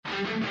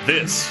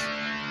This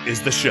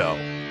is the show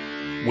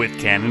with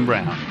Cannon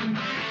Brown.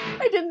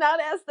 I did not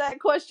ask that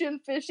question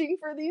fishing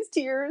for these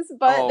tears,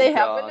 but they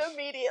happened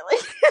immediately.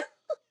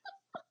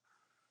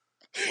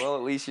 Well,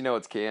 at least you know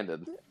it's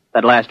candid.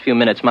 That last few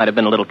minutes might have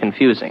been a little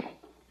confusing.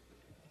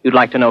 You'd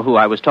like to know who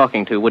I was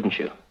talking to, wouldn't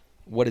you?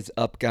 What is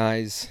up,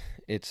 guys?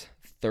 It's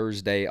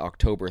Thursday,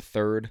 October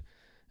 3rd.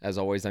 As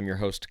always, I'm your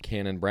host,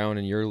 Cannon Brown,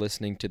 and you're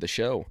listening to the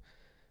show.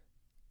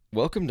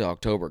 Welcome to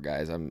October,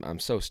 guys. I'm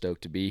so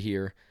stoked to be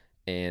here,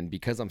 and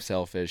because I'm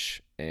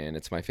selfish and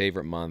it's my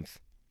favorite month,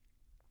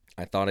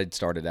 I thought I'd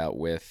start it out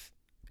with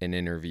an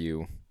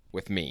interview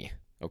with me.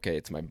 Okay,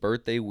 it's my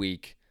birthday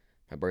week.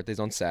 My birthday's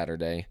on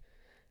Saturday.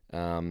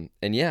 And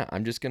yeah,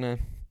 I'm just gonna,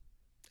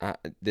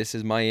 this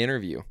is my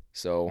interview.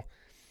 So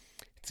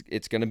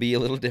it's gonna be a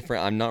little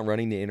different. I'm not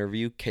running the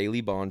interview.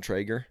 Kaley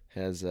Bontrager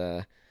has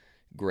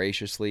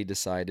graciously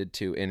decided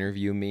to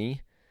interview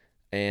me,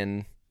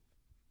 and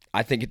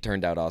I think it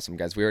turned out awesome,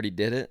 guys. We already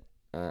did it.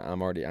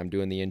 I'm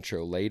doing the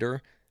intro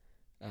later.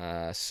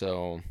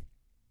 So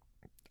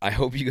I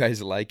hope you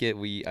guys like it.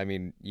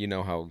 You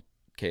know how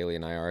Kaley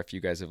and I are. If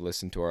you guys have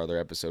listened to our other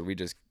episode, we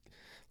just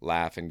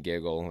laugh and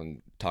giggle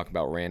and talk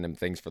about random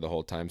things for the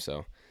whole time.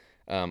 So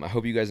I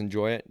hope you guys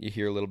enjoy it. You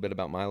hear a little bit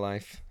about my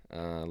life,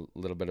 a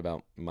little bit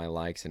about my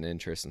likes and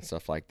interests and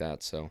stuff like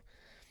that. So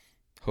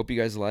hope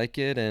you guys like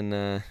it,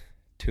 and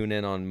tune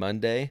in on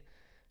Monday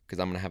because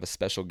I'm going to have a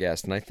special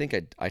guest. And I think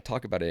I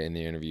talk about it in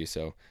the interview,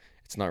 so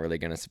it's not really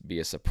going to be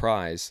a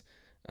surprise.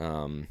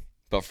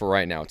 But for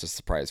right now, it's a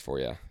surprise for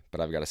you.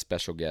 But I've got a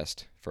special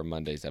guest for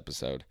Monday's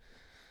episode.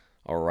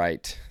 All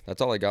right.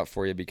 That's all I got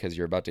for you because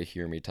you're about to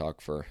hear me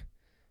talk for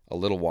a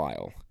little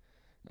while.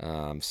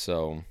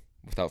 So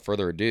without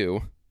further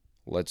ado,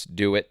 let's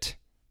do it.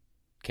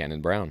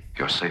 Cannon Brown.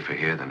 You're safer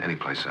here than any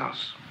place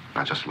else.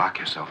 Now just lock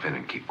yourself in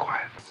and keep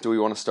quiet. Do we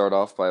want to start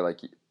off by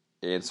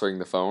answering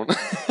the phone?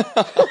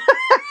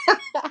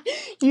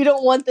 You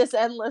don't want this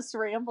endless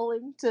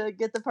rambling to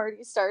get the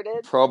party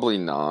started? Probably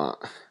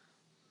not.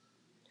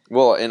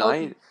 Well, and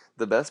Okay.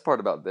 the best part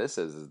about this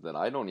is that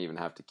I don't even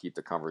have to keep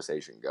the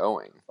conversation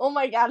going. Oh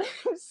my god,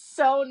 I'm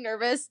so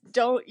nervous.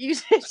 Don't you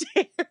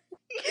dare.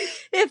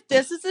 If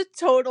this is a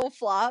total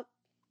flop,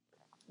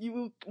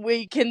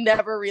 we can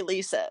never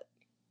release it.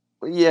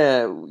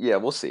 Yeah,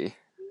 we'll see.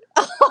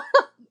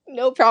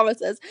 No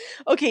promises.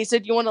 Okay, so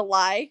do you want to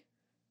lie?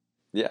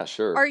 Yeah,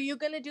 sure. Are you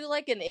going to do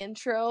like an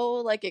intro,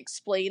 like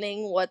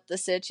explaining what the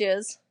sitch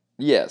is?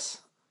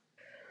 Yes.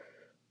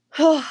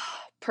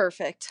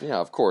 Perfect. Yeah,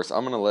 of course.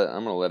 I'm gonna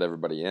let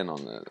everybody in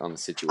on the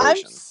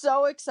situation. I'm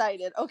so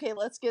excited. Okay,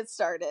 let's get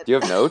started. Do you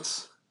have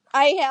notes?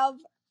 I have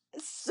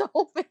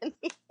so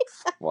many.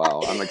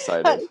 Wow, I'm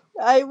excited.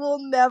 I will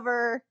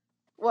never.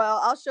 Well,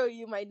 I'll show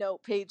you my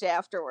note page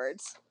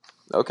afterwards.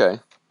 Okay.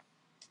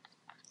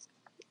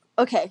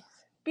 Okay,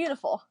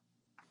 beautiful.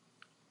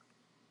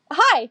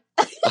 Hi.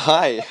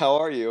 Hi, how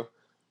are you?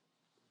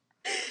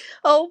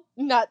 Oh,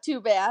 not too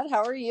bad.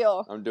 How are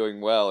you? I'm doing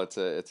well. It's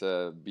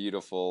a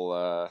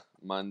beautiful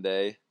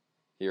Monday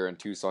here in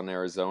Tucson,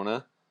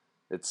 Arizona.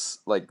 It's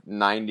like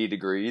 90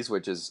 degrees,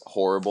 which is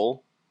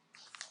horrible.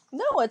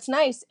 No, it's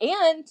nice.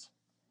 And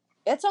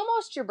it's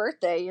almost your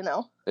birthday, you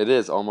know. It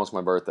is almost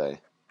my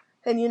birthday.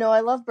 And you know I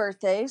love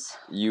birthdays.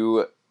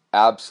 You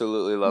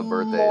absolutely love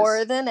birthdays.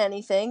 More than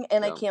anything.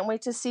 And Yeah. I can't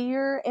wait to see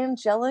your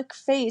angelic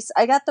face.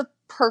 I got the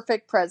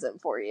perfect present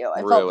for you.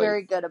 I felt Really?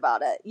 very good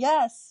about it.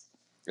 Yes.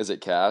 Is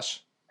it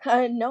cash?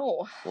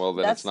 No. Well,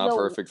 then That's it's not the-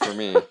 perfect for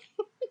me.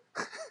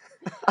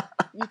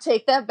 You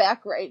take that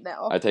back right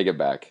now. I take it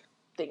back.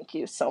 Thank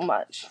you so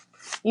much.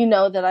 You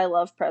know that I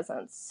love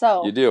presents.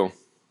 So You do.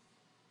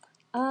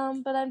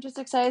 but I'm just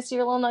excited to see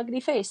your little nuggety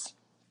face.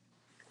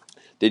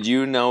 Did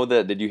you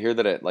hear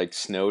that it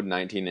snowed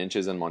 19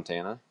 inches in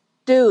Montana?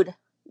 Dude,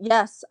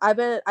 yes.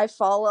 I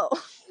follow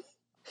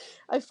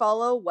I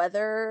follow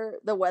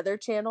the Weather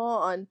Channel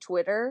on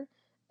Twitter,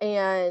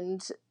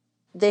 and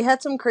they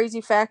had some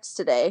crazy facts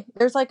today.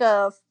 There's like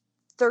a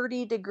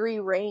 30-degree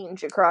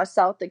range across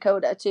South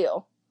Dakota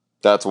too.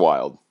 That's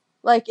wild.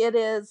 Like, it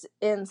is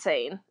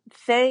insane.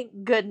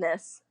 Thank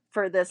goodness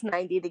for this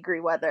 90-degree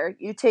weather.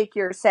 You take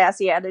your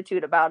sassy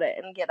attitude about it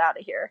and get out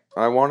of here.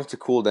 I want it to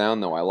cool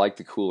down, though. I like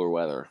the cooler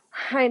weather.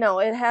 I know,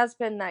 it has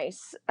been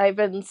nice. I've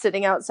been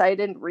sitting outside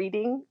and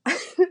reading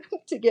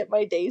to get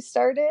my day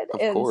started.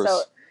 Of course.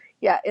 So,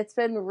 yeah, it's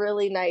been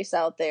really nice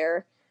out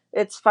there.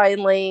 It's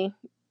finally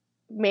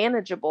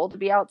manageable to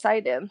be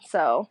outside in,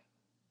 so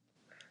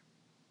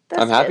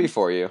that's I'm happy good.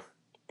 for you.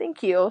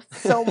 Thank you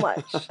so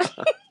much.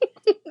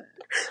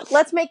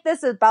 Let's make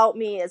this about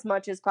me as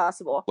much as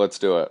possible. Let's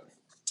do it.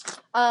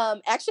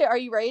 Actually, are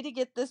you ready to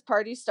get this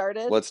party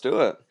started? Let's do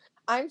it.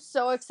 I'm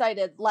so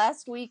excited.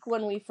 Last week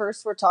when we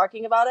first were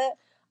talking about it,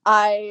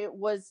 I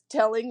was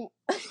telling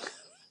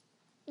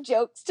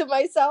jokes to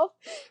myself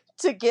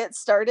to get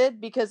started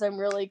because I'm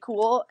really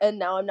cool, and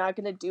now I'm not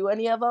going to do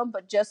any of them,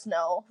 but just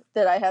know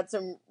that I had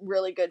some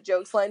really good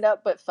jokes lined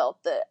up, but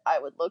felt that I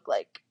would look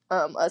like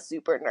a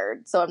super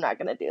nerd, so I'm not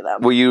gonna do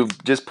them. Well, you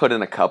just put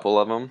in a couple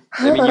of them.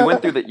 I mean, you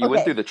went through Okay.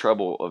 went through the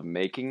trouble of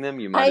making them.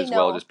 You might I as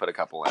well know. just put a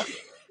couple in.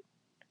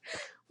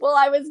 Well,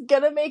 I was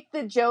gonna make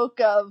the joke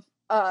of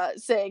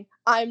saying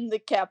I'm the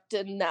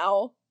captain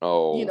now.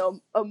 Oh, You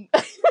know,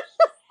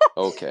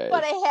 okay.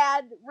 but I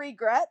had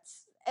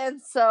regrets,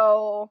 and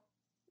so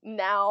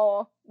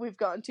now we've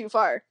gone too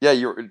far. Yeah,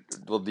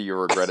 well, do you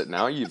regret it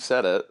now? You've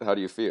said it. How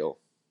do you feel?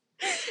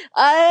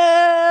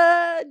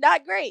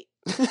 Not great.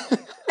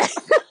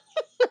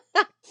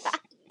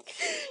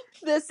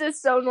 This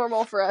is so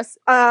normal for us.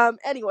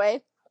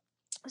 Anyway,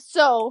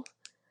 so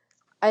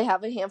I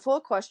have a handful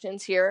of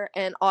questions here,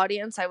 and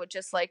audience, I would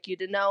just like you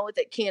to know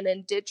that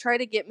Cannon did try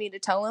to get me to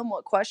tell him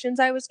what questions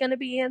I was going to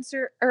be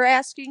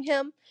asking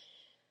him,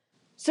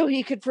 so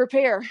he could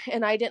prepare,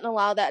 and I didn't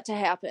allow that to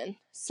happen.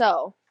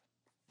 So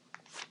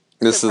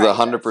this is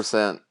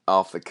 100%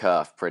 off the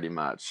cuff, pretty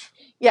much.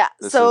 Yeah.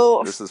 This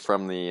is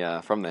from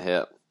the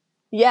hip.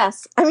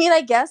 Yes. I mean, I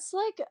guess,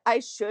 like,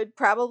 I should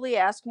probably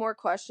ask more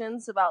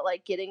questions about,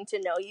 like, getting to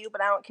know you,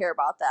 but I don't care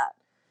about that.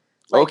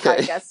 Like,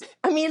 Okay.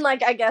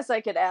 I guess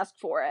I could ask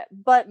for it.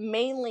 But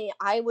mainly,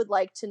 I would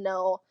like to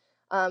know,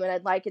 and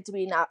I'd like it to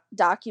be not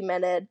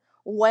documented,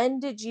 when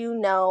did you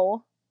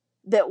know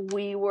that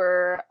we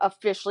were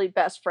officially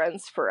best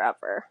friends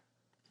forever?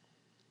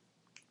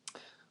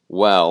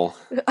 Well,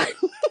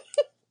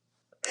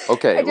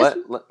 okay,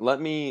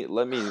 let me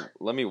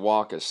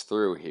walk us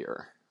through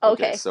here.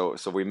 Okay. So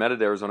we met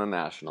at Arizona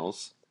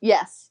Nationals.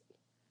 Yes.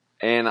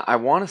 And I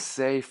want to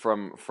say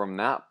from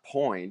that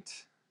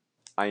point,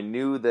 I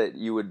knew that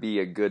you would be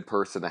a good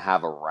person to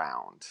have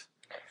around.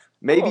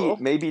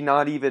 Maybe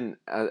not even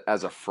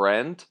as a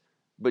friend,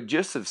 but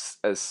just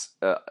as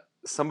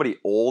somebody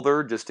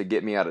older, just to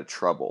get me out of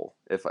trouble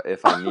if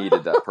I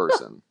needed that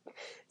person.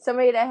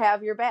 Somebody to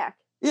have your back.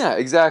 Yeah,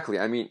 exactly.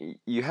 I mean,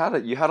 you had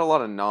a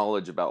lot of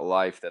knowledge about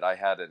life that I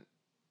hadn't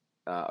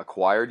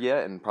acquired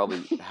yet, and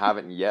probably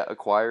haven't yet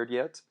acquired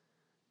yet.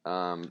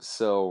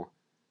 So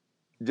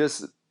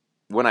just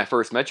when I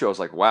first met you, I was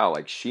like, wow,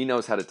 like she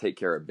knows how to take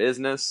care of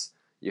business.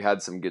 You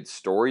had some good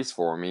stories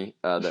for me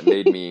that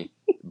made me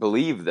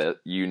believe that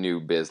you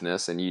knew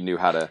business and you knew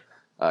how to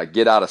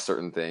get out of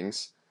certain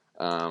things.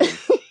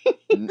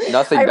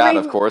 Nothing bad,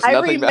 of course.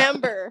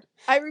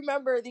 I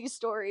remember these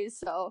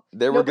stories, so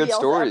they were good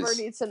stories. Nobody else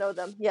ever needs to know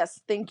them.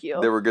 Yes, thank you.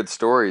 They were good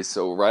stories.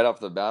 So right off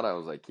the bat, I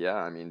was like, yeah,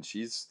 I mean,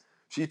 she's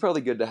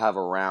probably good to have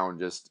around,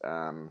 just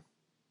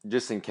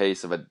in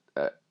case of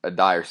a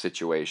dire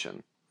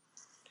situation.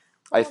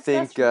 Well, I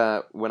think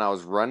when I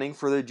was running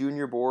for the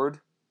junior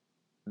board,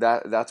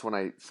 that's when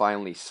I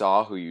finally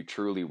saw who you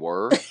truly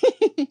were,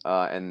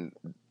 and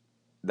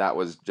that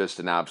was just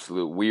an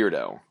absolute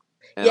weirdo.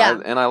 And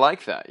yeah. I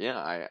like that.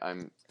 Yeah,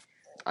 I'm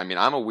a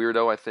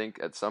weirdo, I think,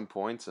 at some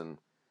points, and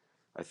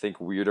I think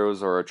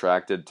weirdos are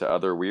attracted to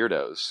other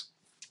weirdos.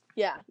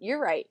 Yeah, you're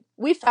right.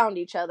 We found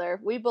each other.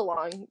 We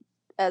belong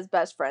as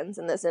best friends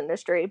in this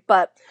industry.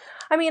 But,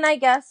 I mean, I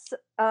guess,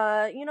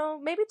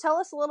 maybe tell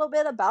us a little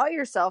bit about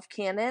yourself,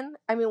 Cannon.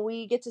 I mean,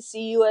 we get to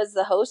see you as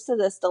the host of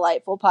this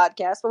delightful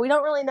podcast, but we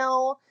don't really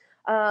know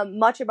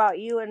much about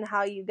you and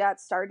how you got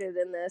started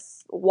in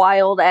this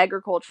wild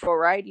agricultural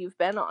ride you've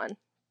been on.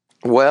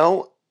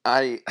 Well,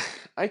 I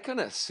kind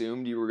of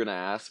assumed you were going to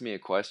ask me a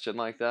question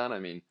like that. I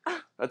mean,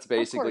 that's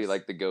basically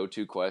like the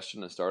go-to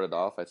question to start it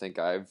off. I think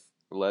I've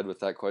led with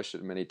that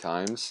question many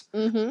times.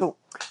 Mm-hmm. So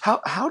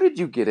how did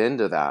you get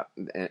into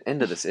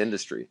this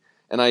industry?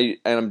 And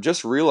I'm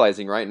just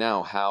realizing right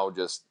now how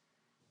just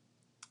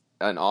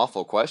an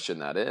awful question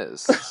that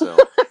is. So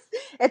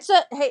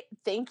hey,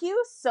 thank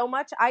you so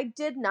much. I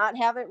did not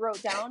have it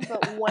wrote down,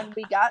 but when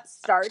we got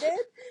started,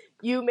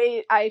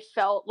 I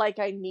felt like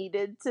I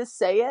needed to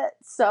say it.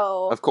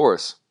 So of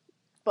course.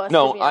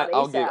 No,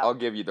 I'll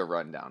give you the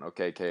rundown,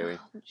 okay, Kaley?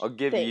 I'll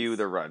give you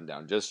the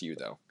rundown, just you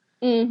though.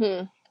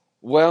 Mm-hmm.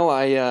 Well,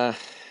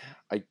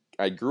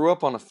 I grew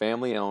up on a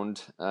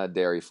family-owned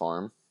dairy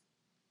farm.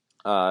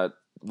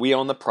 We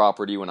owned the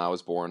property when I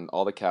was born.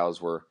 All the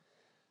cows were.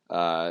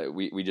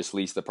 We just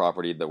leased the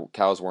property. The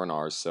cows weren't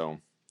ours, so.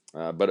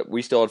 But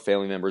we still had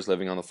family members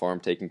living on the farm,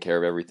 taking care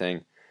of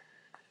everything.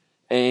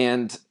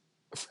 And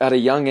at a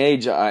young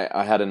age,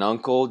 I had an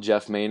uncle,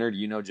 Jeff Maynard.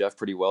 You know Jeff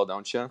pretty well,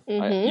 don't you?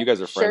 Mm-hmm. You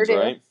guys are friends, sure do.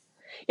 right?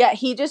 Yeah,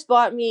 he just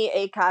bought me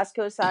a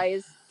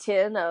Costco-sized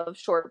tin of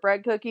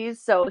shortbread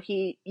cookies, so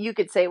you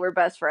could say we're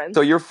best friends.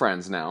 So you're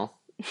friends now.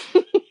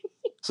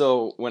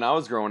 So when I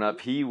was growing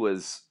up, he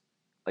was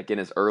like in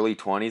his early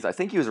 20s. I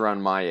think he was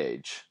around my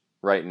age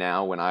right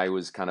now when I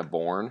was kind of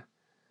born,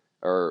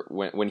 or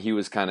when he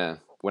was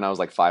when I was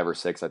like 5 or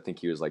 6. I think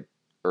he was like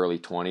early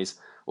 20s.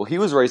 Well, he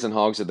was raising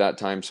hogs at that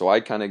time, so I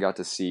kind of got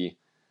to see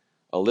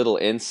a little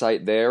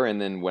insight there.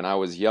 And then when I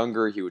was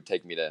younger, he would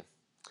take me to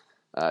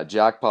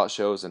jackpot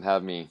shows and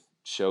have me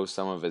show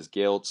some of his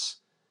gilts.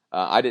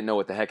 I didn't know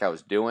what the heck I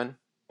was doing.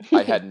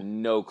 I had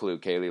no clue,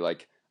 Kaley.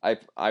 Like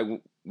I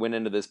went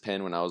into this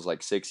pen when I was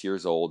like 6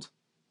 years old,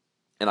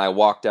 and I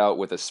walked out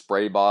with a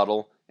spray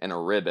bottle and a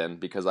ribbon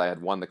because I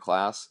had won the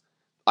class.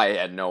 I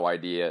had no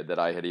idea that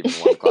I had even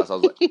won the class.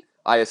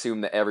 I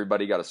assumed that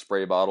everybody got a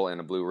spray bottle and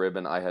a blue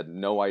ribbon. I had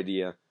no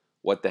idea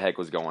what the heck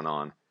was going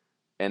on.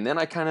 And then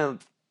I kind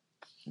of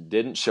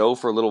didn't show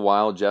for a little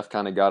while. Jeff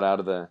kind of got out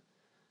of the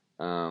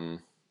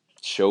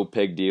show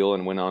pig deal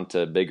and went on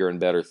to bigger and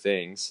better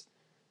things.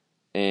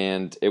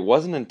 And it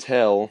wasn't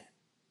until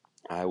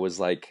I was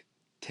like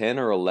 10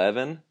 or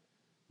 11,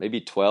 maybe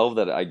 12,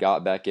 that I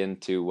got back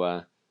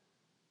into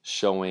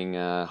showing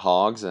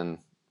hogs, and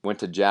went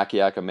to Jackie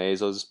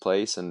Akamezo's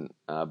place in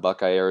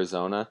Buckeye,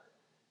 Arizona.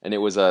 And it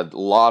was a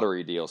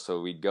lottery deal.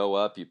 So we'd go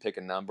up, you pick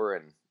a number,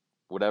 and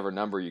whatever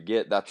number you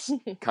get, that's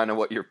kind of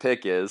what your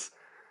pick is.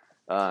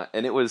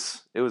 And it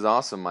was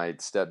awesome. My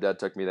stepdad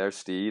took me there,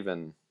 Steve,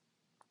 and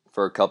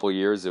for a couple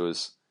years it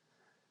was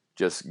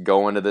just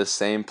going to this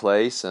same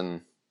place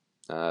and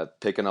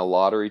picking a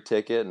lottery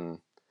ticket and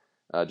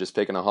just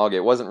picking a hog.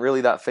 It wasn't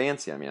really that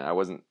fancy. I mean,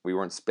 we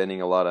weren't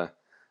spending a lot of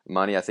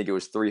money. I think it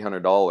was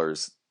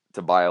 $300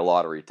 to buy a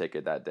lottery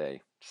ticket that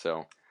day.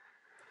 So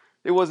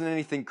it wasn't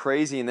anything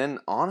crazy. And then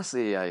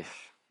honestly, I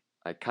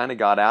kind of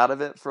got out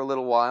of it for a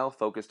little while,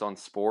 focused on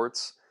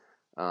sports.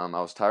 I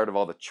was tired of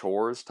all the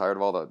chores, tired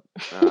of all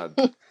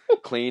the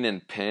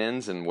cleaning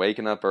pens and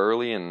waking up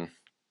early and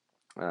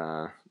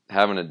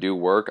having to do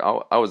work.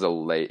 I was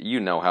you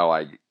know how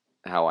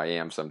I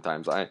am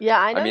sometimes. I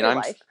know your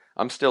life.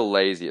 I'm still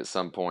lazy at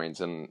some points.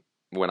 And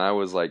when I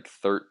was like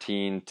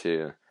 13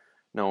 to,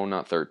 no,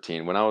 not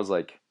 13, when I was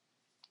like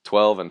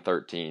 12 and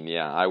 13,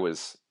 yeah, I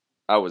was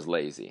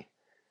lazy.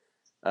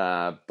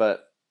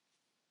 But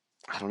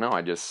I don't know.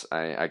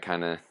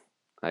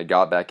 I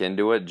got back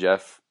into it.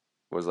 Jeff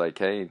was like,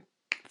 hey,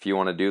 if you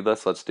want to do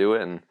this, let's do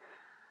it. And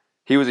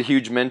he was a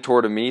huge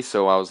mentor to me.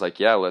 So I was like,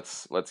 yeah,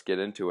 let's get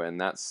into it.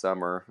 And that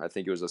summer, I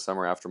think it was the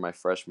summer after my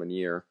freshman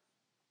year,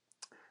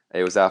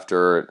 it was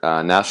after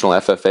National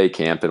FFA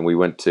camp, and we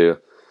went to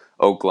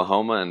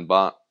Oklahoma and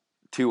bought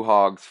 2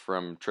 hogs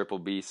from Triple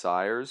B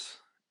Sires,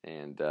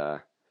 and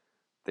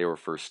they were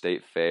for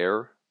State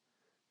Fair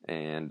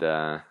and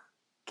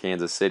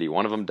Kansas City.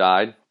 One of them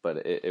died,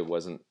 but it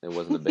wasn't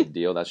a big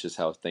deal. That's just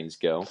how things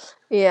go.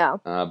 Yeah.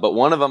 But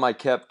one of them I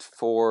kept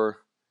for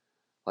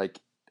like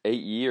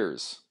 8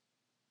 years.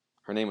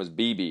 Her name was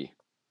BB.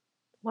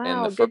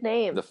 Wow, and good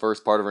name. The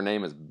first part of her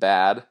name is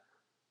Bad.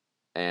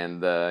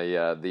 And the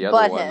other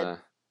Butthead.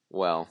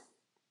 one,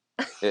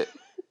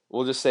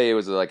 we'll just say it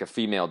was like a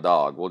female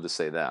dog. We'll just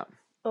say that.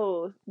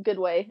 Oh, good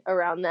way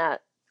around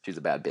that. She's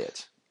a bad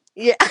bitch.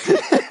 Yeah.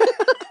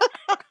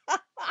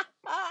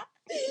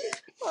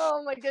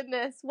 Oh my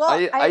goodness. Well,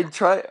 I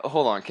try.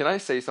 Hold on. Can I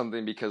say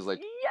something? Because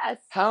yes.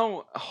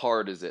 How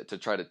hard is it to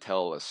try to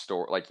tell a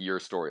story, like your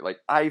story? Like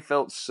I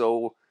felt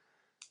so.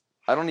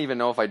 I don't even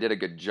know if I did a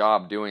good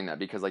job doing that,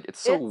 because like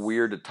it's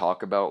weird to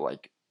talk about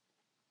like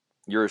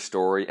your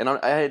story, and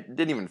I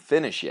didn't even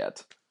finish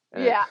yet.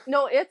 Yeah,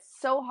 no, it's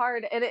so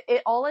hard, and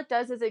it all it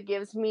does is it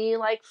gives me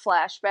like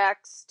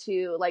flashbacks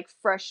to like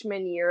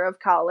freshman year of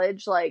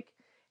college, like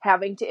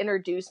having to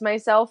introduce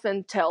myself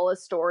and tell a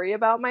story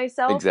about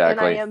myself.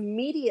 Exactly.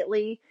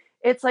 And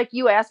it's like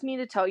you asked me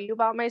to tell you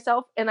about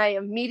myself, and I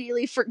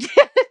immediately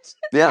forget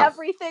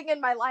everything in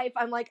my life.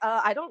 I'm like,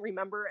 I don't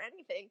remember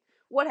anything.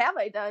 What have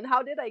I done?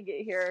 How did I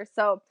get here?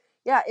 So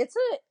yeah,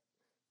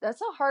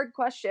 that's a hard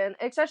question.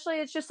 Especially,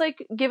 it's just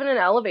like giving an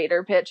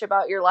elevator pitch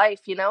about your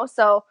life, you know?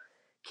 So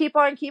keep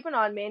on keeping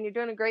on, man. You're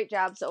doing a great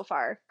job so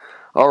far.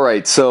 All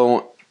right.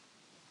 So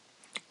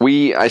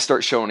I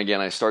start showing again.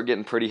 I start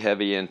getting pretty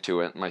heavy into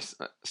it.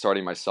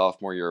 Starting my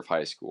sophomore year of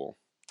high school.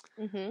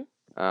 Mm-hmm.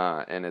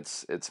 And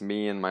it's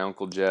me and my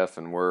Uncle Jeff,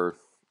 and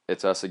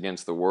it's us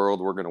against the world.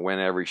 We're going to win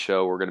every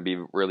show. We're going to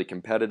be really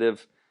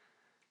competitive.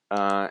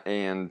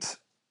 And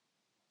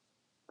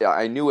yeah,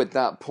 I knew at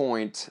that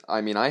point, I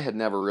mean, I had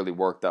never really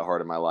worked that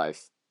hard in my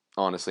life,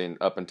 honestly,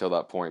 up until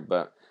that point.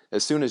 But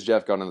as soon as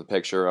Jeff got in the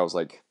picture, I was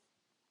like,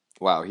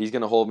 wow, he's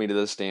going to hold me to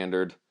this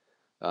standard.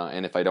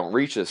 And if I don't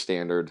reach this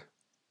standard,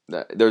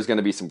 there's going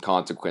to be some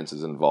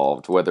consequences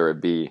involved, whether it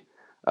be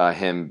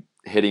him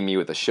hitting me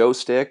with a show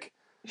stick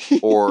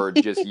or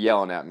just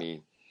yelling at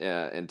me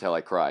until I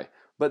cry.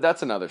 But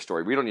that's another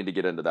story. We don't need to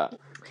get into that.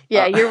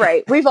 Yeah, you're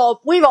right. We've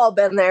all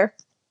been there.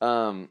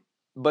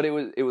 But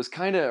it was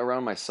kind of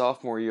around my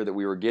sophomore year that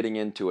we were getting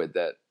into it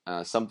that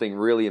something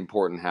really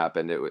important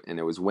happened. And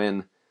it was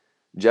when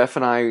Jeff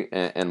and I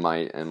and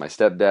my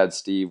stepdad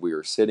Steve, we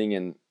were sitting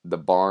in the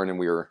barn, and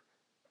we were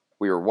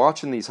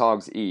watching these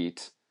hogs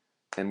eat,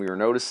 and we were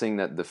noticing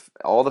that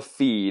all the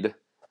feed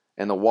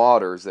and the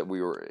waters that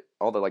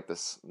all the like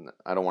this,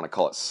 I don't want to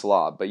call it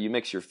slop, but you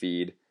mix your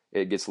feed,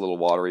 it gets a little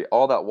watery.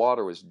 All that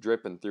water was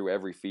dripping through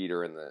every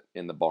feeder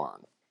in the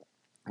barn.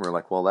 We're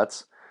like, well,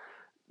 that's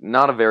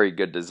not a very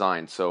good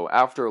design. So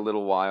after a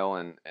little while,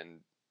 and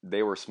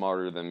they were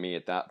smarter than me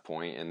at that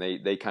point, and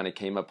they kind of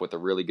came up with a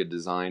really good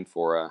design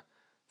for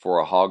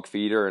a hog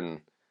feeder.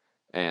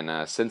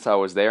 And since I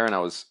was there and I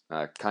was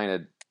kind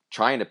of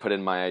trying to put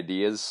in my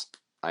ideas,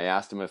 I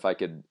asked him if I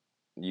could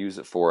use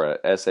it for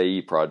a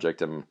SAE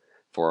project and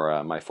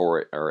for my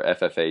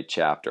FFA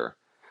chapter.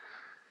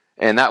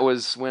 And that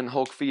was when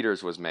Hulk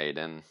Feeders was made.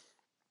 And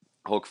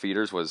Hulk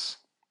Feeders was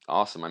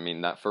awesome. I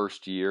mean, that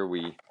first year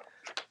we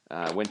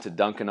went to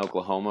Duncan,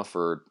 Oklahoma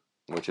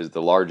which is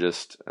the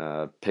largest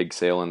pig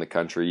sale in the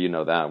country. You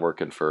know that,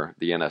 working for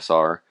the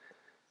NSR.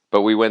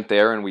 But we went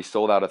there and we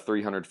sold out of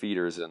 300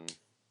 feeders in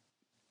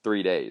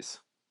 3 days.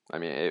 I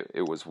mean,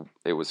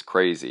 it was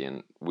crazy,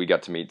 and we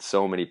got to meet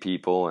so many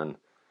people. And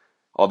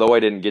although I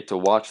didn't get to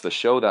watch the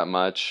show that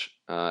much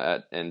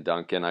in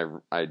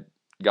Duncan, I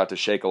got to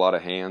shake a lot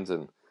of hands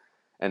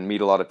and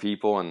meet a lot of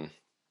people, and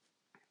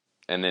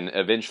then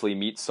eventually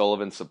meet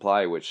Sullivan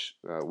Supply, which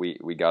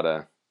we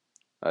got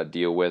a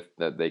deal with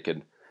that they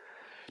could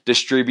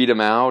distribute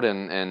them out.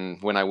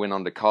 And when I went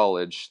on to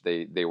college,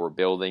 they were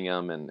building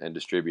them and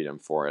distributing them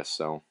for us.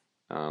 So,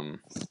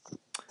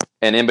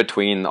 and in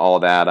between all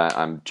that,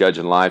 I'm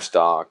judging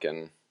livestock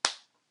and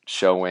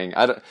showing.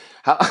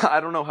 I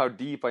don't know how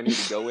deep I need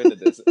to go into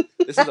this.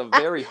 This is a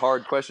very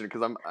hard question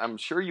because I'm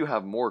sure you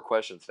have more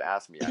questions to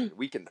ask me.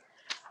 We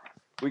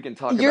can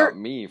talk about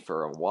me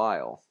for a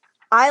while.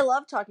 I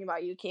love talking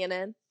about you,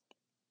 Cannon.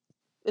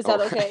 Is that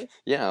okay?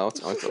 Yeah,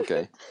 it's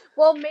okay.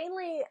 Well,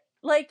 mainly,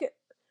 like,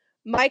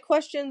 my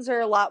questions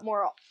are a lot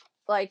more,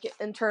 like,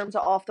 in terms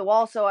of off the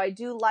wall. So I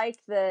do like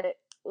that,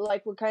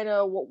 like, we're kind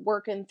of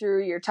working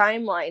through your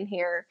timeline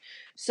here.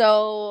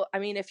 So, I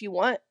mean, if you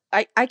want,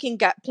 I can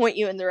point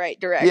you in the right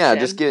direction. Yeah,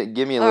 just give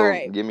me a little,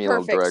 right, give me a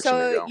little direction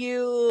so to go.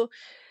 You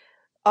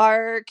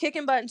are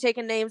kicking butt and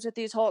taking names with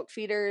these Hulk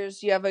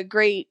feeders. You have a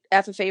great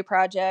FFA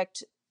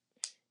project.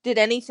 Did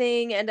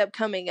anything end up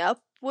coming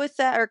up with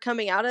that or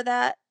coming out of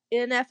that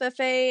in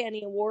FFA?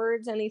 Any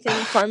awards, anything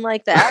fun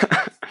like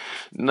that?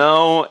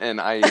 No, and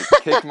I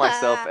kick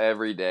myself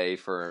every day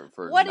for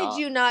What did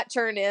you not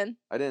turn in?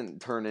 I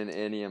didn't turn in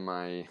any of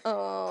my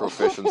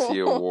proficiency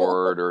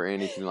award or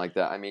anything like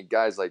that. I mean,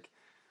 guys, like,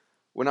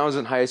 when I was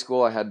in high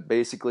school, I had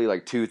basically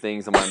like two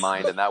things in my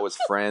mind, and that was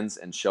friends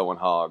and showing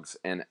hogs.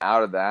 And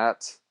out of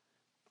that,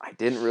 I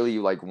didn't really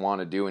like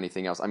want to do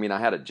anything else. I mean, I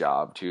had a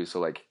job too, so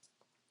like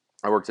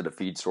I worked at a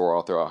feed store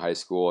all throughout high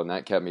school, and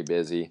that kept me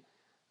busy.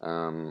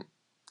 And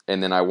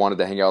then I wanted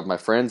to hang out with my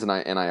friends, and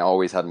I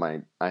always had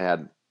I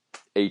had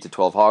 8 to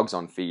 12 hogs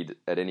on feed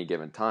at any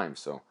given time.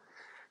 So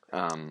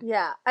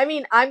yeah, I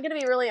mean, I'm gonna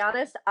be really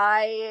honest.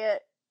 I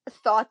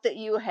thought that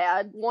you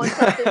had won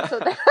something, so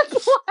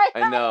that's why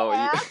I know.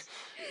 asked.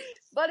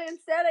 But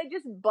instead, I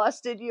just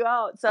busted you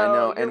out. So I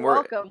know, you're and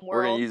welcome,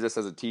 we're gonna use this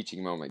as a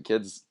teaching moment,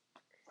 kids.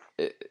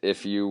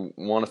 If you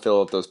want to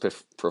fill out those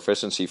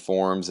proficiency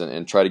forms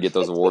and try to get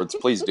those awards,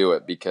 please do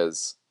it,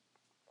 because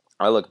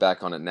I look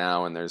back on it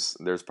now, and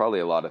there's probably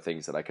a lot of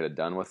things that I could have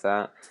done with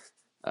that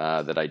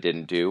that I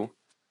didn't do,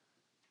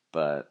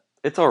 but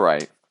it's all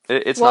right.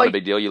 It's not a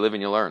big deal. You live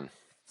and you learn.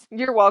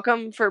 You're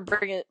welcome for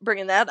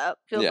bringing that up.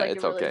 Feels like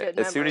it's a really okay. good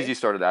memory. As soon as you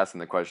started asking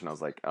the question, I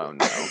was like, oh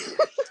no.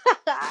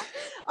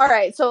 All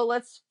right, so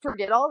let's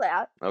forget all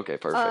that. Okay,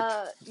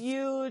 perfect.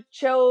 You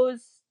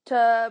chose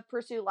to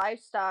pursue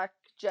livestock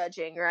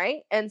judging,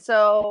 right? And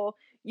so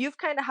you've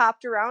kind of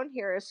hopped around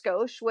here at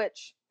Scotia,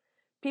 which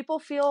people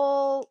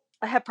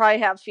probably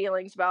have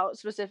feelings about,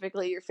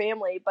 specifically your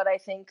family. But I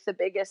think the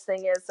biggest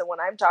thing is that when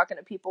I'm talking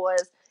to people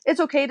is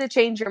it's okay to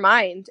change your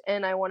mind,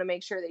 and I want to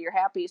make sure that you're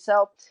happy.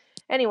 So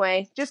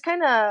anyway, just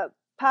kind of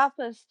pop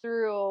us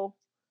through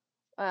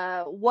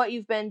what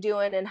you've been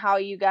doing and how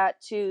you got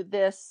to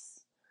this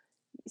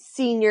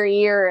senior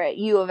year at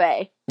U of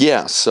A.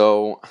 Yeah,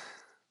 so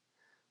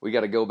we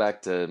got to go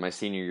back to my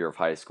senior year of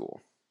high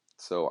school.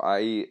 So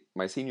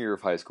my senior year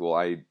of high school,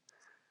 I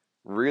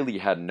really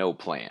had no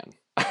plan.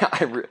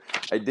 I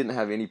didn't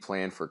have any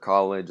plan for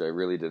college. I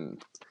really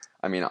didn't.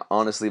 I mean,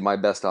 honestly, my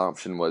best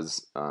option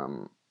was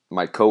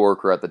my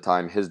coworker at the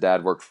time. His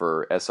dad worked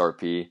for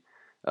SRP,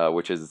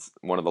 which is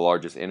one of the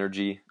largest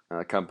energy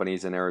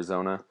companies in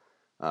Arizona,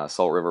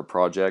 Salt River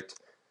Project.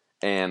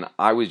 And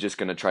I was just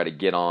going to try to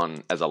get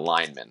on as a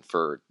lineman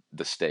for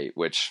the state,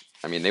 which,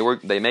 I mean,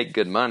 they make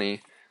good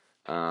money,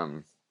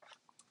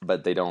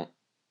 but they don't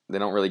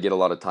really get a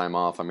lot of time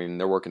off. I mean,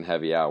 they're working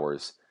heavy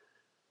hours.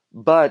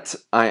 But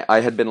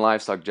I had been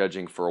livestock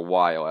judging for a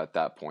while at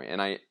that point,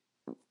 and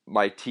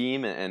my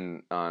team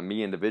and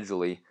me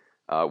individually,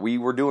 we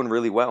were doing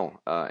really well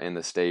in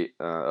the state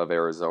of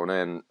Arizona.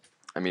 And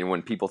I mean,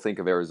 when people think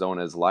of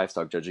Arizona as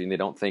livestock judging, they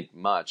don't think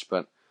much,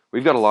 but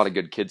we've got a lot of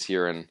good kids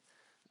here, and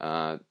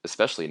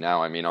especially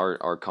now, I mean,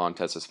 our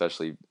contest,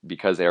 especially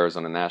because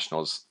Arizona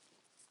Nationals,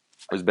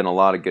 there's been a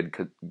lot of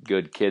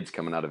good kids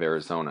coming out of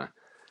Arizona.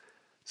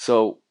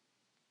 So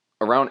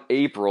around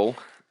April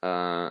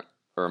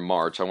or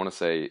March, I want to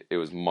say it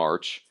was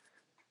March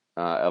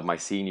of my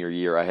senior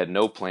year, I had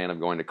no plan of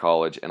going to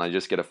college, and I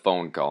just get a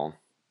phone call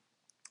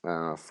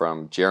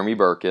from Jeremy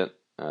Burkett,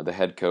 the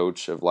head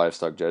coach of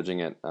livestock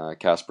judging at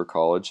Casper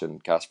College in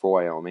Casper,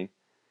 Wyoming.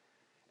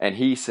 And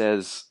he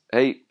says,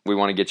 hey, we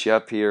want to get you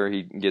up here.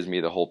 He gives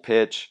me the whole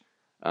pitch,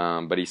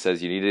 but he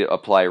says you need to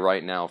apply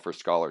right now for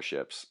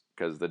scholarships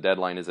because the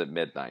deadline is at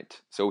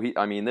midnight. So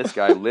this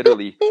guy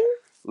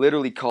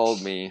literally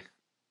called me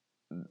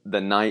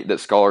the night that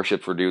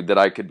scholarships were due, that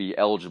I could be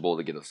eligible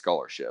to get a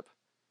scholarship.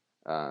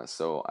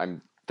 So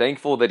I'm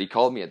thankful that he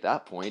called me at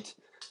that point.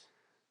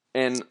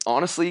 And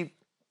honestly,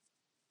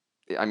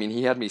 I mean,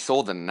 he had me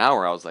sold in an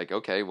hour. I was like,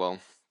 okay, well,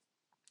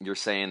 you're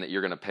saying that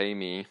you're going to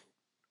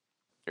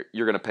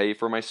pay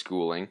for my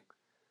schooling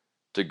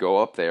to go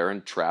up there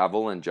and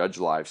travel and judge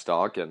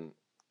livestock and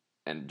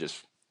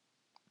just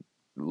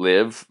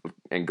live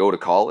and go to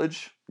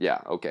college.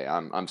 Yeah, okay,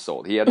 I'm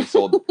sold. He had me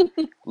sold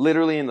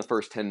literally in the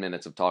first 10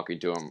 minutes of talking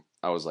to him.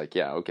 I was like,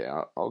 yeah, okay,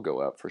 I'll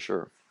go up for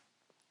sure.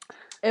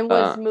 And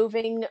was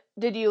moving,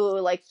 did you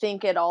like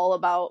think at all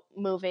about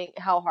moving,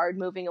 how hard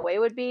moving away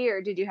would be,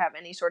 or did you have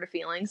any sort of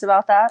feelings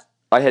about that?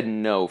 I had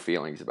no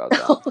feelings about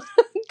that.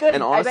 Good.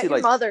 And I honestly, bet your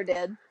like, mother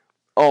did.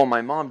 oh,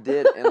 my mom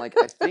did, and like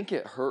I think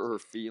it hurt her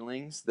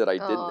feelings that I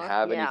didn't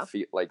have Yeah.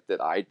 like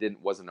that I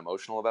wasn't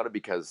emotional about it,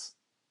 because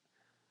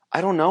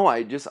I don't know,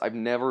 I've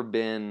never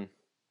been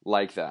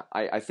like that.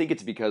 I think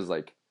it's because,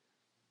 like,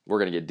 we're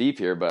gonna get deep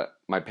here, but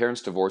my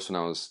parents divorced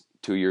when I was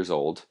 2 years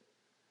old,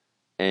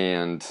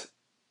 and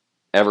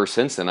ever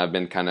since then I've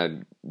been kind of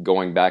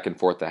going back and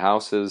forth to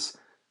houses.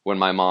 When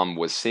my mom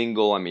was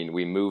single, I mean,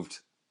 we moved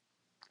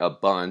a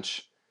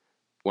bunch.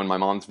 When my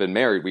mom's been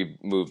married, we've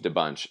moved a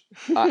bunch.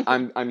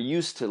 I'm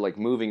used to like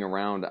moving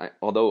around.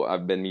 Although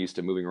I've been used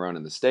to moving around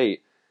in the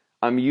state,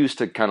 I'm used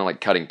to kind of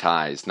like cutting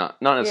ties. Not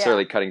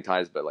necessarily cutting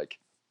ties, but like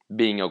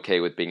being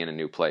okay with being in a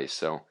new place.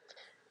 So,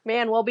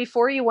 Man, well,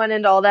 before you went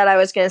into all that, I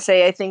was going to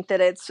say I think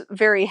that it's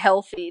very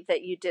healthy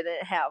that you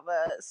didn't have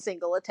a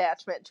single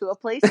attachment to a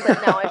place,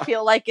 but now I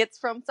feel like it's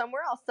from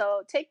somewhere else.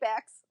 So take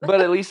backs. but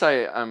at least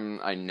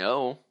I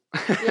know.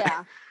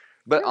 Yeah.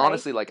 But You're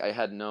honestly, right. like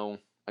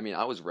I mean,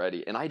 I was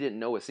ready, and I didn't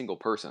know a single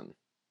person.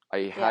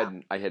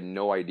 I had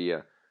no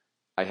idea.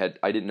 I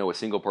didn't know a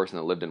single person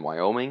that lived in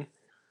Wyoming.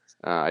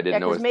 I Yeah,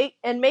 didn't know.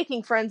 because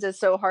making friends is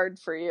so hard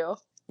for you.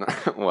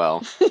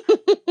 Well,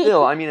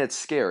 still, I mean, it's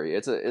scary.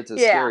 It's a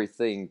Yeah. scary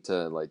thing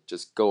to like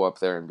just go up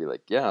there and be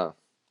like, yeah,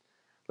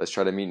 let's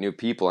try to meet new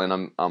people.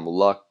 And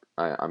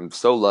I'm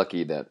so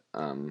lucky that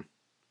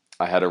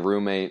I had a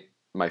roommate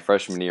my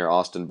freshman year,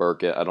 Austin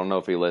Burkett. I don't know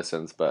if he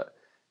listens, but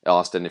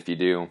Austin, if you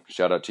do,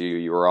 shout out to you.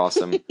 You were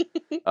awesome.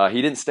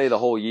 He didn't stay the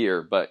whole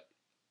year, but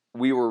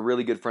we were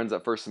really good friends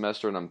that first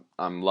semester, and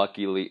I'm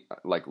luckily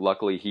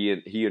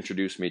he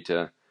introduced me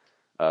to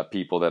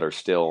people that are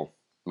still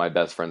my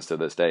best friends to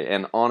this day.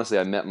 And honestly,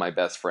 I met my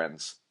best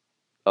friends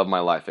of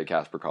my life at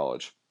Casper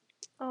College.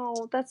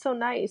 Oh, that's so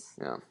nice.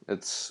 Yeah,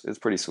 it's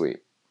pretty sweet.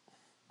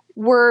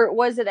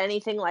 Was it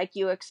anything like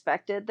you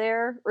expected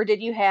there, or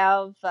did you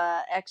have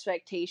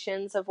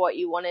expectations of what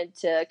you wanted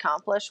to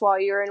accomplish while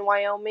you were in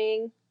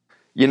Wyoming?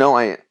 You know,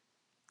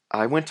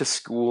 I went to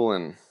school,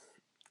 and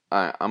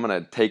I'm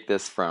gonna take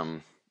this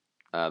from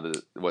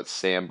what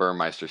Sam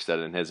Burmeister said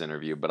in his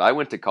interview, but I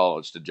went to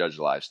college to judge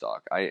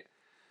livestock.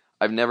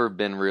 I've never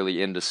been really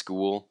into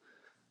school.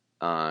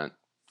 I've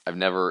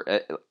never,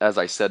 as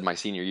I said, my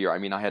senior year, I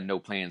mean, I had no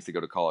plans to go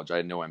to college. I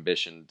had no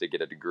ambition to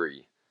get a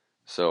degree.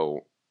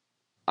 So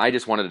I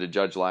just wanted to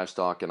judge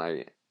livestock, and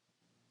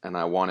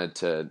I wanted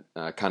to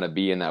kind of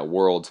be in that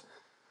world.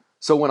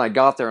 So when I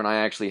got there and I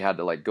actually had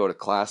to like go to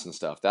class and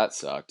stuff, that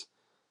sucked.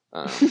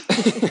 When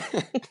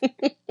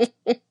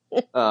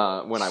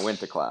I went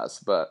to class,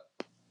 but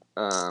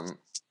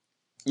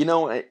you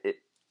know,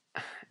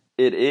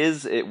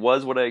 it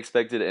was what I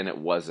expected, and it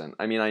wasn't.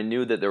 I mean, I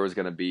knew that there was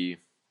going to be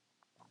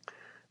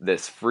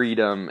this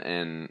freedom,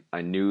 and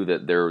I knew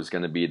that there was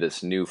going to be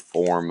this new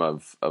form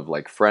of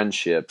like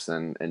friendships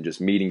and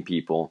just meeting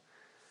people.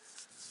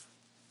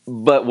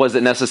 But was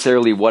it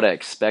necessarily what I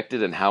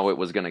expected and how it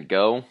was going to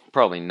go?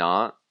 Probably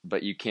not,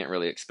 but you can't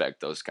really expect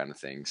those kind of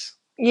things.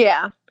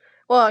 Yeah.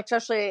 Well,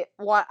 especially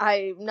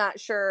I'm not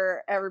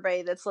sure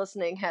everybody that's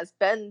listening has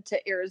been to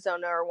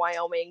Arizona or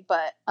Wyoming,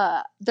 but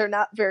they're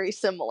not very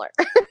similar.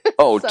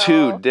 Oh, So-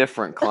 two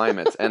different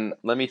climates. And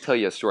let me tell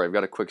you a story. I've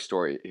got a quick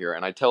story here,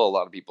 and I tell a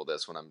lot of people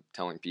this when I'm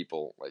telling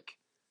people like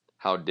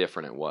how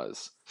different it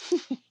was.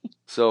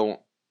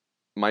 So,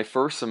 my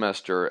first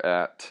semester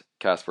at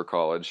Casper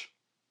College,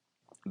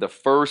 the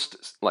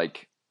first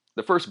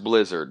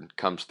blizzard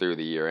comes through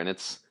the year, and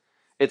it's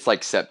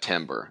like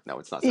September. No,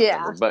 it's not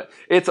September, but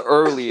it's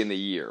early in the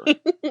year.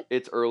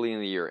 It's early in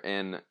the year,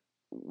 and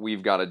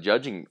we've got a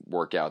judging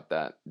workout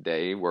that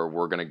day where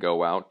we're going to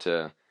go out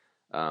to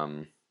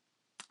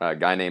a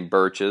guy named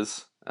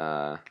Birch's.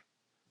 I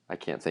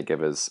can't think of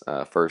his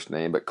first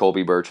name, but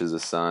Colby Birch is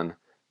his son.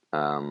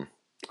 Oh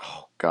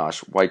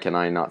gosh, why can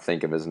I not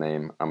think of his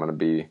name? I'm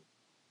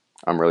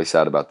really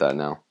sad about that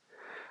now.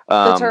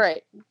 That's all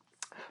right.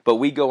 But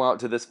we go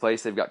out to this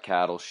place. They've got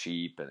cattle,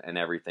 sheep, and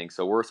everything.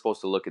 So we're supposed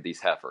to look at these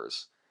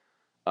heifers.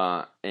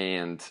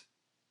 And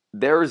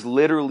there's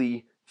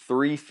literally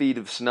 3 feet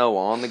of snow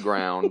on the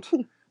ground.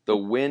 The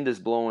wind is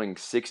blowing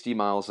 60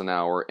 miles an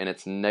hour, and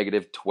it's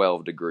negative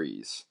 12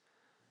 degrees.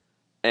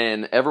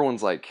 And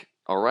everyone's like,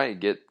 all right,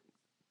 get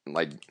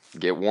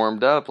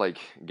warmed up, like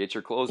get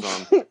your clothes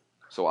on.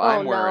 So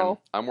I'm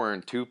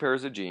wearing 2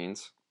 pairs of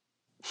jeans.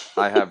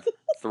 I have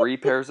 3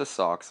 pairs of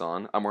socks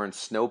on. I'm wearing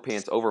snow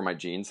pants over my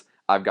jeans.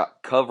 I've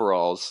got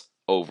coveralls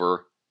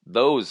over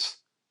those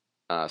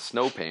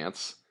snow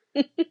pants.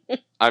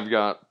 I've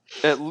got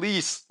at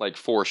least like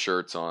 4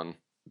 shirts on,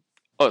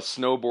 a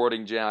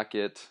snowboarding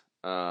jacket,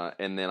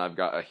 and then I've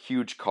got a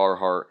huge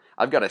Carhartt.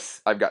 I've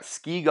got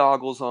ski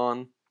goggles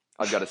on.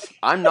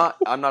 I'm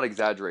not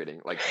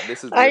exaggerating. Like,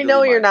 this is I literally know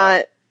my you're attire.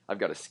 not. I've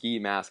got a ski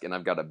mask and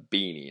I've got a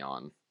beanie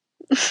on.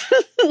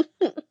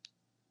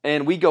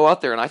 And we go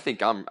out there, and I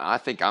think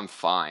I'm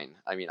fine.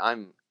 I mean,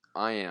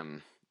 I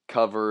am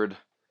covered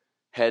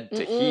head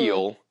to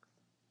heel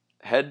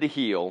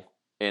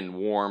in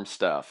warm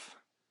stuff.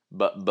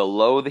 But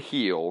below the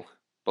heel,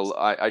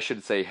 I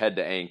should say head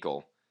to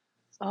ankle.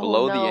 Oh,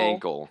 Below the no.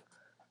 ankle,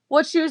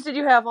 What shoes did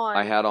you have on?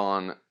 I had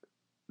on,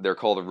 they're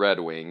called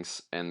Red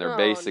Wings, and they're Oh,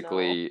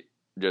 basically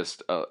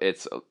just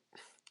it's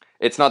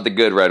not the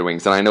good Red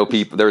Wings. And I know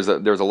people, there's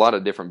a lot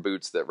of different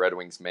boots that Red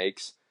Wings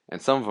makes,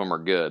 and some of them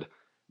are good.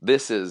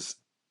 This is,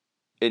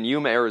 in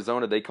Yuma,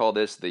 Arizona, they call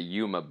this the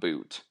Yuma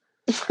boot.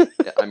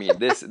 I mean,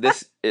 this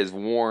is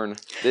worn.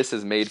 This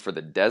is made for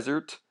the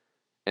desert,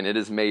 and it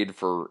is made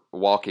for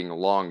walking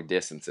long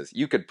distances.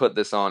 You could put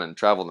this on and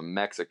travel to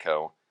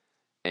Mexico,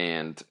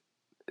 and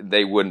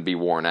they wouldn't be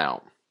worn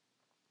out.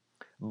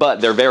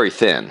 But they're very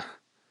thin,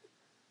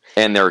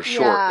 and they're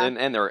short, Yeah.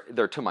 and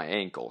they're to my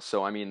ankle.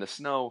 So I mean, the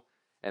snow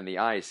and the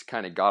ice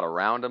kind of got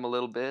around them a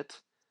little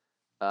bit.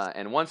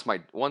 And once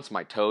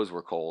my toes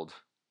were cold,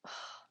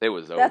 it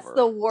was over. That's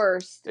the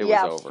worst. It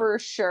yeah, was over. for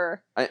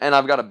sure. And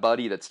I've got a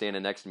buddy that's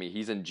standing next to me.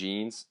 He's in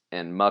jeans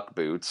and muck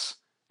boots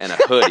and a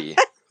hoodie.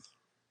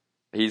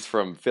 He's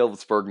from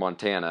Phillipsburg,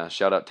 Montana.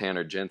 Shout out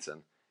Tanner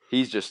Jensen.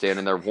 He's just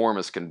standing there warm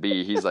as can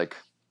be. He's like,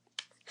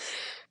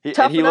 he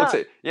looks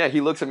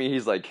at me.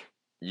 He's like,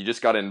 you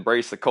just got to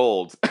embrace the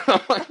cold. I'm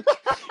like,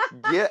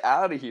 get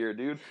out of here,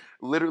 dude.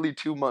 Literally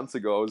 2 months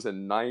ago, I was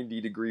in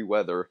 90-degree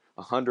weather,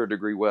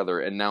 100-degree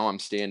weather, and now I'm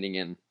standing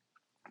in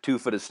 2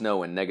 foot of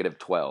snow and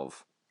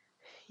 -12.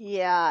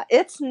 Yeah,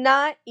 it's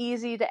not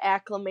easy to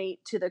acclimate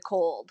to the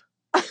cold.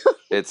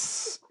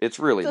 It's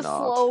really It's a not.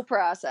 slow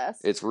process.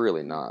 It's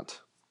really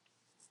not.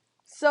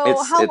 So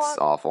It's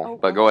awful. Oh,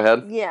 but go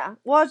ahead. Yeah.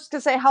 Well, I was just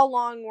gonna say, how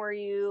long were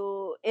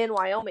you in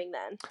Wyoming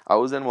then? I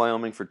was in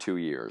Wyoming for 2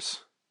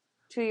 years.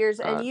 2 years,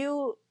 and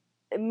you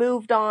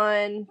moved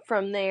on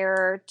from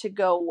there to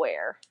go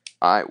where?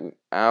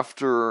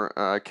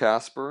 After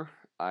Casper,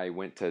 I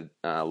went to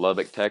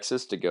Lubbock,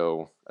 Texas, to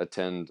go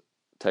attend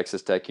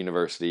Texas Tech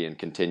University and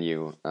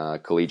continue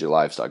collegiate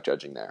livestock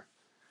judging there.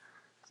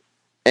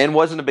 And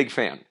wasn't a big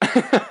fan.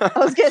 I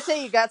was gonna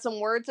say, you got some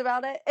words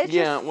about it. It's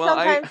just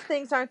sometimes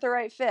things aren't the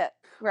right fit,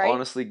 right?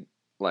 Honestly,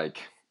 like,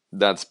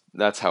 that's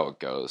how it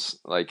goes.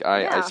 Like,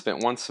 I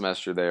spent 1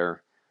 semester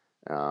there.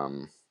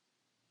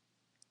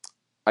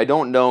 I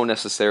don't know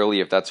necessarily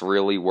if that's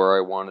really where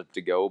I wanted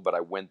to go, but I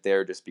went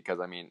there just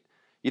because, I mean,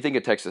 you think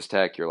of Texas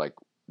Tech, you're like,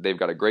 they've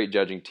got a great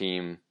judging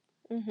team,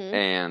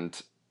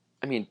 and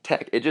I mean,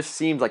 Tech, it just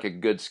seems like a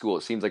good school.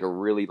 It seems like a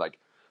really, like,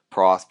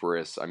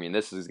 prosperous, I mean,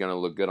 this is going to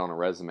look good on a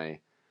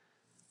resume.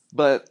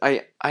 But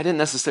I didn't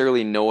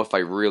necessarily know if I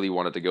really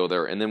wanted to go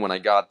there. And then when I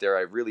got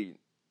there,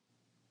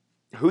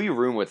 who you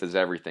room with is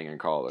everything in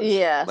college.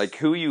 Yes. Like,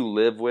 who you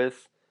live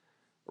with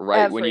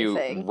when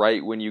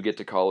you get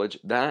to college,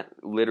 that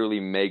literally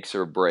makes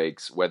or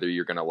breaks whether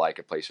you're going to like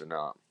a place or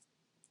not.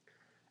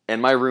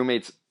 And my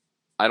roommates,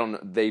 I don't know,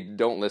 they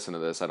don't listen to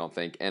this, I don't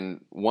think.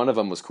 And one of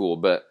them was cool,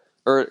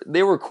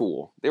 they were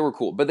cool,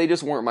 but they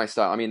just weren't my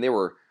style. I mean,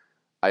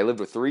 I lived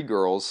with 3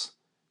 girls.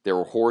 They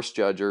were horse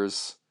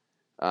judgers.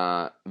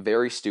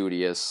 Very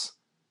studious,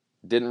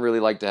 didn't really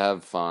like to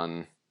have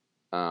fun.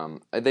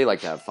 They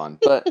like to have fun,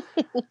 but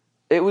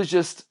it was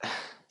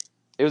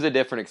a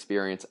different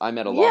experience. I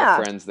met a lot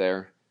of friends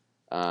there.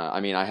 I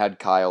mean, I had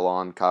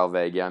Kyle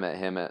Vega. I met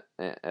him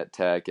at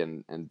Tech,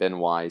 and Ben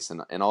Weiss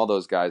and all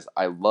those guys.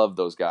 I love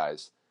those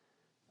guys.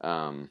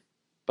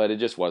 But it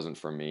just wasn't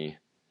for me.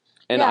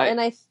 And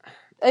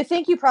I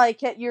think you probably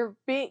can't.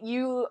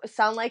 You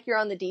sound like you're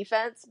on the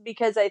defense,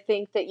 because I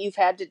think that you've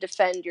had to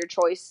defend your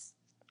choice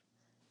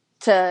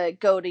to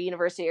go to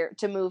university or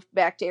to move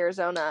back to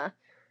Arizona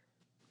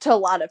to a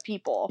lot of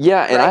people.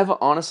 Yeah, right? And I've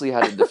honestly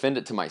had to defend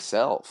it to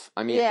myself.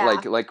 I mean,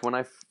 like when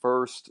I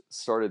first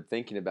started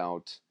thinking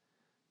about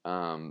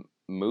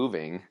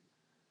moving,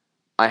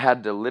 I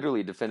had to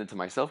literally defend it to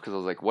myself, because I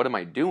was like, what am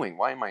I doing?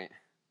 Why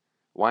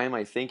am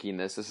I thinking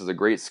this? This is a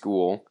great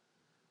school.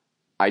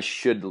 I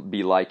should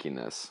be liking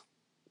this.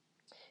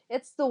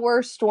 It's the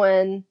worst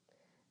when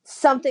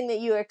something that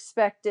you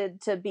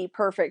expected to be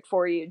perfect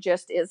for you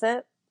just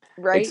isn't.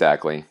 Right?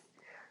 Exactly.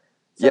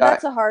 So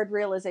that's a hard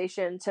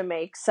realization to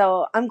make.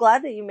 So I'm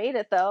glad that you made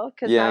it, though,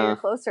 because now you're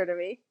closer to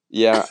me.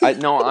 Yeah,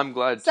 I'm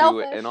glad too.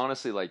 Selfish. And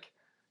honestly, like,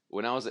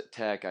 when I was at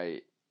Tech,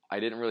 I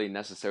didn't really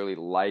necessarily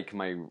like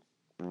I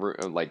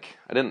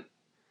didn't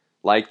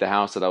like the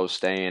house that I was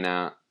staying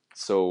at.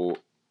 So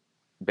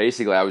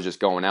basically, I was just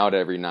going out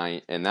every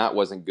night, and that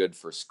wasn't good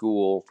for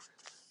school.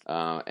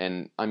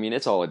 And I mean,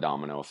 it's all a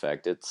domino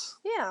effect. It's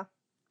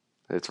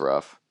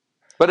rough,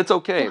 but it's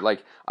okay.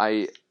 Like,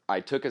 I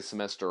took a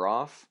semester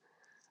off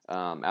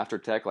after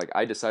Tech. Like,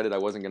 I decided I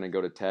wasn't going to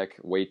go to Tech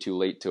way too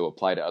late to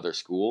apply to other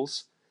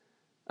schools.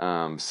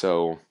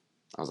 So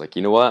I was like,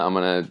 you know what? I'm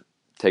going to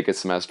take a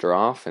semester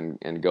off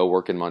and go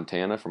work in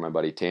Montana for my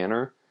buddy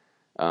Tanner,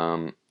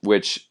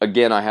 which,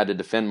 again, I had to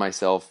defend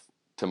myself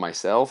to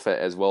myself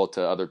as well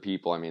to other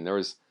people. I mean,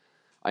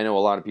 I know a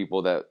lot of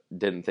people that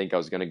didn't think I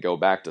was going to go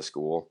back to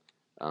school.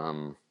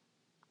 And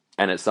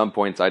at some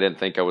points, I didn't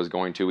think I was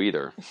going to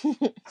either.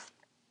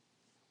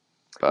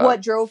 But,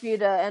 what drove you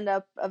to end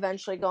up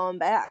eventually going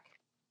back?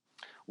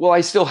 well,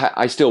 I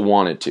still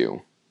wanted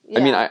to. Yeah.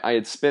 I mean, I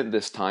had spent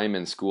this time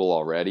in school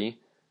already.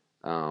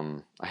 I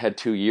had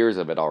 2 years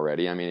of it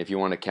already. I mean, if you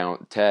want to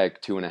count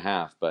tech,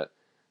 2.5. But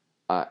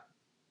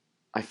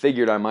I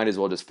figured I might as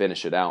well just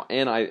finish it out.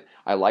 And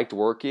I liked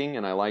working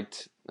and I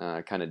liked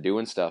kind of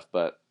doing stuff.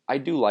 But I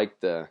do like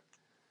the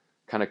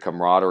kind of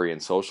camaraderie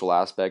and social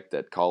aspect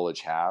that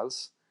college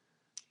has,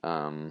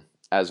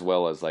 as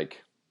well as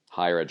like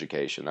higher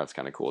education. That's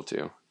kind of cool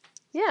too.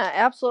 Yeah,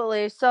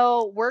 absolutely.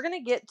 So we're going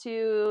to get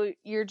to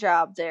your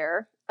job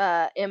there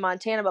in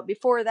Montana. But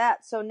before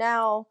that, so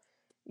now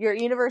you're at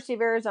University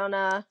of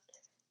Arizona.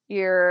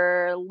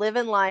 You're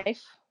living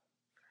life.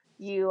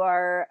 You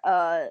are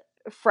a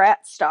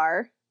frat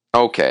star.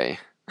 Okay.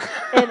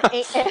 I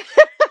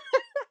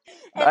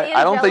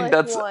don't think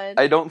that's one.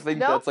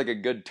 That's like a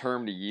good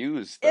term to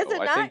use though. Is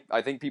it not?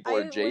 I think people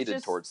are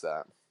jaded towards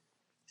that.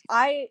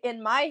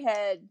 In my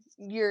head,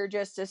 you're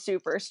just a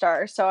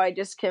superstar, so I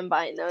just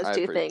combine those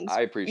two things.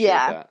 I appreciate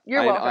that.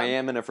 You're welcome. I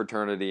am in a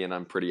fraternity and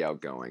I'm pretty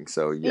outgoing,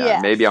 so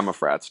yeah, maybe I'm a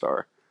frat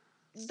star.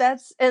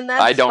 That's fine.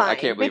 I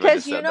can't believe because I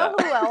just said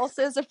that. Who else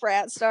is a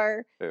frat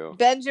star? Who?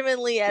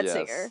 Benjamin Lee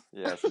Etzinger.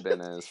 Yes,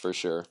 Ben is for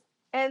sure.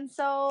 And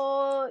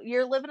so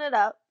you're living it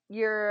up.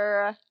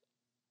 You're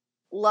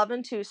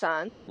loving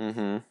Tucson.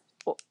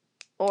 Mm-hmm.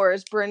 Or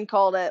as Bryn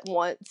called it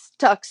once,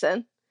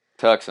 Tucson.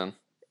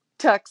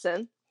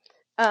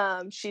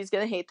 She's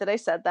gonna hate that I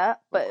said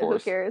that, but who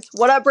cares?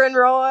 What up, Bryn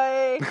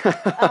Roy?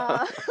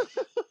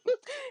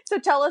 So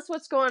tell us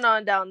what's going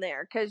on down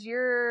there, because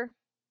you're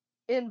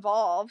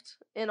involved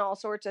in all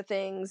sorts of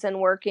things and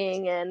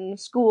working and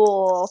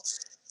school.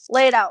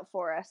 Lay it out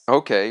for us.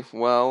 Okay,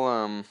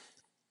 well,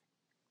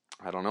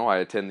 I don't know. I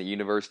attend the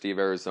University of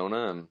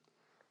Arizona. I'm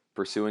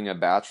pursuing a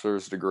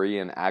bachelor's degree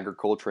in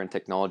agriculture and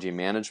technology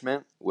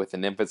management with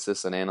an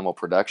emphasis in animal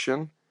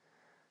production.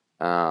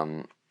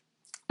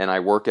 And I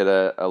work at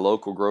a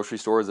local grocery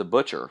store as a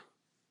butcher.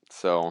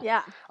 So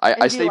yeah,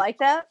 do you like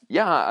that?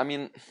 Yeah, I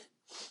mean,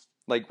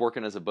 like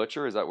working as a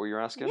butcher. Is that what you're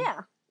asking?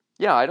 Yeah.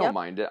 Yeah, I don't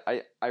mind it.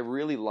 I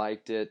really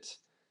liked it.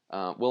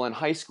 Well, in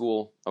high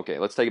school. Okay,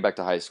 let's take it back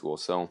to high school.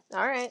 So.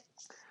 All right.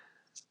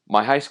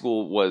 My high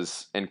school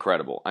was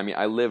incredible. I mean,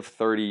 I lived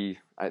 30.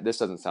 This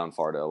doesn't sound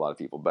far to a lot of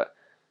people, but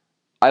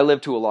I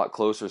lived to a lot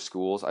closer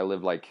schools. I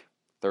lived like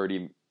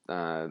 30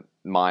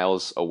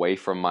 miles away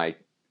from my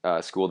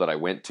school that I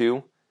went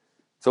to.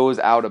 So it was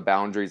out of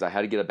boundaries. I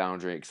had to get a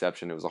boundary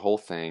exception. It was a whole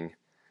thing.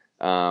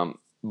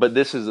 But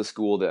this is a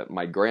school that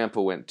my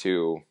grandpa went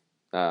to.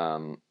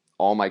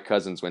 All my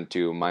cousins went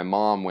to. My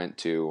mom went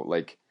to.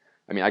 Like,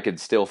 I mean, I could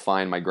still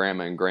find my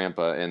grandma and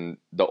grandpa in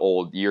the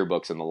old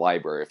yearbooks in the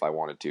library if I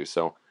wanted to.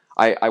 So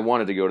I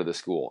wanted to go to the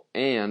school.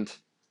 And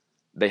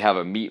they have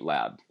a meat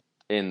lab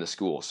in the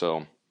school.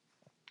 So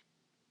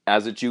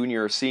as a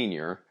junior or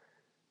senior,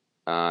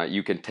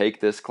 you can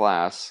take this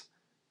class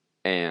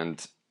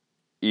and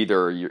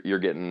either you're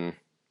getting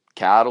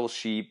cattle,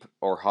 sheep,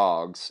 or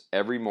hogs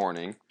every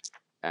morning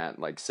at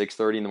like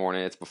 6:30 in the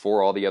morning. It's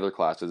before all the other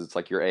classes. It's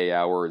like your A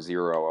hour or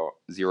zero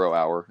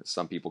hour, as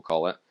some people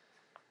call it.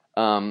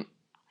 And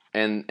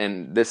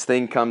this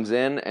thing comes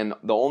in, and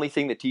the only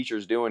thing the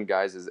teacher's doing,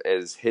 guys,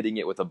 is hitting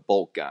it with a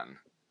bolt gun,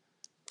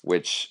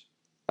 which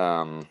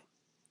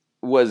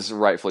was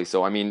rightfully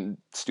so. I mean,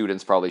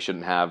 students probably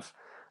shouldn't have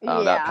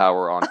that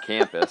power on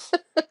campus.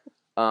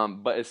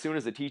 But as soon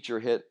as the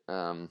teacher hit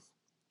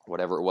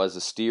whatever it was,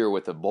 a steer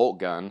with a bolt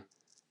gun,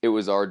 it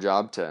was our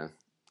job to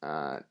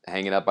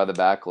hang it up by the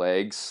back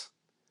legs,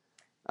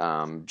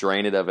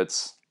 drain it of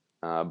its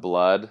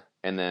blood,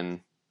 and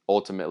then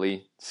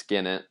ultimately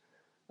skin it,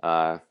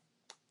 cut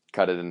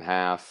it in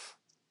half.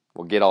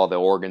 We'll get all the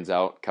organs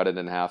out, cut it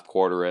in half,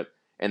 quarter it,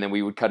 and then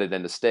we would cut it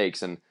into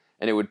steaks. And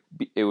it would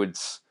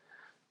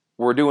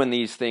we're doing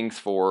these things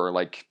for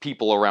like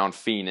people around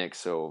Phoenix.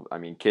 So, I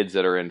mean, kids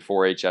that are in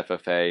 4-H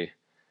FFA,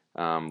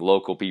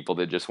 local people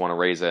that just want to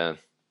raise a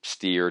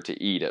steer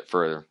to eat it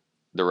for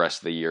the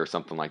rest of the year,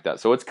 something like that.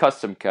 So it's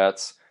custom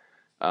cuts.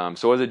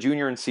 So as a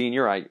junior and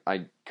senior, I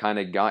kind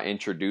of got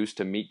introduced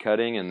to meat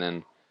cutting, and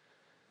then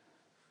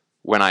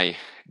when I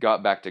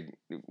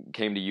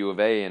came to U of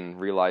A and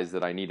realized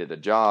that I needed a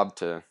job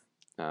to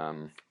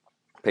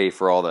pay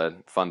for all the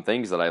fun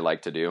things that I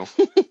like to do,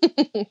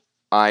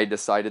 I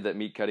decided that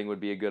meat cutting would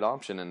be a good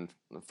option. And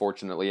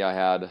fortunately, I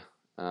had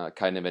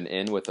kind of an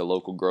in with a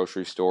local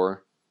grocery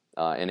store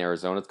in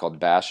Arizona. It's called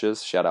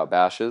Bash's. Shout out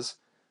Bash's.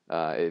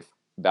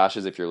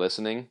 If you're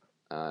listening,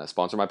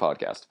 sponsor my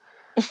podcast.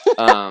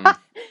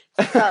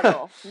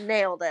 Subtle.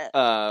 Nailed it.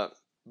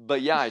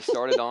 But yeah, I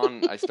started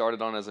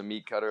on as a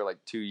meat cutter like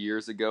 2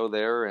 years ago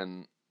there,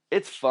 and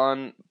it's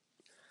fun.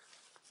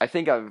 I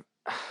think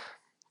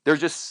there's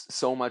just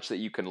so much that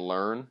you can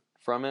learn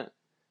from it.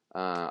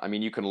 I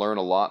mean, you can learn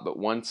a lot, but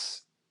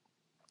once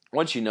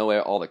you know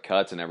all the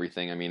cuts and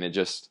everything, I mean,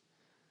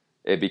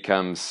 it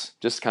becomes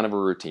just kind of a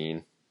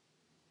routine.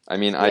 I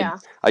mean, Yeah.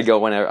 I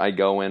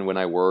go in when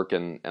I work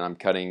and I'm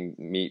cutting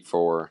meat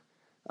for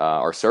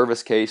our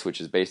service case,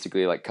 which is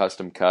basically like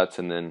custom cuts,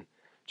 and then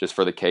just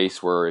for the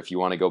case where if you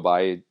want to go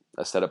buy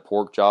a set of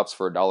pork chops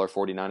for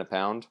 $1.49 a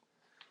pound,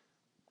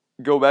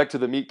 go back to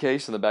the meat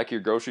case in the back of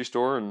your grocery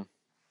store, and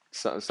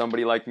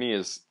somebody like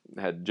me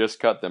had just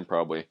cut them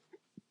probably.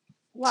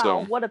 Wow,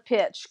 So, what a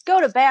pitch.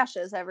 Go to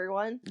Bash's,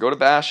 everyone. go to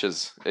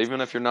Bash's.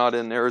 Even if you're not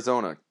in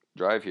Arizona,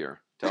 drive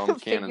here. Tell them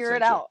Cannon Figure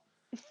sent it you. out.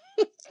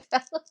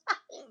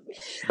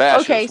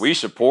 Bash's. Okay. We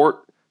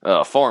support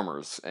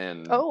farmers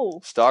and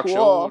stock cool.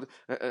 show,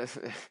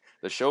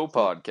 the show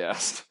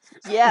podcast.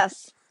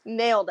 Yes,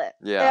 nailed it.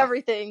 Yeah.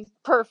 Everything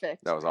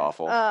perfect. That was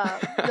awful.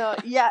 No,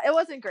 yeah, it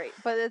wasn't great,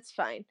 but it's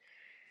fine.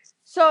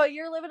 So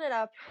you're living it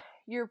up.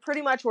 You're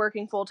pretty much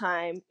working full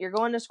time. You're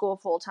going to school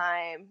full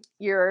time.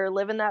 You're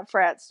living that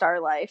frat star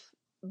life.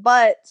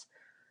 But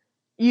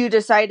you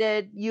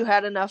decided you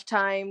had enough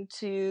time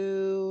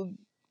to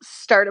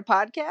start a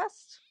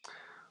podcast?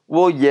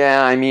 Well,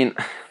 yeah, I mean,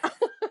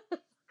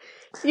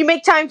 You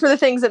make time for the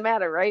things that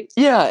matter, right?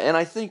 yeah, and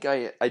I think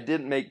I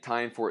didn't make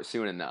time for it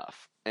soon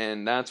enough,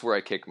 and that's where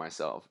I kick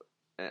myself.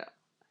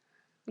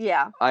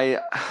 Yeah.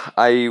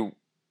 I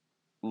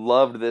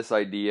loved this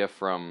idea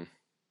from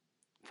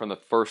the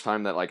first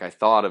time that like I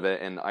thought of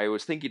it, and I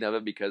was thinking of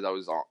it because I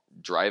was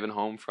driving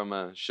home from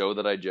a show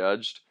that I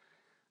judged,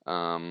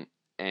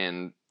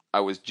 and I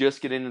was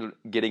just getting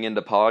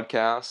into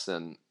podcasts,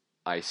 and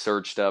I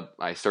searched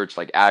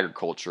like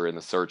agriculture in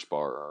the search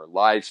bar or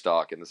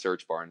livestock in the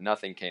search bar, and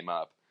nothing came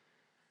up.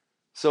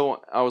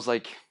 So I was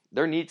like,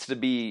 there needs to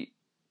be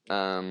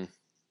a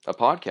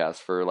podcast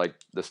for like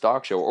the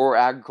stock show or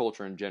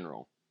agriculture in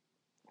general.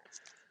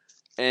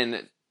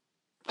 And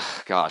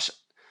gosh,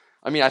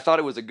 I mean, I thought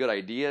it was a good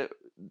idea.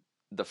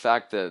 The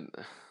fact that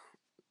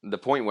the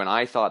point when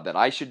I thought that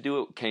I should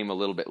do it came a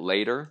little bit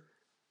later.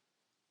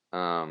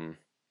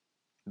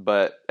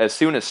 But as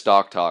soon as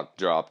Stock Talk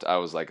dropped, I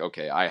was like,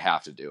 okay, I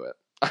have to do it.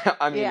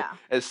 I mean,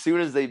 as soon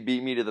as they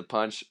beat me to the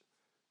punch,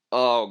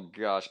 oh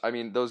gosh. I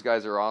mean, those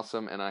guys are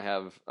awesome and I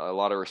have a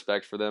lot of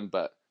respect for them,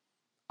 but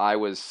I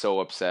was so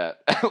upset.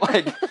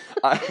 Like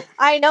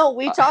I know,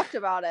 we talked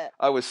about it.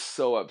 I was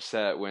so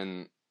upset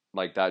when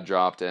like that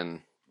dropped,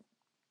 and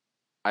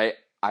I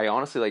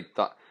honestly like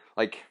thought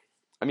like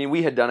I mean,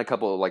 we had done a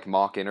couple of like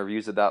mock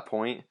interviews at that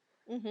point,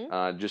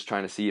 just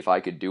trying to see if I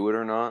could do it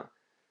or not.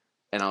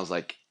 And I was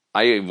like,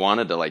 I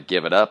wanted to like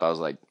give it up. I was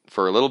like,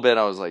 for a little bit,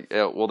 I was like,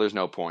 yeah, well, there's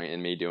no point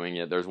in me doing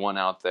it. There's one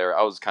out there.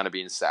 I was kind of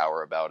being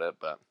sour about it,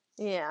 but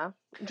yeah,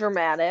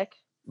 dramatic.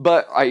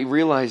 But I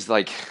realized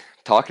like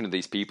talking to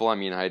these people, I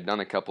mean, I had done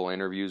a couple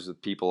interviews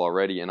with people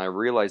already, and I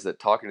realized that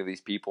talking to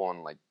these people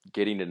and like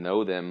getting to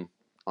know them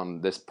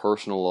on this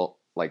personal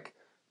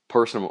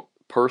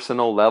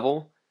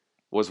level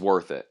was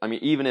worth it. I mean,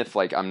 even if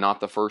like I'm not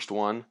the first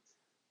one,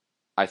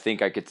 I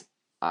think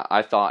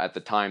I thought at the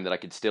time that I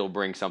could still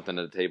bring something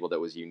to the table that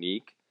was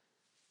unique.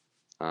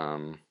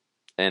 And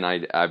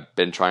I've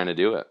been trying to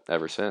do it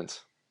ever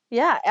since.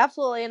 Yeah,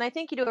 absolutely. And I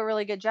think you do a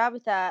really good job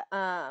with that.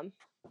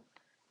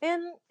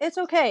 And it's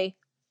okay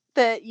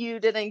that you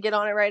didn't get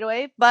on it right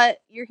away, but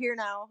you're here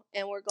now,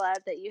 and we're glad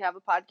that you have a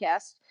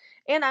podcast.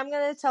 And I'm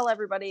going to tell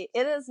everybody,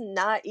 it is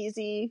not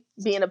easy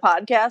being a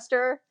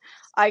podcaster.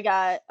 I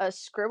got a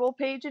scribble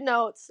page of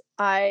notes.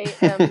 I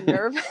am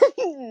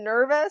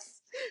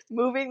nervous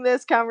moving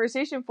this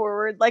conversation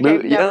forward like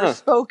I've never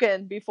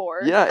spoken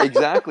before. Yeah,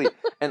 exactly.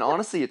 And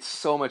honestly, it's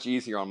so much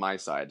easier on my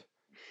side.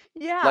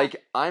 Yeah.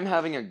 Like, I'm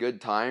having a good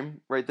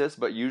time right this,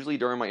 but usually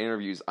during my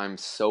interviews, I'm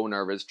so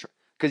nervous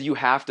because you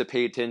have to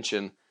pay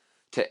attention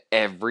to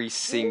every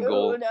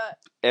single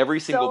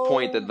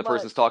point that the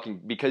person's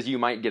talking, because you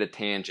might get a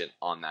tangent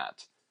on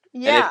that.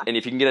 Yeah. And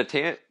if you can get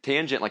a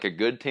tangent, like a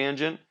good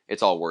tangent,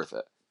 it's all worth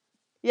it.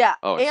 Yeah.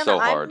 Oh, it's so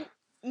hard.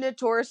 I'm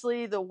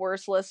notoriously the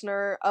worst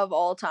listener of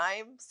all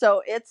time.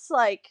 So it's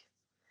like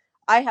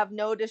I have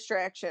no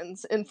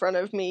distractions in front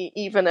of me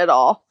even at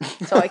all.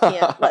 So I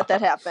can't let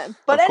that happen.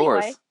 But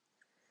anyway,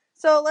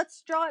 so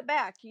let's draw it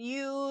back.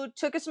 You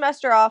took a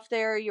semester off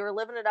there. You were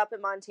living it up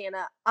in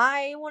Montana.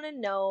 I want to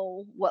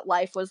know what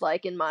life was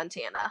like in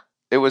Montana.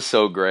 It was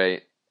so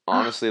great.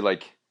 Honestly,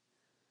 like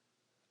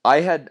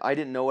I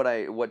didn't know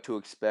what to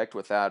expect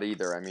with that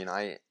either. I mean,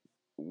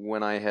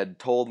 when I had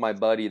told my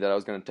buddy that I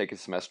was going to take a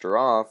semester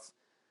off,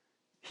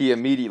 he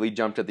immediately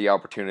jumped at the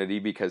opportunity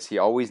because he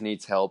always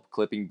needs help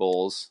clipping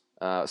bulls.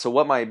 So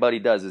what my buddy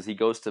does is he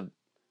goes to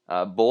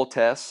bull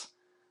tests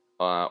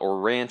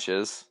or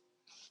ranches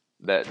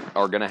that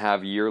are going to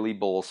have yearly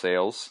bull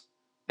sales,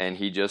 and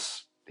he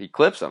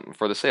clips them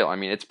for the sale. I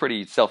mean, it's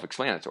pretty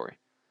self-explanatory.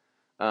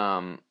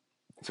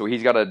 So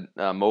he's got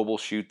a mobile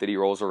chute that he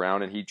rolls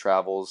around, and he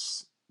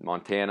travels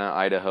Montana,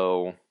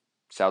 Idaho,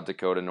 South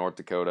Dakota, North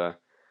Dakota,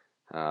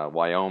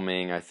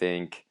 Wyoming, I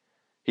think.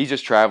 He's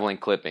just traveling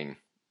clipping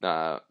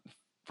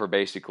for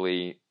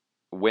basically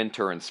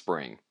winter and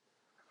spring.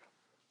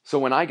 So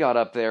when I got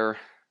up there,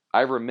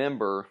 I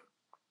remember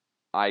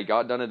I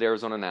got done at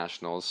Arizona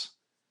Nationals,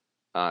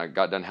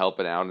 got done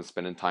helping out and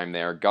spending time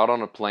there, got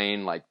on a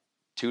plane like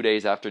 2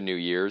 days after New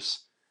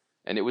Year's,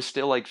 and it was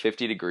still like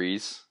 50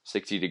 degrees,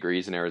 60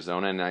 degrees in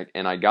Arizona,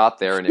 and I got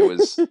there and it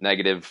was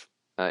negative,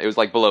 it was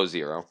like below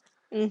zero.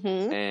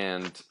 Mm-hmm.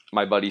 And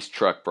my buddy's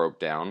truck broke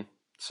down,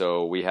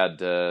 so we had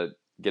to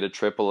get a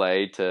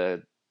AAA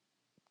to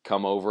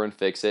come over and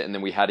fix it, and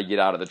then we had to get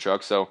out of the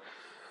truck. So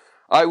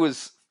I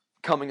was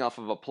coming off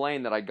of a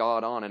plane that I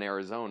got on in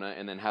Arizona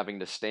and then having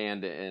to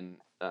stand in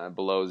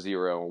below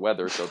zero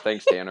weather. So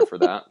thanks, Tanner, for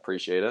that.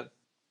 Appreciate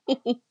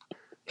it.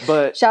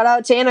 But Shout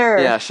out Tanner.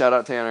 yeah, shout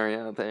out Tanner.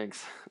 Yeah,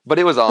 thanks. But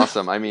it was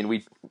awesome. I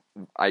mean,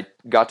 I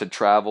got to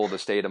travel the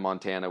state of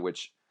Montana,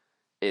 which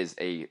is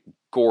a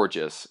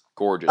gorgeous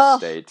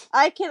state.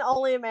 I can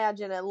only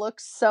imagine. It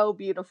looks so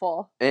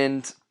beautiful.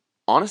 And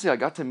honestly, I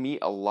got to meet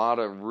a lot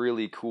of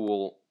really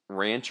cool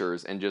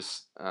ranchers and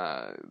just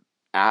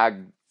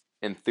ag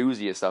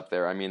enthusiasts up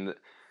there. I mean,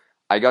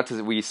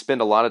 we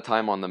spend a lot of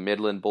time on the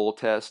Midland Bull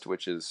Test,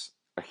 which is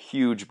a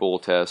huge bull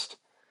test.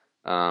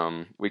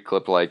 We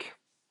clipped like,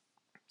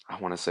 I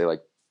want to say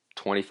like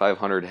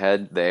 2,500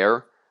 head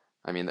there.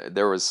 I mean,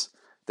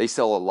 they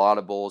sell a lot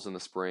of bulls in the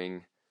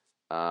spring,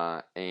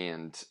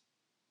 and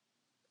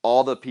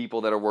all the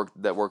people that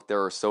work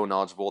there are so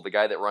knowledgeable. The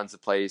guy that runs the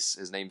place,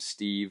 his name's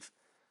Steve,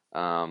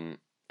 and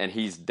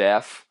he's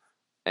deaf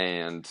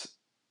and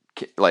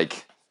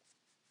like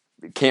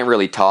can't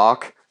really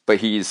talk, but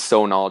he's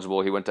so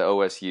knowledgeable. He went to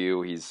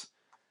OSU. He's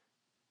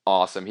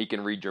awesome. He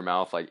can read your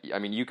mouth. Like, I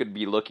mean, you could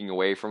be looking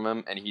away from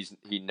him, and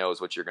he knows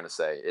what you're gonna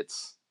say.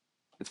 It's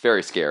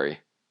very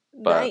scary,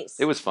 but Nice.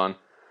 It was fun.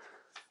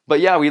 But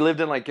yeah, we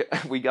lived in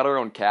we got our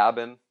own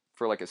cabin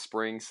for like a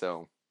spring,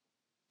 so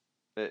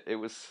it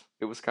was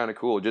kind of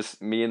cool.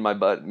 Just me and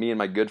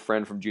my good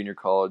friend from junior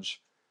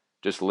college,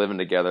 just living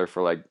together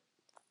for like,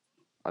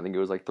 I think it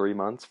was like 4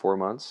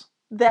 months.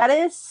 That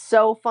is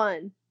so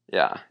fun.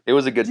 Yeah, it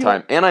was a good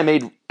time.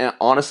 And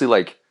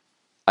honestly,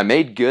 I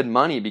made good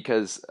money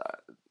because,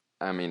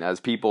 I mean, as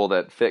people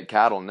that fit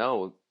cattle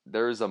know,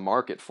 there's a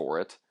market for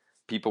it.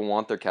 People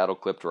want their cattle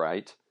clipped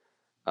right.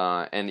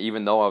 And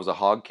even though I was a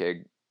hog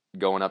kid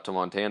going up to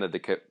Montana to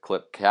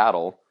clip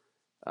cattle,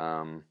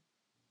 I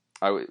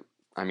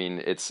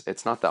mean,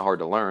 it's not that hard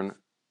to learn,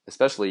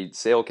 especially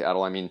sale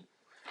cattle. I mean,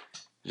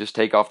 just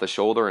take off the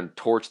shoulder and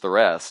torch the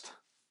rest.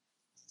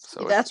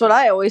 So that's what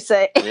I always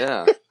say.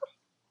 Yeah.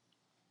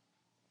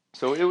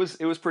 So it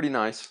was pretty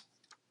nice.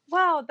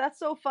 Wow, that's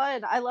so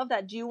fun. I love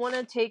that. Do you want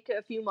to take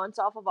a few months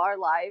off of our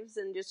lives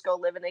and just go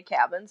live in a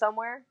cabin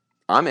somewhere?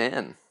 I'm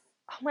in.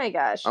 Oh my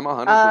gosh. I'm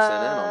 100% in on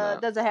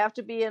that. Does it have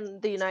to be in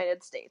the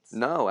United States?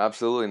 No,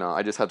 absolutely not.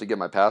 I just have to get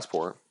my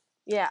passport.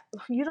 Yeah.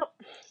 We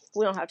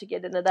don't have to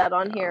get into that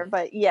on here,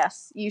 but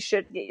yes, you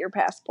should get your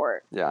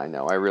passport. Yeah, I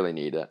know. I really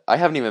need it. I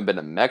haven't even been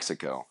to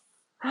Mexico.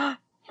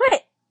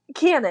 Wait,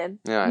 Cannon.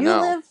 Yeah, I know.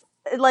 You live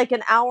like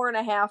an hour and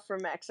a half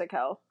from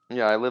Mexico.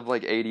 Yeah, I live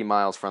like 80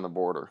 miles from the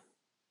border.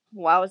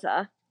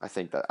 Wowza. I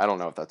think that. I don't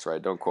know if that's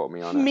right. Don't quote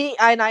me on it.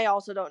 And I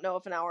also don't know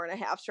if an hour and a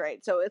half's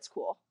right, so it's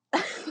cool.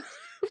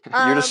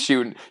 You're just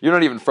shooting. You're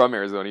not even from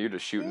Arizona. You're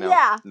just shooting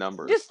out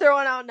numbers. Just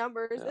throwing out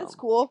numbers. Yeah. It's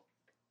cool.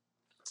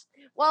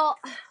 Well,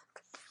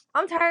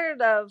 I'm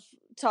tired of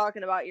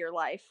talking about your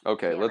life.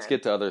 Okay, Cannon. let's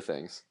get to other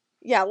things.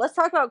 Yeah, let's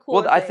talk about cool.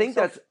 Well, I think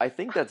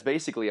that's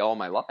basically all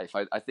my life.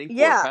 I think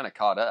we're kind of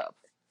caught up.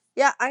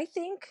 Yeah, I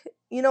think,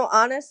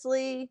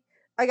 honestly,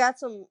 I got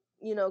some,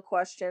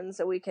 questions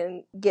that we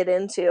can get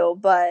into,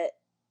 but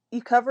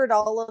you covered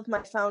all of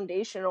my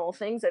foundational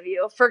things of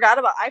you. I forgot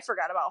about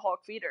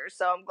Hulk feeders,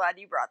 so I'm glad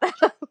you brought that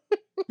up.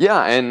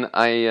 Yeah, and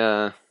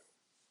that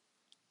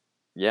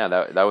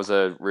was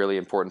a really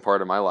important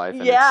part of my life,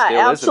 and it still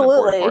absolutely. is an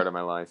important part of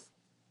my life.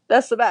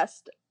 That's the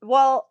best.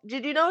 Well,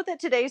 did you know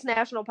that today's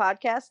National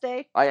Podcast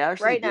Day? I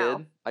actually did.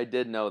 Now. I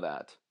did know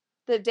that.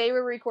 The day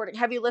we're recording.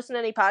 Have you listened to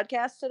any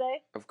podcasts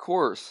today? Of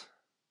course.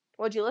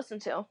 What'd you listen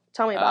to?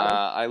 Tell me about it.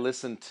 I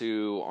listened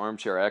to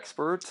Armchair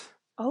Expert.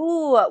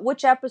 Oh,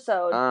 which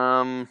episode?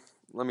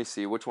 Let me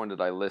see. Which one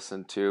did I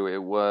listen to?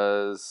 It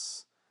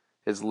was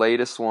his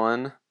latest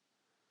one.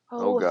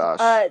 Oh gosh.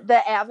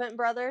 The Avent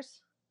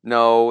Brothers?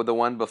 No, the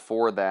one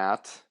before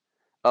that.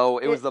 Oh,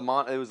 it was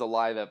a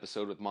live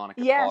episode with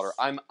Monica Potter.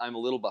 I'm a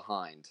little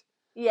behind.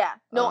 Yeah.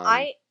 No,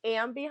 I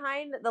am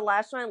behind. The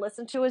last one I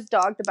listened to is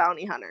Dog the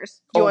Bounty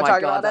Hunters. Do you want to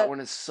talk about it? That one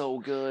is so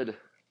good.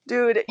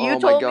 Dude, you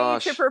told me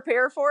to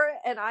prepare for it,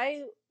 and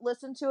I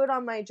listened to it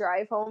on my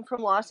drive home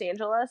from Los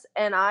Angeles,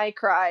 and I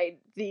cried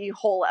the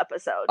whole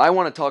episode. I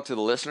want to talk to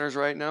the listeners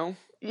right now.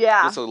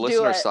 Yeah, Just a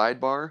listener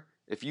sidebar.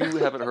 If you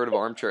haven't heard of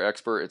Armchair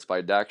Expert, it's by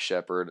Dax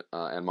Shepard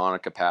and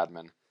Monica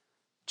Padman.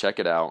 Check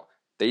it out.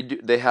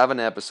 They have an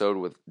episode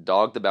with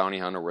Dog the Bounty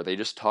Hunter where they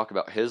just talk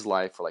about his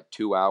life for like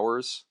 2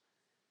 hours.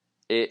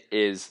 It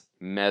is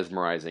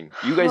mesmerizing.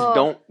 You guys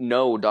don't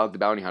know Dog the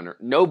Bounty Hunter.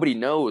 Nobody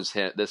knows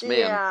this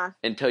man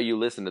until you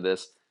listen to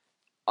this.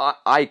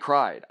 I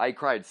cried. I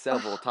cried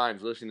several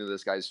times listening to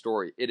this guy's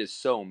story. It is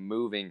so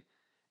moving.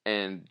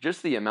 and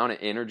just the amount of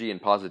energy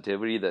and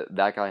positivity that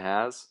guy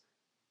has,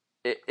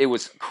 it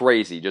was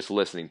crazy just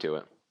listening to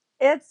it.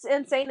 It's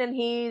insane, and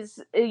he's,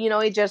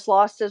 he just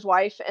lost his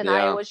wife, and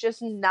I Yeah. was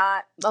just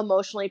not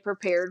emotionally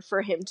prepared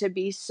for him to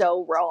be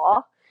so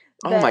raw.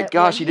 Oh my That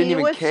gosh, when he didn't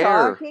even was care.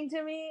 talking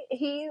to me,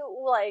 he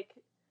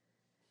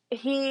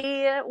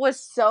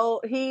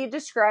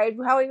described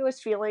how he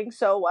was feeling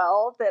so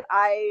well that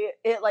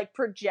it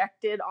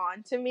projected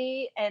onto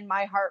me, and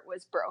my heart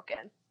was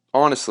broken.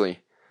 Honestly.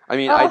 I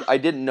mean, Ugh. I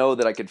didn't know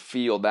that I could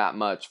feel that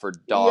much for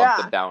Dog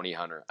Yeah. the Bounty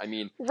Hunter. I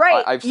mean,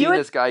 Right. I've seen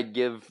this guy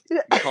give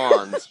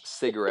cons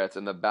cigarettes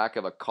in the back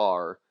of a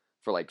car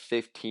for like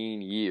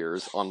 15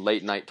 years on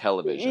late night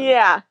television.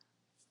 Yeah.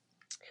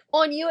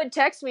 Well, and you had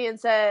texted me and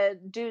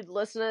said, dude,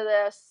 listen to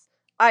this.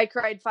 I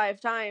cried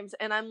 5 times,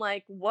 and I'm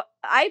like, what?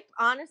 I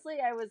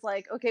was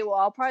like, okay, well,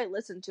 I'll probably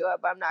listen to it,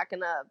 but I'm not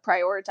going to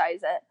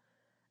prioritize it.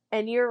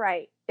 And you're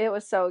right. It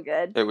was so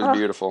good. It was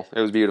beautiful.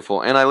 It was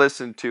beautiful. And I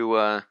listened to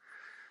a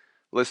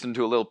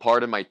little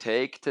part of my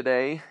take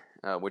today,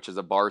 which is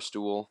a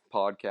Barstool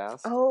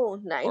podcast. Oh,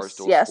 nice.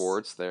 Barstool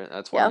Sports.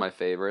 That's one of my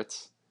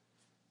favorites.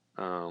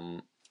 I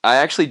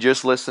actually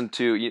just listened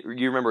to, you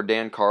remember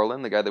Dan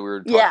Carlin, the guy that we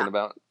were talking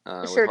about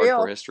with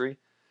Hardcore History?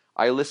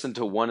 I listened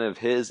to one of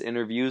his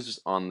interviews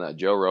on the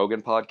Joe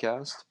Rogan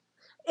podcast.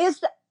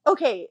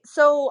 Okay,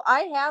 so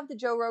I have the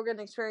Joe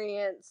Rogan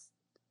Experience,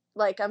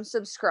 I'm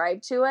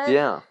subscribed to it.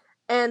 Yeah.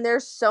 And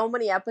there's so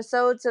many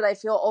episodes that I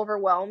feel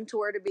overwhelmed to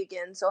where to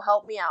begin. So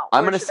help me out.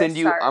 I'm gonna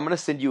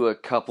send you a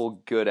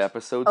couple good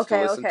episodes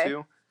to listen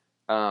to,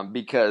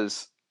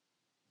 because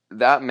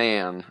that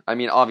man. I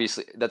mean,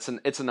 obviously,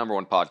 it's a number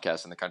one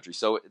podcast in the country.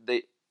 So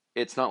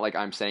it's not like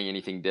I'm saying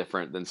anything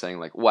different than saying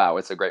like, wow,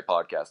 it's a great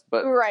podcast.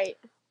 But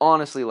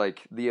honestly,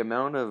 like the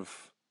amount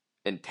of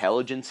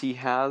intelligence he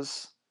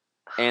has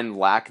and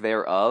lack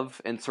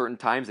thereof in certain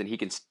times, and he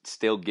can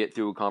still get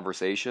through a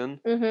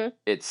conversation. Mm-hmm.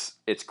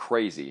 It's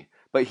crazy.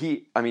 But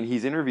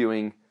he's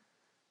interviewing.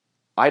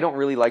 I don't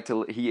really like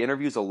to. He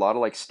interviews a lot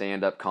of like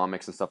stand-up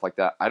comics and stuff like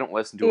that. I don't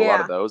listen to a lot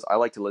of those. I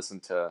like to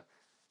listen to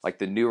like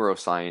the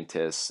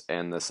neuroscientists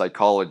and the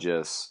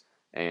psychologists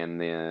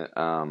and the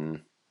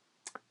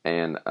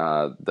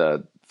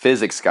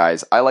physics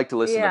guys. I like to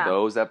listen to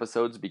those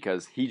episodes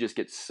because he just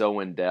gets so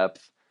in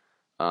depth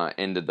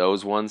into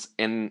those ones.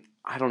 And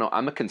I don't know.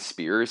 I'm a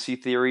conspiracy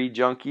theory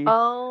junkie.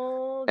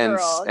 Oh,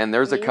 girl. And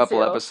there's a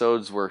couple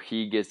episodes where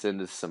he gets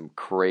into some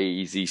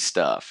crazy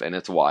stuff, and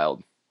it's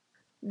wild.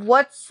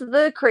 What's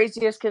the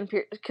craziest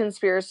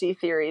conspiracy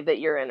theory that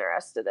you're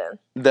interested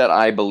in? That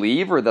I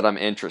believe or that I'm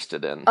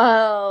interested in?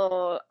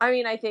 Oh, I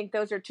mean, I think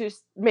those are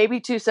maybe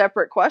two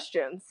separate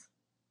questions.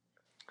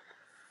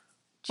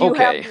 Do you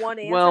have one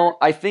answer? Well,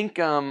 I think,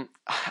 I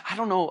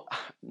don't know.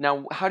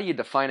 Now, how do you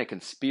define a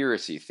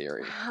conspiracy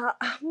theory? Oh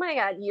my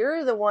God,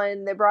 you're the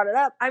one that brought it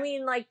up. I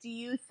mean, do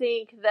you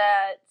think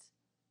that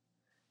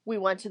we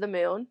went to the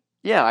moon?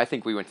 Yeah, I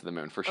think we went to the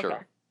moon for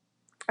sure.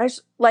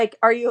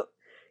 Are you...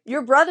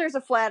 Your brother's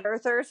a flat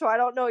earther, so I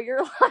don't know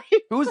your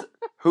life.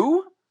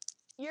 Who?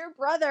 Your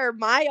brother,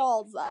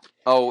 Miles.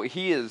 Oh,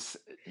 he is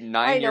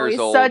 9 years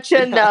old. He's such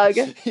a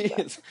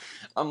nug.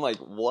 I'm like,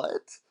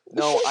 what?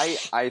 No,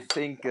 I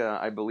think,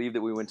 I believe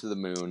that we went to the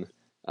moon.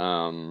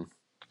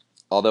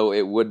 Although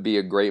it would be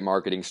a great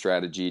marketing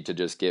strategy to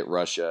just get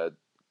Russia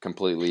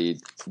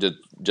completely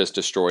just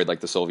destroyed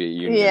like the Soviet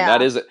Union. Yeah.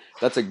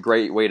 That's a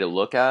great way to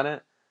look at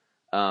it.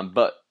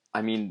 But,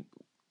 I mean...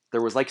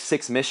 There was like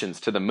 6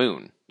 missions to the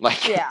moon.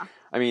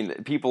 I mean,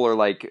 people are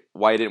like,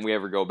 why didn't we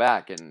ever go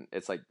back? And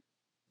it's like,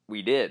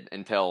 we did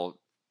until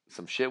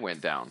some shit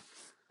went down.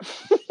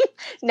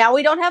 Now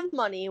we don't have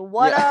money.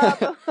 What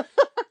up?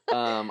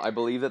 I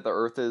believe that the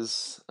Earth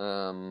is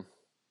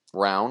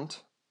round.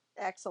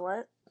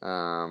 Excellent.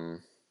 And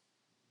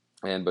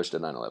Bush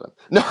did 9/11.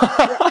 No,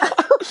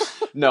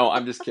 no,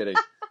 I'm just kidding.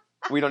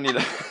 We don't need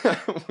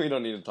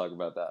to talk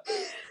about that.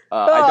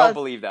 I don't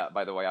believe that,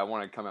 by the way. I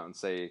want to come out and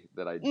say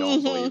that I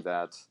don't believe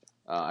that.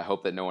 I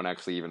hope that no one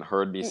actually even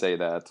heard me say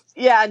that.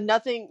 Yeah,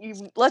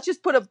 nothing. Let's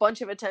just put a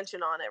bunch of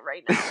attention on it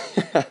right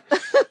now.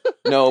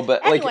 No,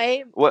 but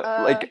anyway,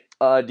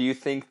 do you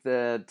think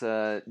that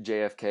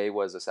JFK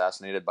was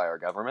assassinated by our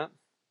government?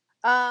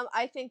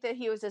 I think that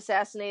he was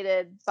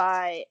assassinated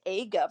by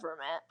a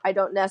government. I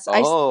don't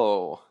necessarily.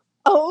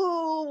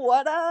 Oh,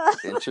 what up?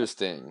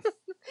 Interesting.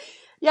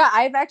 Yeah,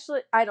 I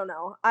don't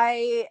know.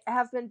 I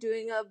have been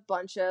doing a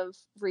bunch of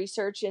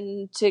research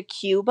into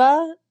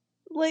Cuba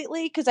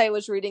lately because I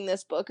was reading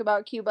this book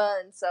about Cuba,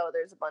 and so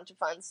there's a bunch of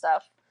fun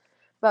stuff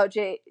about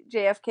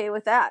JFK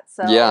with that.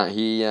 So yeah,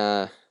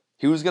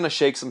 he was gonna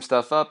shake some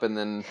stuff up, and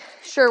then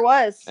sure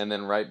was. And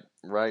then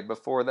right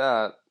before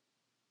that,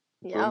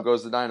 boom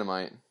goes the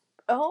dynamite.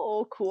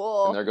 Oh,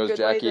 cool! And there goes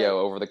Jackie O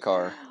over the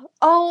car.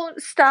 Oh,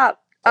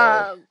 stop!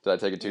 Did I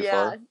take it too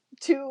far?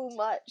 Too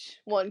much,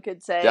 one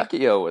could say.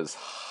 Jackie O was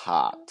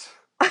hot.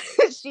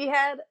 She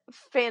had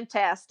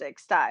fantastic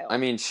style. I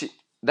mean,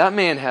 that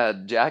man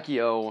had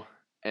Jackie O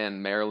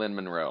and Marilyn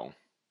Monroe.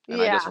 And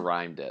I just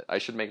rhymed it. I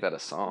should make that a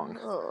song.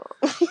 Oh.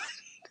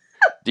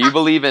 Do you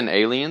believe in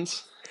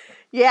aliens?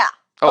 Yeah.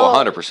 Oh,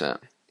 100%.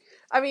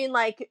 I mean,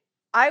 like,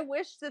 I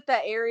wish that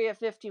Area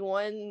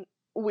 51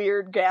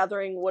 weird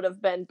gathering would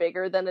have been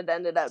bigger than it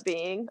ended up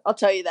being. I'll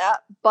tell you that.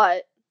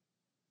 But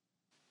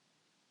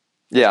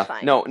yeah,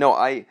 fine. no,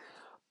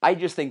 I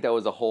just think that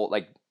was a whole,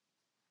 like,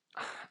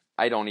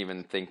 I don't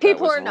even think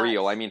People that was are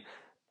real. nuts. I mean,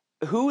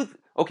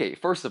 okay,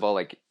 first of all,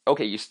 like,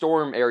 okay, you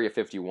storm Area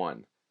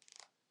 51.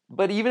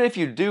 But even if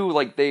you do,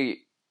 like, they're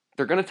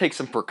going to take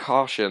some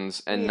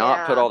precautions and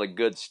not put all the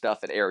good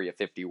stuff at Area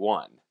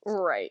 51.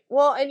 Right.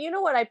 Well, and you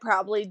know what I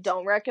probably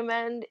don't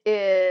recommend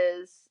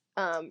is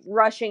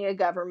rushing a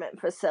government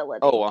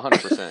facility. Oh,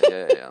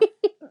 100%.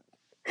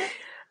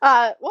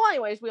 Yeah. Well,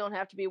 anyways, we don't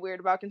have to be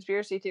weird about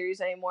conspiracy theories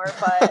anymore,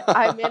 but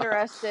I'm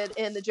interested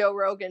in the Joe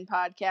Rogan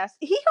podcast.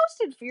 He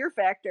hosted Fear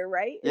Factor,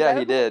 right? Yeah,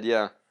 he did,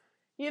 yeah.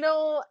 You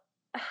know,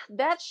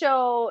 that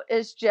show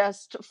is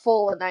just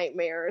full of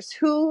nightmares.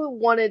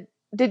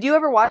 Did you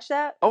ever watch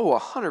that? Oh,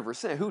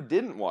 100%. Who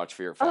didn't watch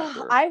Fear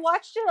Factor? I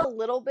watched it a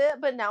little bit,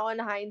 but now in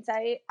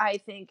hindsight, I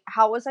think,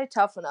 how was I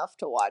tough enough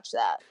to watch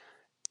that?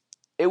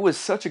 It was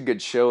such a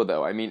good show,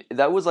 though. I mean,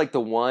 that was like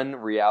the one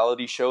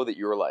reality show that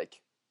you were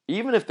like,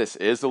 even if this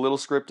is a little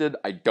scripted,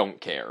 I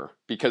don't care.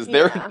 Because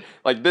they're,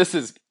 like, this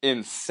is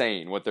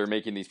insane what they're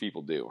making these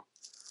people do.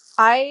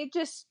 I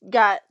just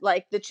got,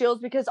 like, the chills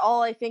because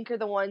all I think are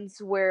the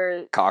ones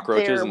where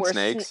cockroaches and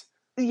snakes?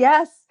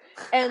 Yes.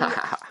 And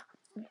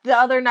the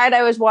other night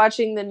I was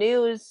watching the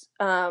news,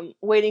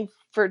 waiting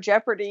for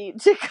Jeopardy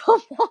to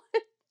come on.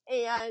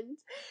 And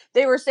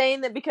they were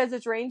saying that because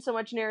it's rained so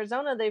much in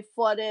Arizona, they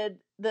flooded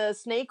the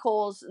snake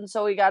holes. And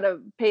so we got to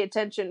pay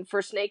attention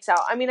for snakes out.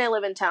 I mean, I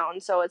live in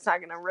town, so it's not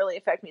going to really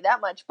affect me that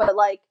much. But,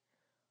 like,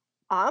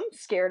 I'm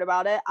scared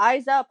about it.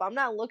 Eyes up. I'm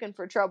not looking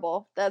for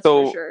trouble. That's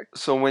for sure.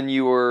 So when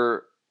you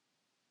were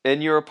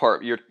in your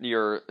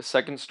your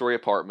second story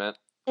apartment,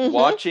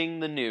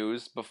 watching the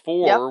news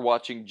before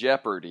watching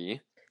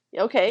Jeopardy,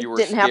 okay,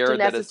 didn't have to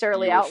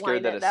necessarily outline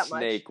it that much. You were scared that a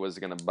snake was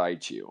going to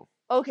bite you.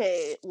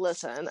 Okay,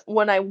 listen.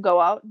 When I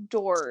go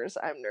outdoors,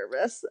 I'm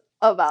nervous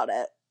about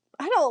it.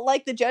 I don't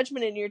like the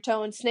judgment in your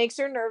tone. Snakes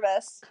are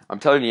nervous. I'm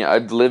telling you,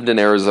 I've lived in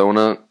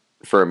Arizona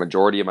for a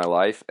majority of my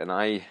life, and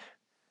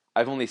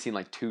I've only seen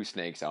like 2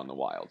 snakes out in the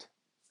wild.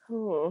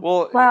 Ooh.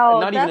 Well,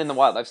 wow, not even in the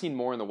wild. I've seen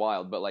more in the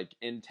wild, but like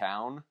in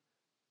town,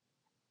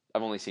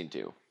 I've only seen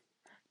 2.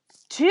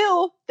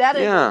 2? That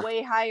is a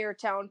way higher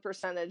town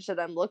percentage that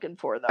I'm looking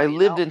for, though. I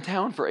lived in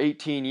town for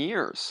 18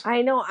 years.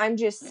 I know. I'm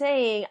just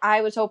saying,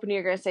 I was hoping you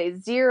were going to say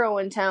 0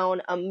 in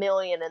town, 1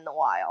 million in the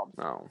wild.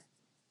 No.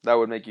 That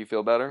would make you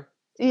feel better?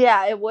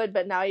 Yeah, it would,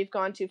 but now you've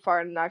gone too far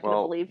and I'm not going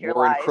to believe your lies.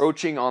 We're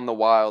encroaching on the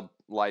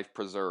wildlife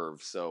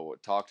preserve, so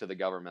talk to the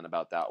government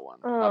about that one.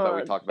 How about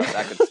we talk about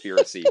that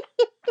conspiracy?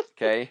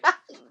 Okay?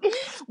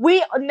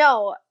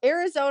 No,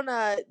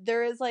 Arizona,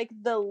 there is like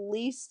the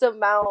least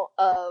amount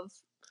of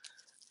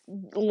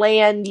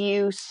land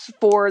use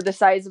for the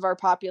size of our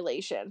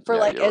population. For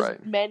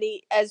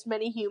many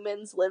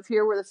humans live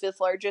here. We're the 5th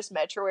largest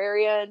metro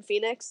area in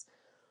Phoenix.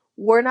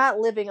 We're not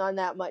living on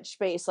that much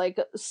space, like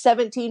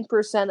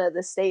 17% of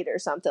the state or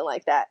something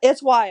like that.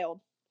 It's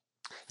wild.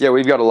 Yeah,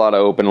 we've got a lot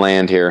of open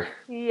land here.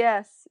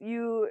 Yes,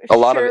 a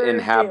lot of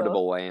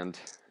inhabitable land.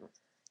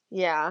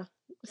 Yeah.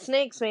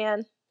 Snakes,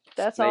 man.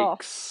 That's all.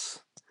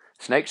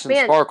 Snakes and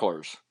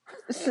sparklers.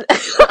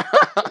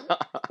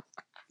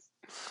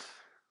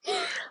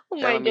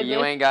 Telling me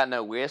you ain't got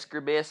no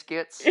whisker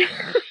biscuits?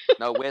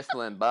 No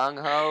whistling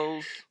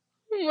bungholes?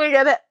 Oh my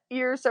god,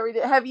 you're so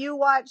ridiculous. Have you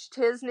watched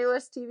his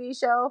newest TV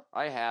show?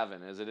 I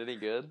haven't. Is it any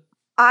good?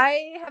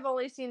 I have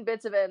only seen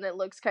bits of it and it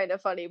looks kind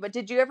of funny. But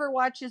did you ever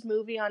watch his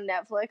movie on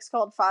Netflix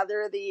called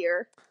Father of the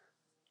Year?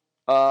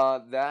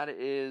 That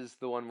is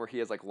the one where he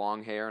has like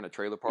long hair in a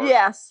trailer park?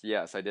 Yes.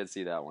 Yes, I did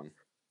see that one.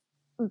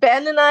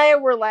 Ben and I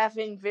were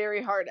laughing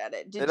very hard at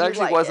it. It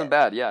actually wasn't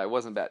bad. Yeah, it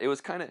wasn't bad. It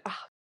was kind of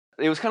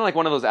like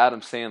one of those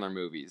Adam Sandler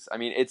movies. I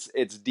mean,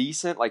 it's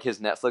decent, like his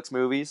Netflix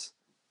movies.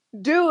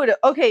 Dude,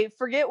 okay,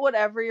 forget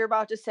whatever you're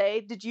about to say.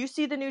 Did you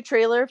see the new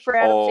trailer for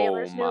Adam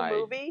Sandler's new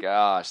movie? Oh my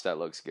gosh, that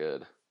looks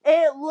good.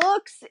 It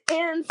looks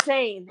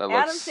insane.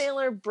 Adam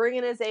Sandler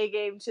bringing his A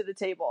game to the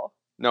table.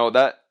 No,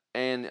 that's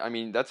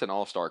an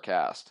all-star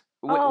cast.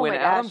 When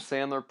Adam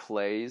Sandler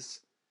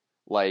plays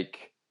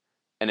like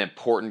an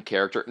important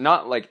character,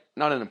 not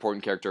an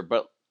important character,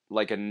 but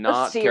like a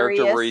not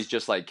character where he's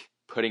just like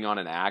putting on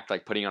an act,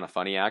 like putting on a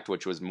funny act,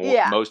 which was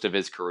most of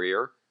his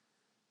career.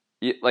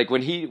 Like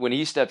when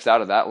he steps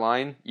out of that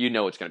line, you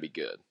know it's going to be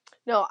good.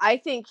 No, I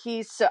think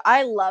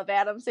I love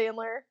Adam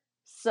Sandler,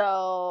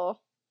 so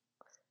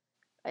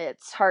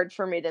it's hard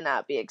for me to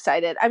not be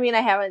excited. I mean,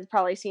 I haven't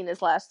probably seen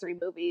his last 3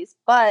 movies,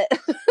 but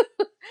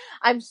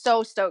I'm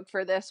so stoked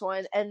for this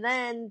one. And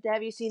then,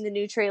 have you seen the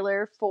new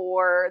trailer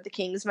for The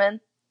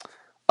Kingsman?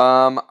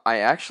 I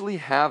actually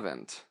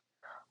haven't.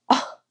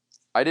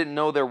 I didn't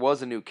know there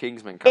was a new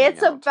Kingsman coming out.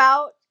 It's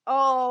about...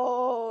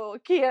 Oh,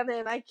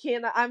 Cannon,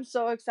 I'm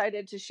so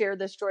excited to share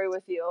this story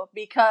with you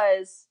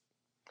because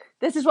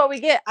this is what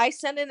we get. I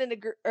sent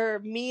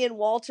it me and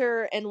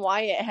Walter and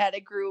Wyatt had a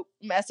group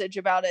message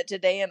about it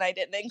today and I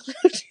didn't include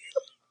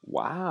you.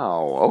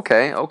 Wow.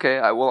 Okay.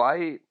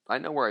 I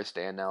know where I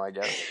stand now, I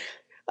guess.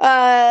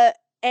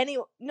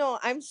 No,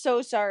 I'm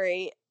so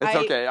sorry. It's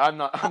okay. I'm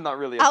not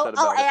really upset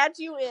I'll about it. add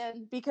you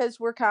in because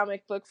we're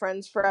comic book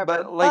friends forever.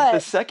 But like the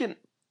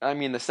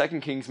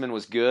second Kingsman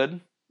was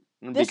good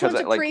this because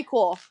one's a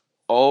prequel.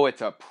 Oh,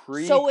 it's a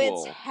prequel. So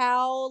it's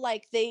how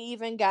like they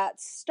even got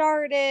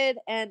started,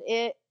 and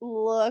it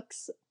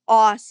looks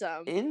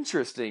awesome.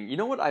 Interesting. You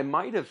know what? I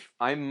might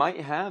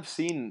have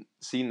seen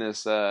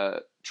this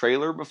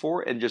trailer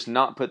before and just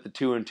not put the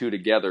two and two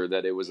together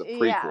that it was a prequel.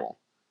 Yeah.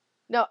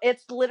 No,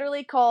 it's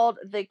literally called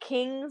The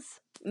King's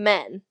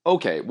Men.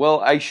 Okay,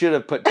 well, I should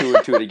have put two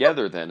and two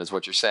together then, is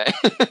what you're saying.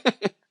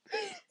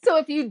 So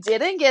if you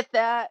didn't get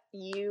that,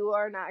 you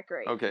are not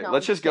great. Okay, No,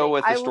 let's just go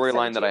with the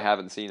storyline that you. I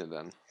haven't seen it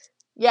then.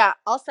 Yeah,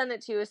 I'll send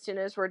it to you as soon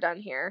as we're done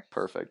here.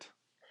 Perfect.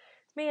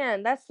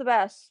 Man, that's the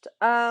best.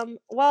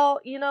 Well,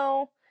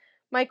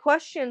 my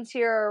questions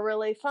here are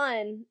really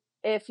fun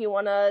if you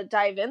want to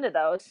dive into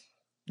those.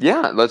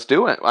 Yeah, let's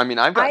do it. I mean,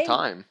 I've got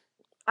time.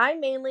 I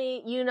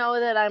mainly,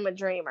 that I'm a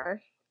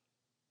dreamer.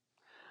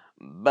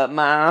 But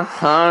my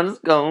heart's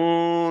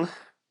gone.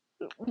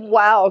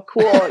 Wow,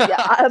 cool.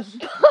 Yeah.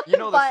 You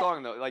know the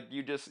song though. Like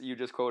you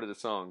just quoted a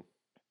song.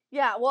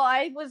 Yeah, well,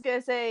 I was going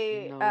to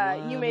say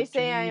you may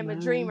say I am a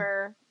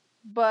dreamer,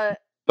 but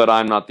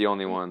I'm not the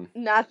only one.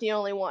 Not the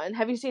only one.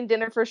 Have you seen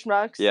Dinner for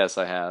Schmucks? Yes,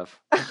 I have.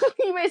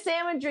 You may say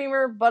I'm a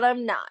dreamer, but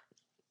I'm not.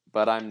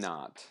 But I'm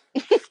not.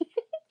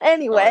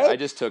 Anyway. Right, I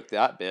just took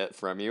that bit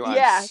from you.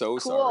 Yeah, I'm so cool.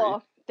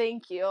 sorry.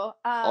 Thank you.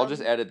 I'll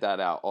just edit that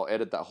out. I'll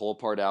edit that whole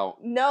part out.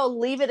 No,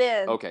 leave it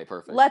in. Okay,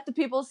 perfect. Let the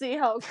people see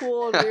how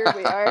cool and weird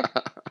we are.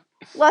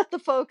 Let the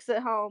folks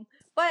at home.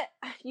 But,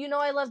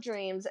 I love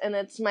dreams, and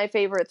it's my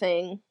favorite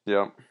thing.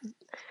 Yeah.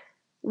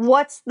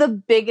 What's the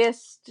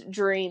biggest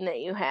dream that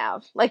you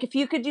have? Like, if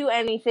you could do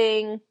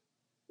anything,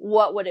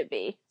 what would it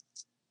be?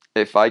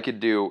 If I could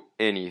do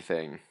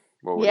anything,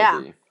 what would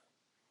it be?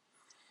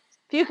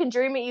 If you can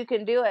dream it, you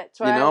can do it. That's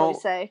what I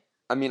always say.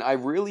 I mean, I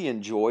really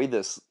enjoy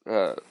this,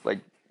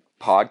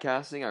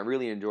 podcasting. I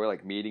really enjoy,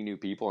 meeting new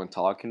people and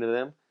talking to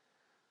them.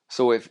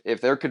 So if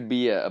there could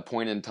be a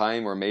point in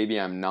time where maybe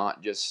I'm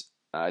not just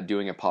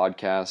doing a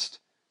podcast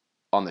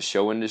on the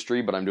show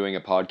industry, but I'm doing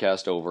a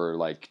podcast over,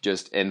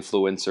 just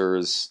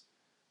influencers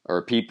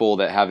or people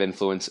that have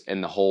influence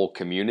in the whole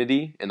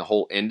community, in the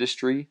whole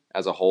industry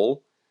as a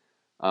whole.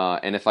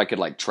 And if I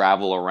could,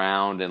 travel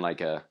around in,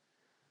 a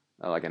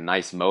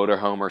nice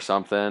motorhome or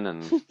something,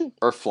 and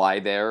or fly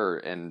there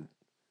and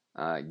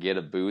get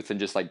a booth and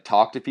just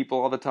talk to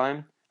people all the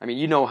time. I mean,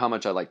 you know how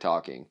much I like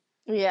talking.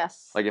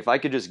 Yes. If I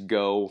could just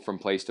go from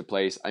place to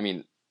place, I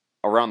mean,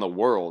 around the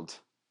world,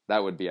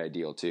 that would be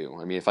ideal too.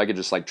 I mean, if I could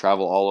just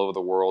travel all over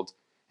the world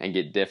and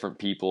get different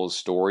people's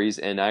stories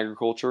in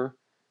agriculture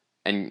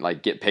and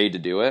get paid to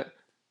do it,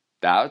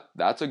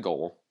 that's a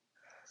goal.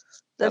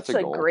 That's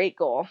a great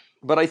goal.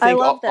 But I think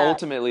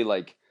ultimately,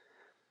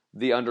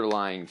 the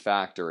underlying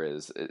factor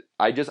is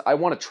I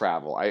want to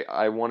travel.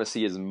 I want to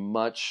see as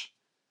much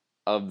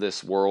of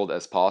this world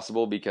as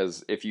possible,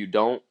 because if you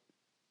don't,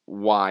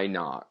 why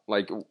not?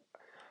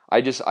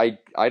 I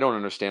don't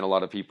understand a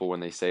lot of people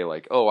when they say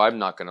oh, I'm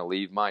not going to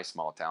leave my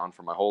small town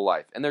for my whole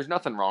life. And there's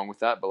nothing wrong with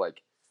that, but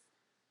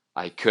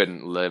I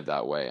couldn't live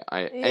that way.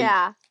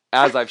 And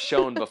as I've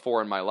shown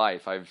before in my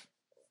life,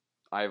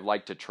 I've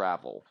liked to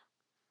travel.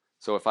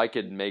 So if I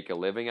could make a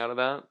living out of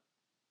that,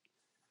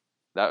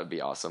 that would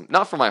be awesome.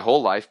 Not for my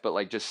whole life,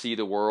 but just see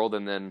the world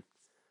and then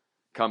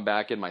come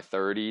back in my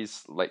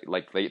 30s,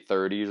 late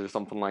 30s or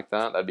something like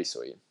that. That'd be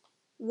sweet.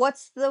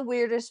 What's the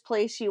weirdest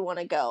place you want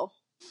to go?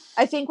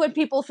 I think when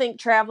people think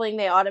traveling,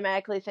 they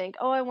automatically think,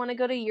 oh, I want to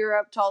go to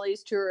Europe to all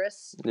these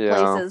tourist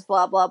places,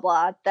 blah, blah,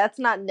 blah. That's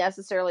not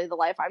necessarily the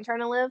life I'm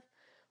trying to live.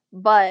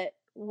 But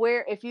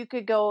if you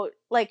could go,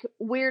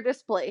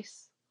 weirdest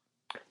place.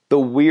 The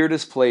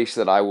weirdest place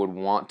that I would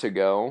want to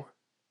go,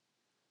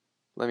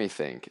 let me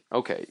think.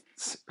 Okay.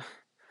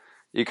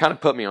 You kind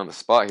of put me on the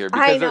spot here,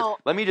 because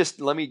let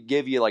me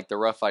give you the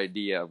rough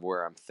idea of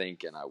where I'm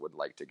thinking I would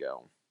like to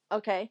go.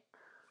 Okay.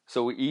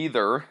 So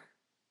either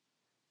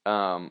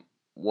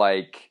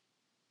right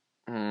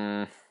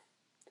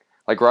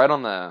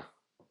on the, I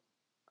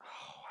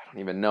don't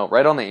even know,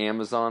 right on the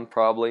Amazon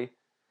probably,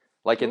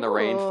 in the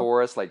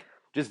rainforest,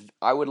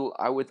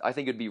 I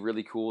think it'd be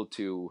really cool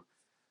to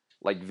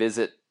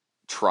visit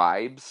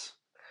tribes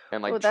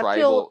and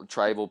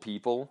tribal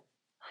people.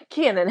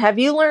 Cannon, have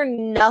you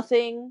learned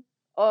nothing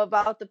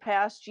about the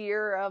past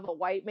year of a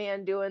white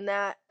man doing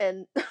that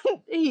and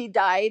he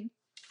died?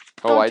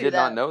 I did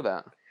not know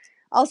that.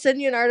 I'll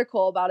send you an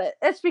article about it.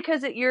 It's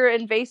because you're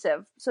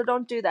invasive, so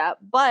don't do that.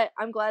 But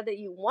I'm glad that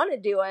you want to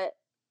do it,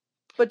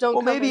 but don't.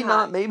 Well,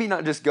 maybe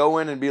not just go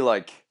in and be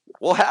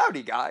well,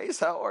 howdy guys,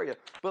 how are you?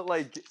 But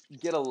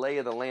get a lay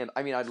of the land.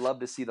 I mean, I'd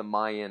love to see the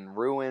Mayan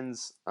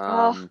ruins,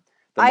 the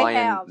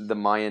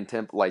Mayan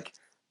temple.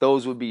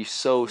 Those would be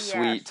so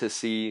sweet to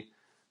see.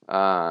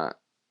 The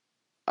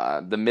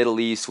Middle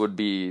East would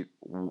be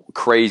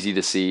crazy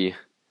to see.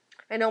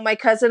 I know my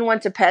cousin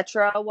went to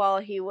Petra while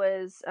he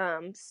was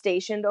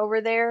stationed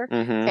over there,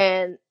 mm-hmm.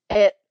 and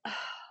It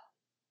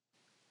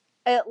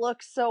it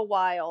looks so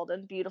wild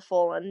and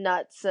beautiful and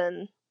nuts,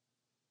 and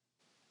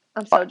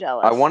I'm so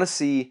jealous. I want to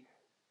see.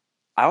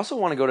 I also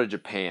want to go to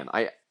Japan.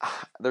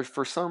 There's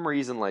for some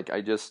reason like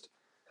I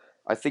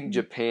think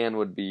Japan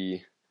would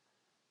be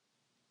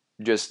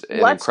just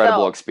an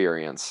incredible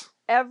experience.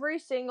 Every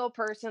single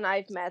person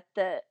I've met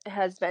that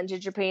has been to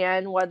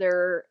Japan,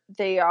 whether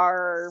they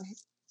are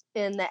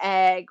in the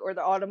ag or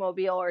the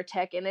automobile or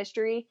tech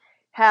industry,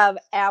 have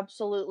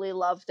absolutely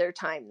loved their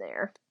time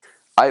there.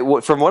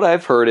 From what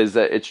I've heard is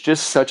that it's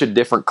just such a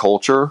different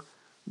culture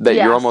that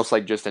you're almost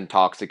like just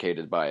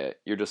intoxicated by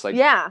it. You're just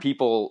like,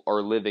 people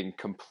are living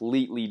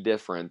completely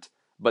different,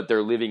 but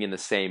they're living in the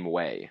same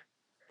way.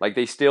 Like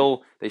they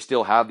still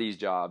have these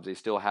jobs, they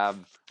still have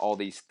all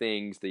these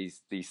things to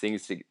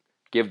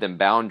give them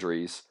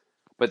boundaries,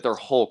 but their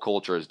whole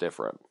culture is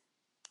different.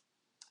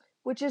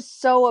 Which is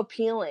so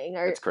appealing.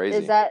 It's crazy.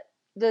 Is that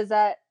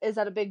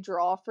a big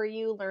draw for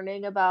you,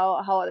 learning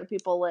about how other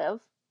people live?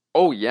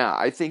 Oh yeah,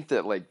 I think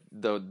that like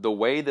the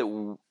way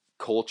that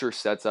culture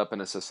sets up in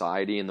a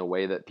society and the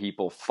way that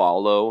people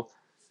follow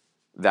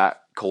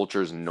that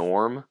culture's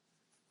norm,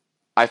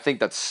 I think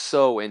that's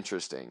so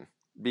interesting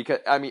because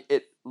I mean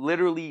it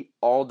literally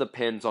all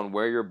depends on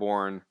where you're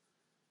born,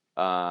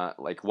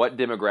 like what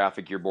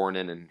demographic you're born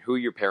in and who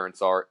your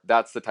parents are.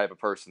 That's the type of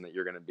person that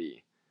you're going to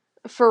be.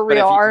 For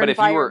real, our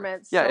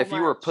environment. If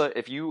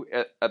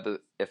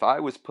I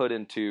was put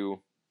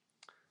into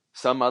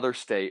some other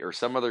state or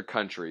some other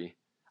country,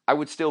 I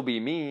would still be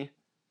me,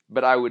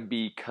 but I would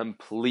be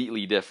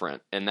completely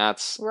different. And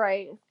that's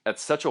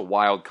such a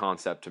wild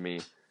concept to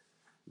me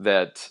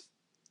that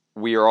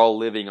we are all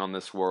living on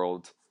this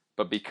world,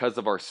 but because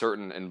of our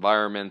certain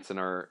environments and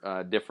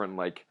our different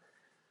like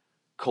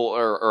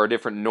or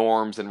different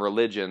norms and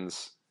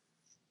religions,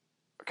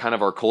 kind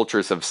of our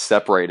cultures have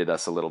separated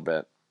us a little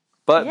bit,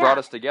 but brought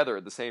us together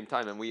at the same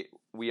time. And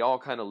we all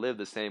kind of live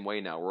the same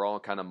way now. We're all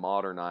kind of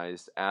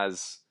modernized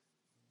as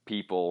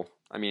people.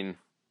 I mean,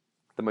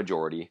 the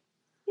majority.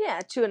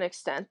 Yeah, to an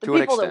extent. The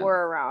people that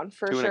were around,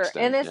 for sure.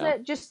 And isn't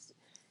it just,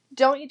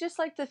 don't you just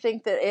like to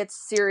think that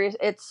it's serious?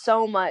 It's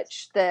so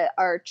much that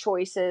our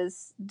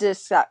choices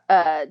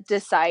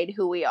decide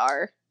who we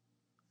are.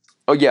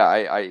 Oh, yeah,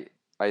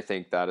 I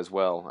think that as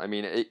well. I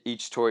mean,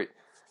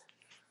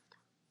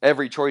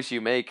 every choice you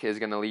make is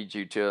going to lead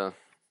you to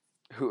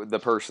the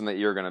person that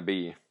you're going to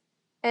be.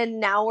 And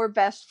now we're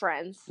best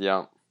friends.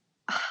 Yeah.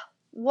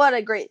 What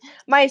a great...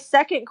 My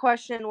second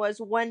question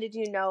was, when did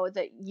you know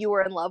that you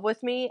were in love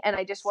with me? And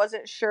I just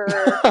wasn't sure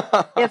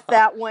if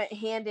that went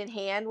hand in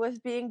hand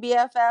with being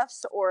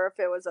BFFs or if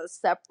it was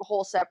a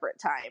whole separate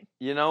time.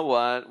 You know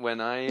what? When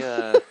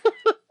I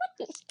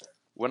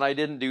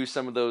didn't do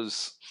some of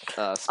those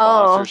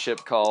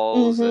sponsorship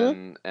calls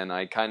and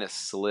I kind of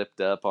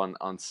slipped up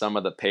on some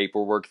of the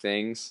paperwork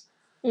things,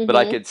 but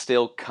I could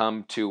still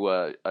come to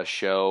a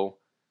show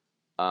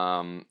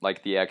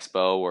like the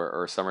Expo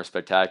or Summer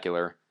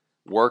Spectacular,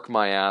 work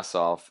my ass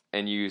off,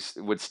 and you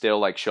would still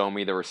like show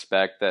me the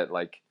respect that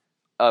like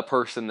a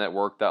person that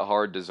worked that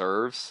hard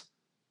deserves.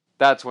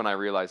 That's when I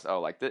realized, oh,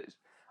 like this,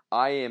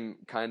 I am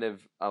kind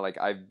of like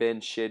I've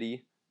been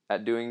shitty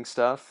at doing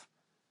stuff,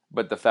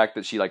 but the fact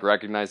that she like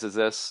recognizes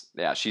this,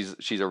 yeah,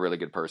 she's a really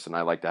good person.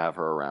 I like to have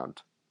her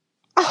around.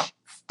 Oh,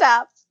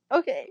 stop.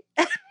 Okay.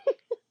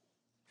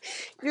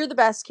 You're the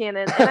best,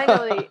 Cannon, and I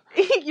know that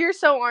you're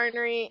so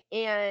ornery,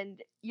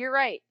 and you're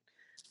right.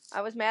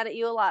 I was mad at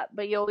you a lot,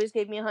 but you always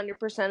gave me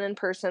 100% in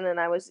person, and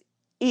it was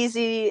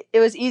easy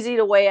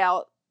to weigh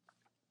out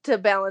to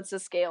balance the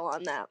scale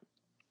on that.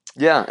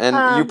 Yeah,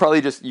 and you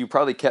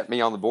probably kept me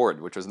on the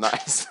board, which was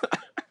nice.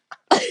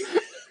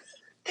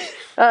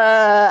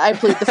 I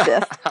plead the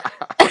fifth.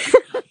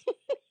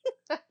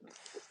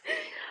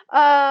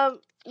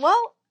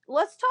 Well,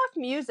 let's talk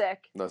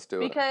music. Let's do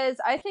it. Because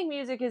I think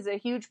music is a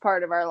huge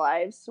part of our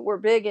lives. We're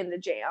big into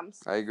jams.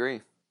 I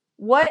agree.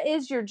 What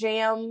is your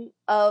jam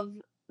of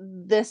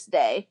this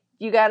day?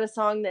 You got a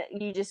song that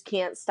you just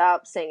can't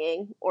stop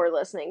singing or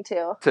listening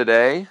to?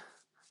 Today?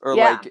 Or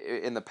like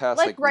in the past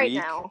like right week?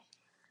 now.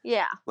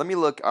 Yeah. Let me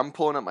look. I'm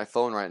pulling up my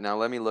phone right now.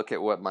 Let me look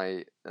at what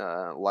my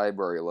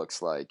library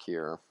looks like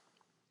here.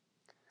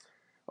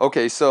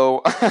 Okay,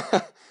 so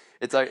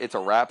it's a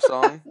rap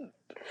song.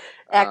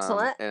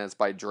 Excellent. And it's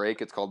by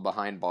Drake. It's called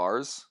Behind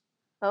Bars.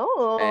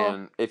 Oh.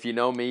 And if you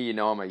know me, you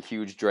know I'm a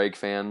huge Drake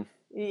fan.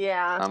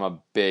 Yeah. I'm a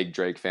big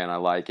Drake fan. I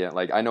like it.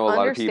 Like, I know a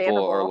lot of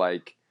people are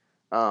like,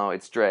 oh,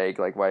 it's Drake.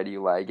 Like, why do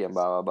you like him?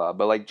 Blah, blah, blah.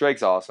 But, like,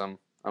 Drake's awesome.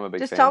 I'm a big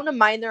fan. Just tell them to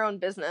mind their own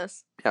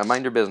business. Yeah,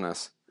 mind your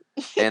business.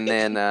 And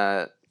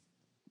then,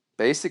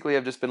 basically,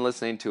 I've just been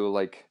listening to,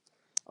 like,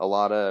 a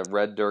lot of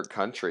Red Dirt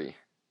Country.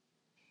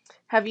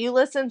 Have you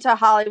listened to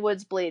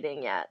Hollywood's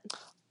Bleeding yet?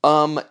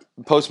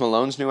 Post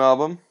Malone's new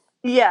album?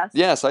 Yes.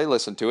 Yes, I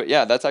listened to it.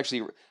 Yeah, that's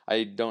actually,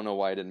 I don't know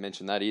why I didn't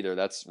mention that either.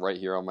 That's right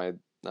here on my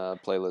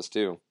playlist,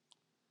 too.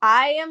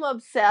 I am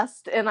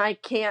obsessed, and I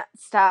can't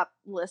stop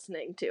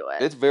listening to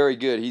it. It's very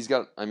good. He's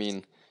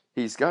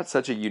got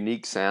such a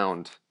unique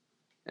sound.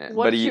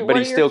 What are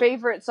your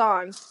favorite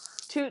songs?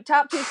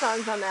 Top two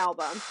songs on the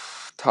album.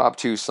 top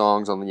 2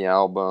 songs on the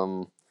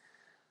album.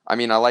 I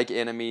mean, I like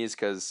Enemies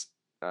because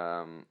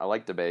I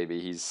like DaBaby.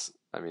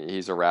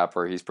 He's a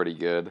rapper. He's pretty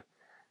good.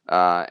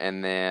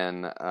 And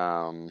then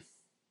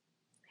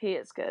He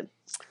is good.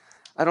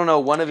 I don't know,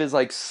 one of his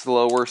like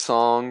slower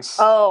songs.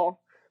 Oh,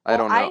 I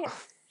don't know. I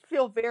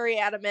feel very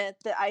adamant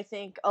that I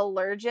think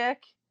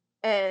Allergic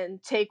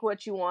and Take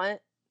What You Want.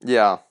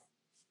 Yeah,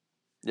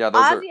 those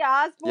are Ozzy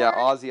Osbourne. Yeah,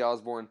 Ozzy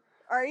Osbourne.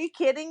 Are you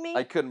kidding me?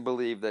 I couldn't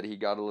believe that he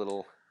got a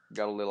little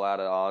out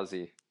of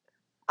Ozzy.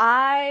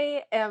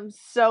 I am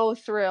so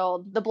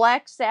thrilled. The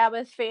Black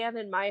Sabbath fan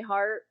in my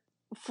heart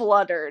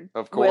fluttered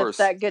with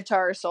that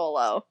guitar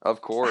solo.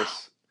 Of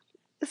course.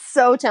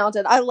 So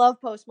talented. I love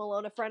Post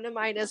Malone. A friend of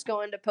mine is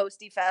going to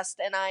Posty Fest,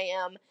 and I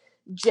am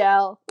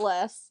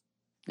jealous.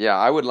 Yeah,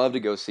 I would love to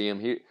go see him.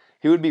 He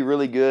would be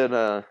really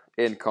good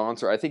in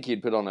concert. I think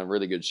he'd put on a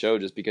really good show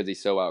just because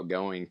he's so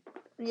outgoing.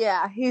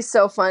 Yeah, he's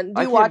so fun.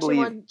 Do you watch him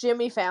on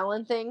Jimmy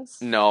Fallon things?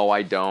 No,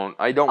 I don't.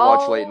 I don't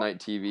watch late night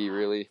TV,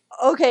 really.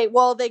 Okay,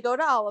 well, they go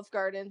to Olive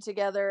Garden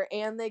together,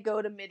 and they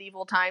go to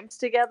Medieval Times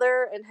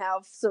together, and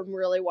have some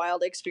really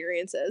wild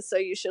experiences, so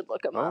you should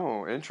look them up.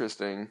 Oh,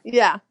 interesting.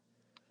 Yeah.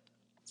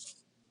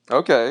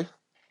 Okay.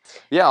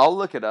 Yeah, I'll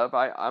look it up.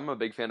 I'm a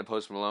big fan of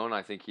Post Malone.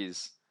 I think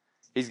he's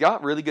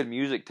got really good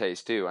music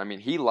taste, too. I mean,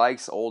 he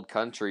likes old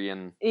country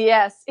and...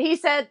 Yes. He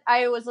said,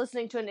 I was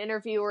listening to an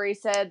interview where he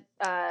said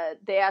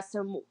they asked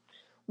him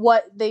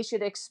what they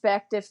should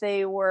expect if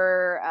they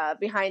were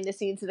behind the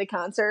scenes of the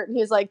concert. And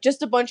he's like,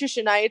 just a bunch of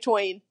Shania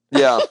Twain.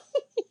 Yeah.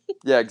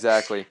 Yeah,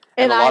 exactly.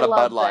 And a lot of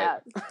Bud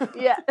Light.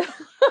 Yeah.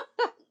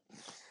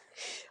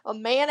 A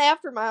man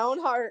after my own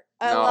heart.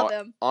 I love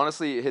him.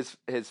 Honestly,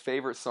 his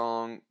favorite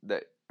song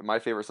my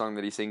favorite song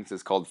that he sings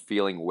is called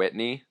Feeling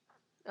Whitney.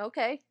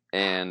 Okay.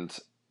 And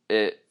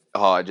it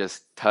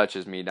just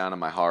touches me down in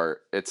my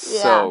heart. It's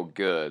so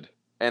good.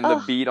 And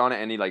the beat on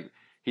it, and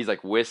he's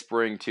like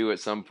whispering to at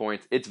some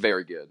point. It's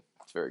very good.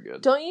 It's very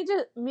good.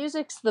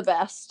 Music's the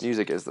best.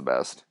 Music is the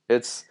best.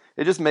 It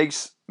just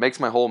makes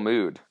my whole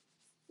mood.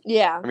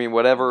 Yeah. I mean,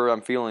 whatever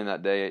I'm feeling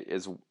that day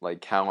is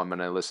like how I'm going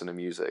to listen to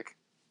music.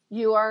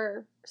 You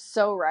are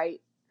so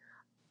right.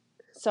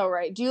 So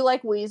right. Do you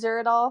like Weezer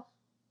at all?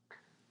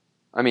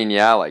 I mean,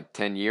 yeah, like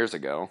 10 years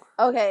ago.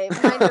 Okay,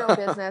 mind your own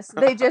business.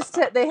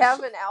 They have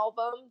an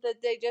album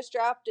that they just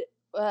dropped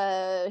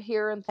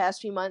here in the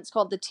past few months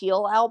called the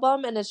Teal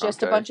album, and it's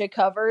just a bunch of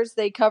covers.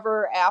 They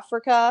cover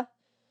Africa.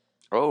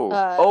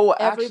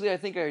 Actually, I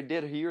think I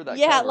did hear that.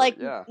 Yeah,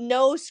 cover.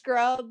 No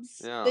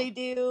Scrubs. Yeah. They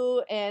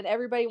do, and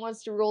Everybody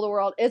Wants to Rule the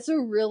World. It's a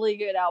really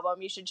good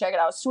album. You should check it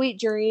out. Sweet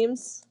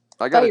Dreams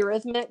by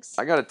Eurythmics.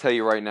 I got to tell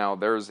you right now,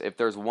 if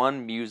there's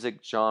one music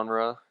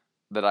genre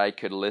that I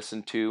could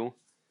listen to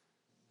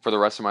for the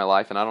rest of my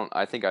life, and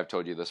I think I've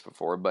told you this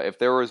before, but if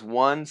there was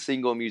one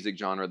single music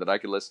genre that I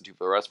could listen to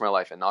for the rest of my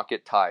life and not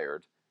get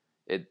tired,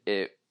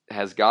 it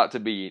has got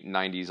to be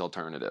 90s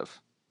alternative.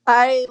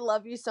 I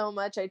love you so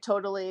much. I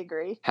totally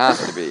agree.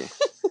 Has to be.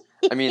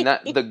 I mean,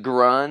 the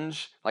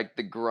grunge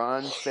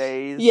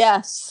phase.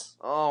 Yes.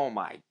 Oh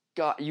my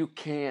God, you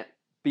can't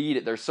beat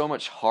it. There's so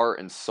much heart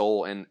and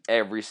soul in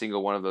every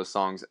single one of those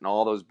songs, and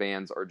all those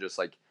bands are just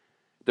like,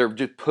 they're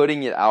just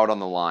putting it out on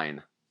the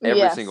line.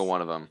 Every single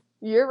one of them.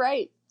 You're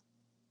right.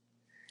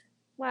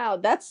 Wow,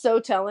 that's so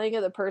telling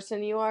of the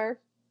person you are.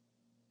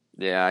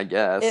 Yeah, I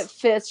guess. It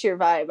fits your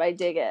vibe. I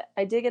dig it.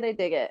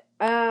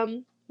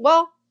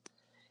 Well,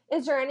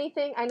 is there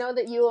anything, I know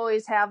that you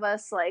always have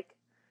us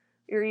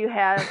or you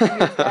have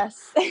your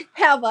guests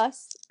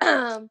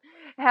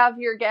have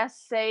your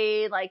guests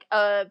say like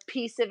a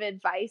piece of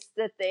advice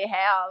that they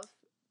have.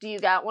 Do you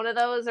got one of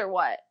those or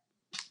what?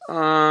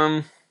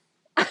 I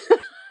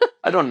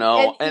don't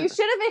know. And you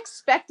should have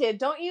expected.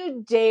 Don't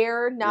you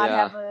dare not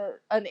have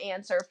an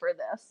answer for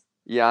this.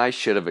 Yeah, I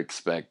should have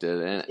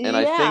expected. And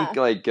I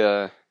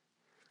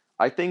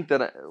think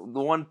that the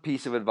one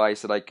piece of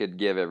advice that I could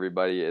give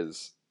everybody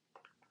is,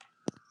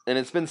 and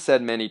it's been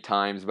said many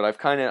times, but I've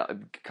kind of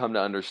come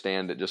to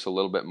understand it just a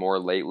little bit more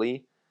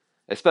lately,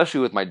 especially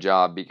with my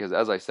job, because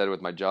as I said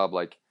with my job,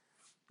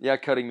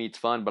 cutting meat's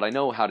fun, but I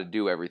know how to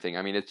do everything.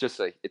 I mean, it's just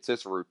a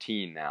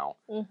routine now.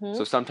 Mm-hmm.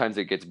 So sometimes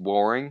it gets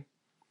boring.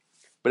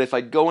 But if I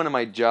go into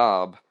my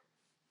job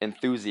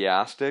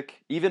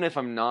enthusiastic, even if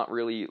I'm not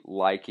really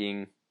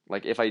liking,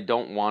 if I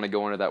don't want to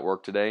go into that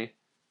work today,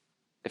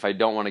 if I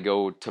don't want to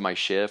go to my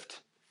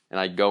shift and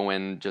I go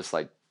in just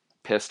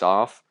pissed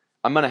off,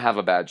 I'm going to have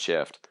a bad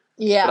shift.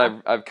 Yeah.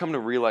 But I've come to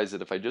realize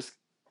that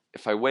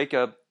if I wake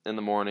up in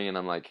the morning and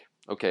I'm like,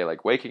 okay,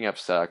 waking up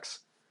sucks,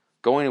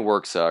 going to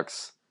work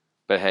sucks,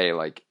 but hey,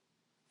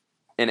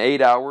 in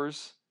 8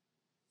 hours,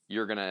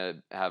 you're going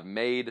to have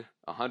made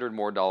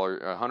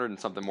 $100 and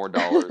something more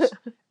dollars,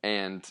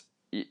 and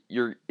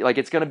you're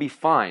it's going to be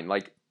fine.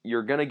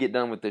 You're going to get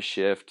done with this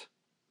shift.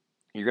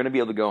 You're going to be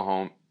able to go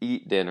home,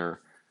 eat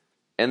dinner,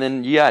 and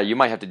then, you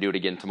might have to do it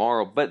again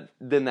tomorrow, but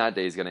then that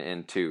day is going to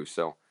end too.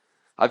 So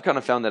I've kind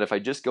of found that if I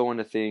just go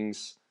into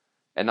things,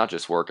 and not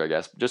just work, I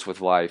guess, just with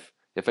life,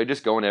 if I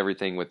just go into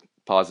everything with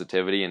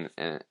positivity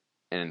and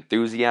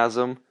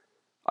enthusiasm,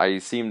 I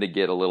seem to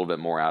get a little bit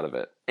more out of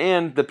it.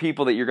 and the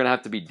people that you're going to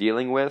have to be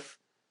dealing with,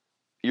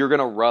 you're going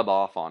to rub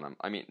off on them.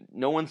 I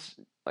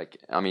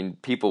mean,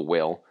 people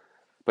will,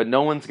 but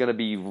no one's going to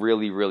be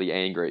really, really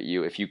angry at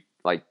you if you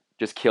like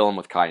just kill them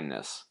with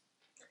kindness.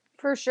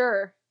 For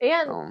sure.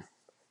 And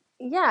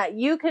yeah,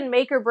 you can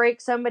make or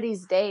break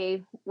somebody's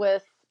day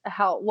with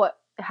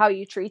how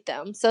you treat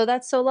them. So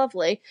that's so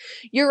lovely.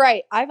 You're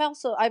right. I've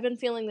been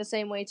feeling the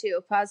same way too.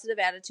 A positive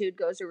attitude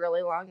goes a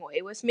really long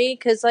way with me,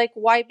 because like,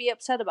 why be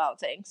upset about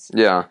things?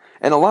 Yeah.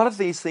 And a lot of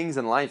these things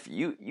in life,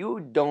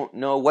 you don't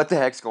know what the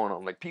heck's going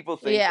on. Like, people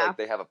think like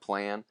they have a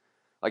plan.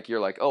 Like,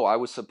 you're like, oh, I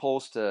was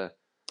supposed to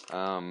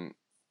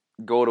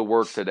go to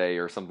work today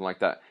or something like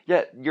that.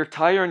 Yeah, your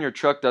tire on your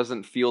truck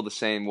doesn't feel the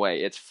same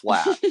way. It's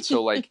flat.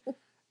 So like,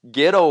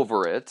 get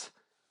over it.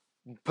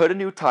 Put a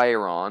new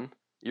tire on.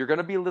 You're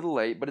gonna be a little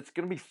late, but it's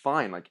gonna be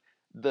fine. Like,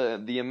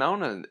 the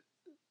amount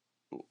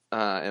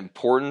of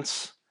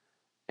importance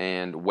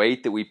and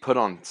weight that we put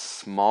on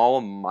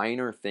small,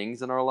 minor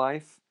things in our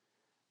life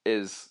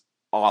is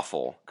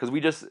awful, because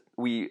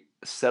we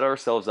set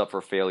ourselves up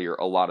for failure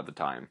a lot of the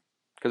time,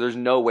 because there's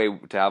no way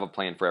to have a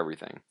plan for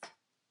everything.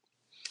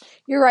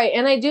 You're right.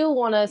 And I do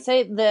want to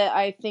say that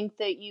I think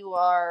that you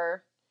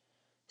are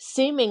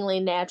seemingly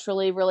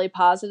naturally really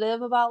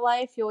positive about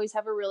life. You always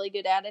have a really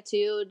good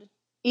attitude.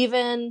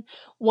 Even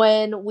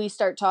when we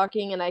start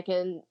talking and I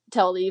can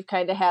tell that you've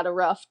kind of had a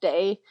rough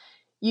day,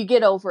 you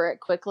get over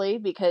it quickly,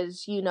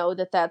 because you know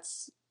that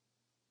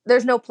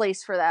there's no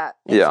place for that.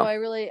 And so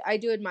I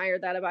do admire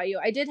that about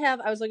you. I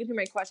was looking through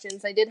my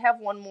questions. I did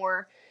have one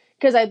more,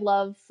 because I'd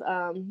love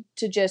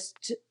to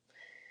just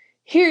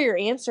hear your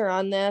answer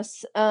on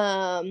this.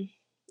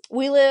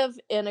 We live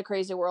in a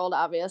crazy world,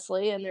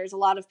 obviously, and there's a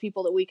lot of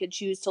people that we could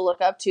choose to look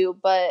up to,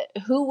 but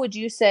who would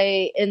you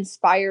say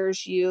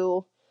inspires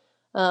you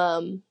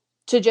to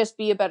just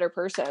be a better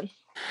person?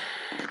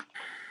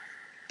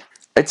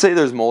 I'd say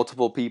there's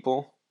multiple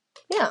people.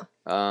 Yeah.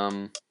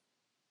 And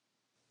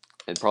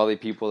probably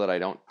people that I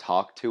don't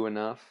talk to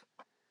enough.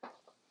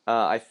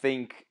 I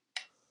think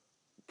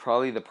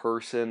probably the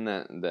person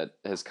that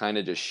has kind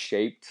of just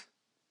shaped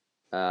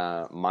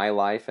my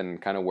life and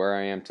kind of where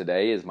I am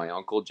today is my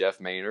uncle, Jeff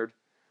Maynard.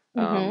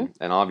 And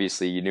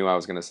obviously you knew I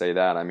was going to say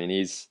that. I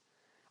mean,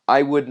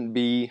 I wouldn't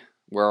be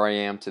where I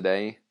am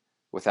today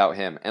without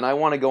him. And I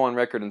want to go on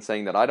record in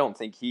saying that I don't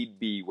think he'd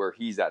be where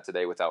he's at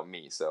today without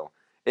me. So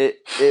it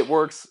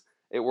works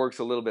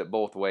a little bit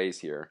both ways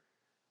here.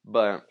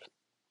 But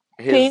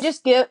can you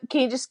just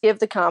give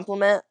the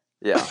compliment?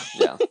 Yeah.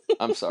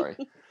 I'm sorry.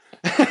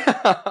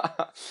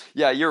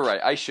 Yeah, you're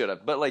right. I should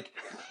have. But like,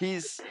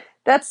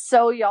 that's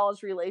so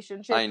y'all's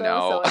relationship. I know.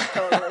 Though, so it's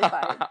totally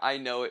fine. I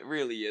know, it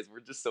really is. We're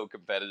just so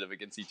competitive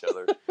against each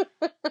other.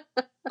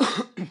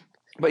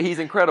 But he's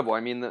incredible. I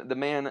mean, the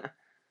man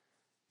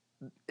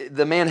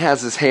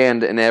has his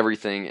hand in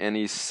everything, and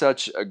he's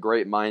such a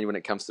great mind when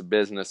it comes to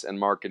business and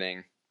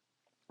marketing.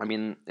 I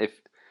mean,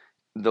 if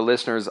the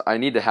listeners, I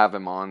need to have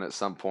him on at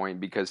some point,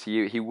 because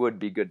he would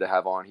be good to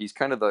have on. He's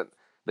kind of the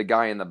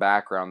guy in the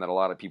background that a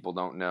lot of people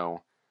don't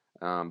know.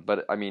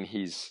 But I mean,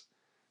 he's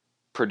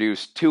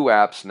produced 2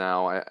 apps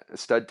now.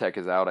 Stud Tech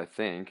is out, I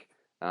think.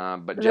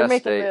 But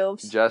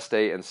Just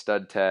Stay and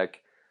Stud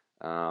Tech.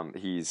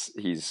 He's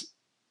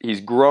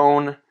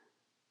grown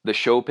the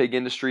show pig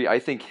industry. I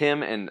think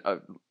him and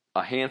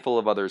a handful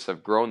of others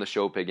have grown the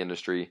show pig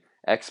industry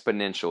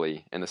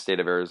exponentially in the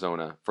state of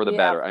Arizona for the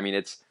better. I mean,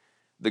 it's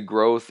the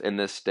growth in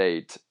this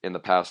state in the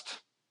past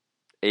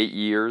 5 to 8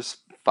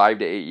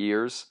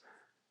 years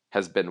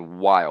has been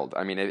wild.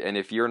 I mean, and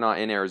if you're not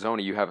in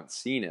Arizona, you haven't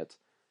seen it,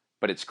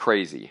 but it's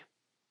crazy.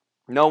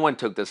 No one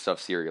took this stuff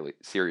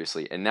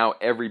seriously, and now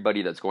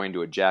everybody that's going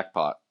to a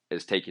jackpot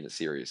is taking it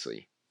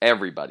seriously.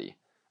 Everybody.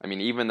 I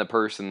mean, even the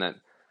person that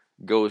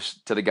goes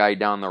to the guy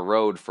down the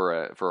road for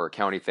a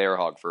county fair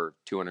hog for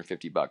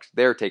 $250,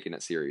 they're taking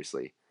it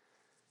seriously.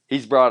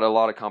 He's brought a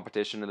lot of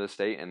competition to the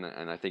state, and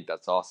I think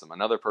that's awesome.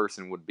 Another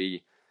person would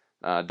be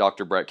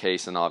Dr. Brett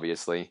Kaysen,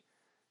 obviously.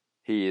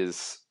 He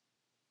is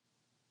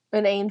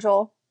an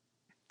angel.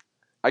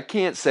 I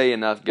can't say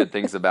enough good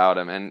things about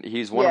him, and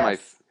he's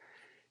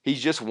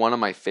he's just one of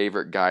my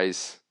favorite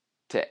guys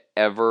to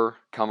ever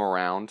come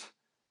around,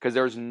 because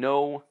there's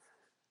no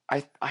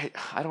I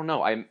don't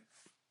know.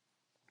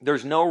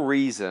 There's no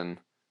reason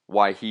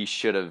why he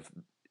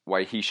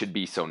should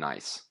be so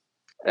nice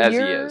as he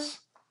is.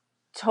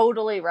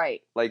 Totally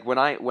right. Like, when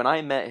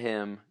I met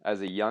him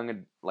as a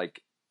young,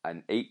 like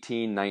an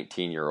 18,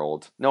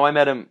 19-year-old. No, I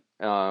met him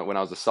when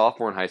I was a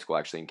sophomore in high school,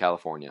 actually, in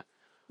California.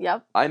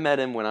 Yep. I met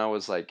him when I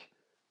was like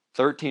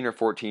 13 or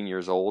 14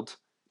 years old.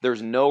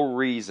 There's no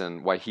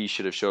reason why he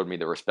should have showed me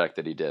the respect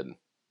that he did.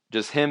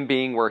 Just him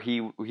being where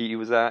he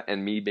was at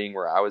and me being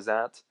where I was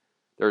at,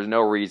 there's no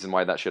reason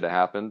why that should have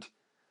happened.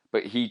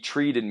 But he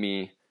treated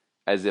me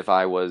as if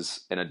I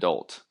was an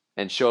adult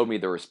and showed me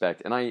the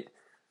respect. And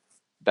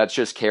that's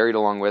just carried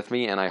along with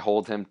me, and I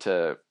hold him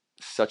to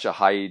such a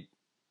high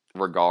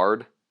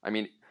regard. I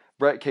mean,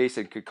 Brett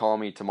Kaysen could call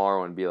me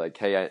tomorrow and be like,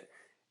 hey,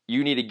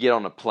 you need to get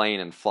on a plane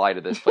and fly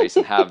to this place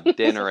and have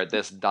dinner at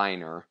this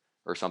diner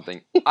or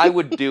something. I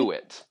would do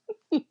it.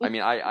 I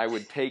mean, I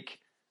would take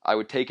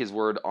his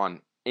word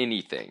on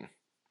anything.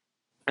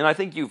 And I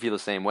think you feel the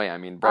same way. I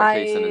mean, Brett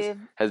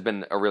Kaysen has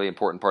been a really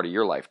important part of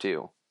your life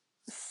too.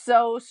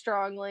 So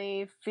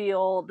strongly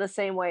feel the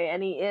same way,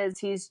 and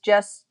he's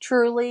just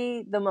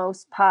truly the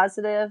most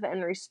positive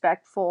and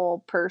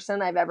respectful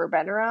person I've ever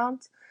been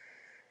around.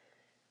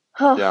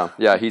 Yeah,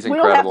 he's incredible. We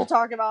don't have to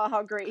talk about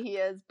how great he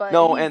is, but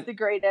he's the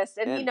greatest,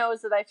 and he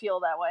knows that I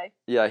feel that way.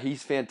 Yeah,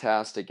 he's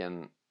fantastic,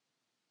 and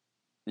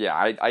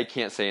yeah, I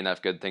can't say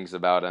enough good things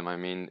about him. I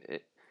mean,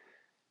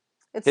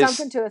 it's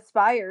something to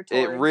aspire towards.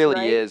 It really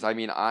right? is. I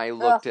mean, I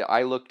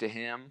look to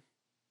him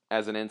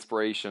as an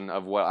inspiration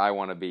of what I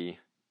want to be.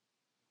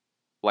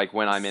 Like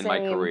when I'm in my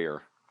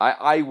career,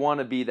 I want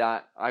to be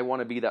that. I want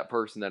to be that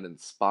person that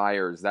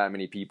inspires that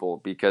many people,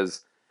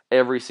 because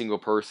every single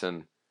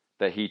person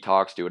that he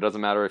talks to, it doesn't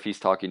matter if he's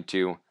talking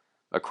to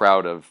a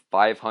crowd of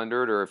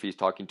 500 or if he's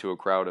talking to a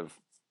crowd of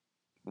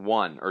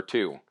 1 or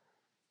 2,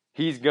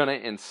 he's gonna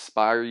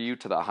inspire you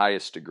to the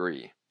highest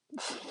degree.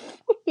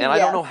 And I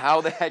don't know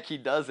how the heck he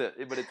does it,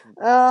 but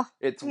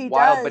it's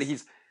wild. But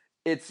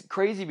it's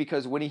crazy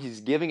because when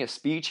he's giving a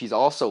speech, he's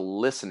also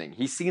listening.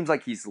 He seems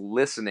like he's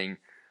listening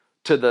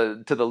to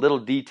the little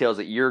details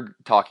that you're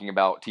talking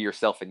about to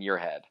yourself in your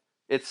head.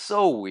 It's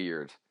so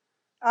weird.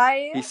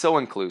 He's so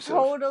inclusive.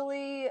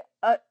 Totally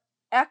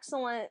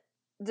excellent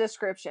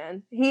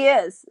description. He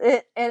is.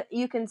 And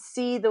you can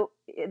see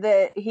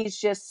the he's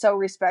just so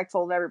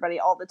respectful of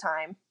everybody all the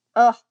time.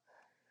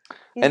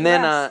 And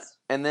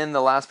then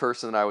the last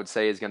person that I would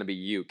say is going to be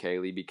you,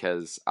 Kaley,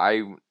 because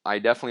I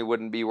definitely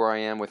wouldn't be where I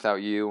am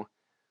without you.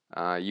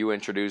 You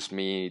introduced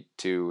me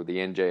to the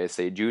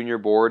NJSA Junior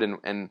Board,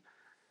 and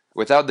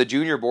without the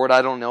Junior Board,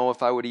 I don't know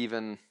if I would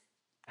even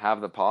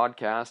have the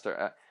podcast.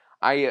 Or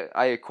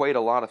I equate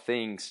a lot of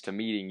things to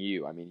meeting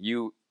you. I mean,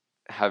 you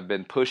have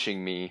been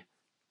pushing me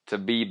to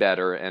be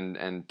better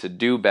and to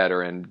do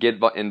better and get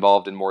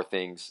involved in more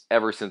things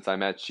ever since I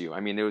met you.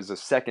 I mean, it was the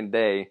second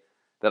day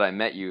that I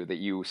met you that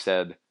you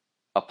said,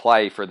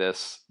 apply for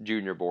this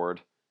Junior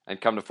Board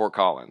and come to Fort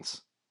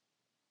Collins.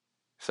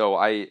 So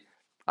I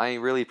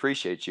really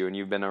appreciate you, and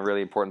you've been a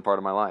really important part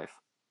of my life.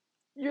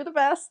 You're the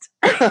best.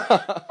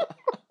 I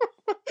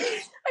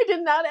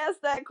did not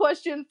ask that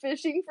question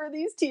fishing for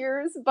these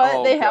tears,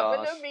 but they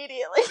happened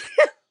immediately.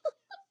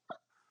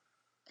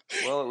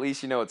 Well, at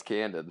least you know it's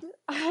candid.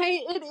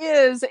 It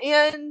is,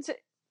 and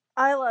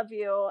I love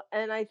you,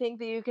 and I think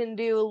that you can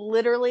do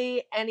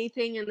literally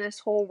anything in this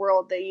whole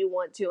world that you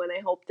want to, and I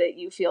hope that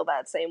you feel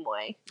that same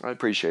way. I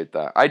appreciate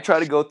that. I try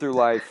to go through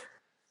life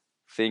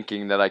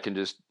thinking that I can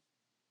just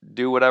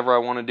do whatever I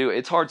want to do.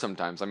 It's hard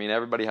sometimes. I mean,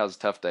 everybody has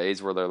tough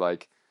days where they're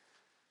like,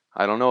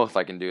 I don't know if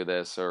I can do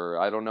this, or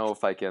I don't know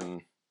if I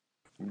can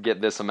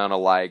get this amount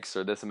of likes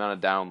or this amount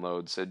of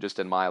downloads just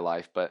in my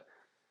life. But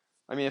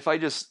I mean, if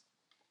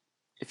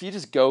you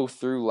just go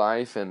through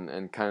life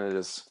and kind of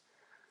just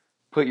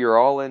put your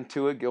all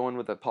into it, going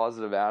with a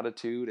positive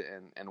attitude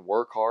and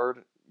work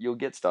hard, you'll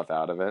get stuff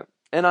out of it.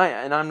 And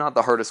I'm not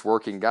the hardest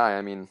working guy.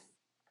 I mean,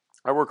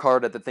 I work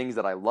hard at the things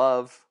that I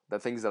love, the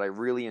things that I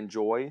really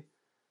enjoy.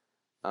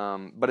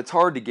 But it's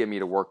hard to get me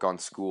to work on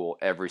school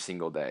every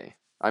single day.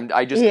 I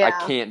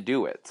can't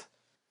do it.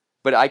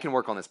 But I can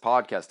work on this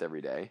podcast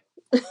every day.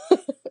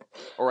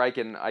 Or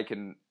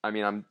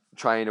I'm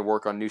trying to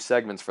work on new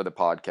segments for the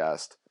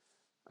podcast,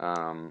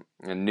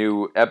 and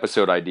new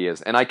episode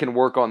ideas. And I can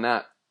work on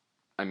that,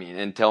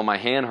 until my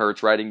hand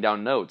hurts writing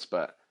down notes.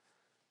 But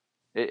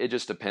it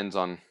just depends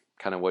on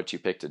kind of what you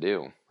pick to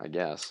do, I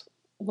guess.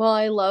 Well,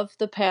 I love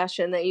the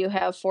passion that you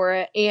have for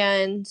it.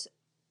 And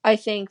I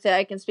think that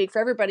I can speak for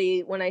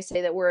everybody when I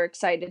say that we're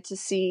excited to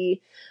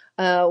see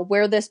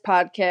where this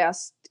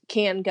podcast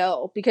can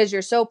go, because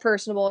you're so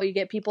personable. You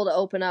get people to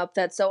open up.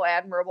 That's so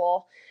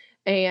admirable.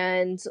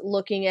 And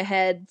looking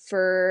ahead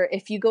for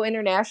if you go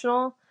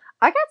international,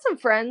 I got some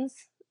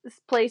friends,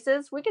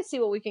 places. We can see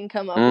what we can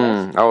come up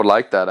with. I would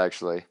like that,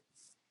 actually.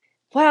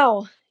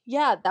 Wow.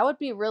 Yeah, that would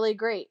be really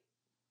great.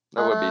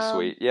 That would be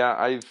sweet. Yeah,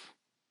 I've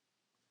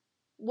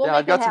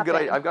got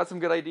some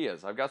good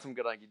ideas. And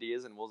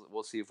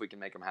we'll see if we can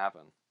make them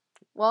happen.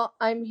 Well,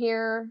 I'm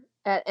here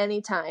at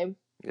any time.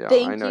 Yeah,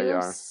 Thank I know you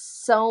are.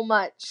 So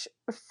much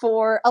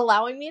for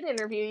allowing me to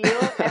interview you.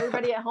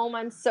 Everybody at home,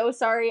 I'm so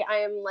sorry. I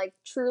am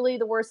truly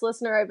the worst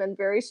listener. I've been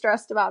very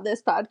stressed about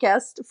this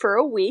podcast for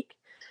a week.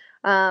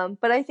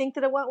 But I think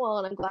that it went well,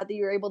 and I'm glad that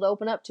you were able to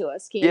open up to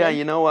us, Keenan. Yeah,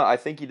 you know what? I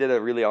think you did a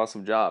really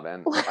awesome job,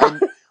 and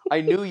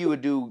I knew you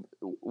would do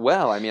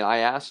well. I mean, I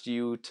asked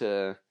you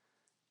to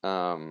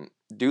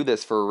do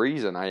this for a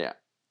reason.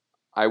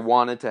 I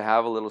wanted to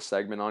have a little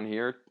segment on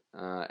here,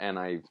 and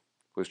I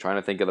was trying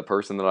to think of the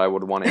person that I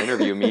would want to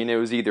interview me, and it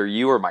was either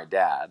you or my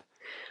dad.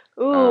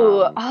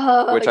 Ooh,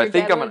 which I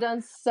think I'm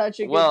done such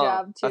a good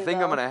job too. I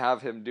think I'm gonna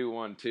have him do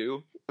one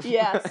too.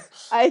 Yes,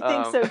 I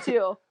think so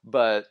too.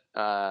 But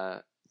I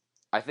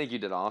think you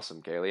did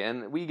awesome, Kaley,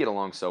 and we get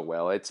along so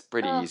well. It's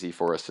pretty easy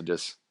for us to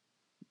just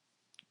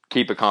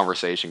keep a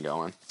conversation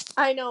going.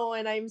 I know,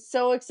 and I'm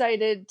so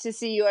excited to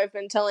see you. I've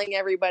been telling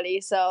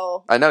everybody,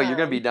 so I know you're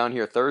gonna be down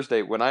here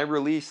Thursday when I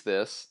release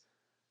this.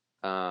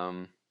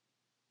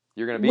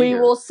 you're going to be We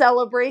here. will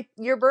celebrate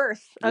your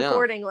birth Yeah.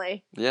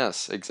 accordingly.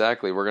 Yes,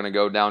 exactly. We're going to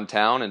go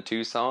downtown in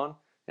Tucson,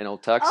 in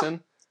Old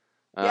Tucson.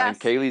 Yes. And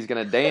Kaylee's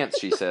going to dance,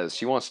 she says.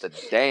 She wants to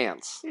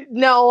dance.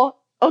 No.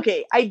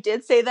 Okay, I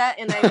did say that,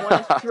 and I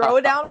want to throw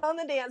it down on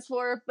the dance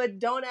floor, but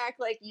don't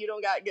act like you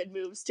don't got good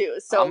moves, too.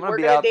 So we're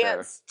going to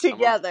dance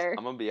together.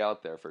 I'm going to be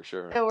out there for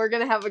sure. And we're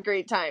going to have a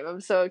great time.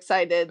 I'm so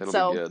excited.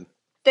 It'll be good.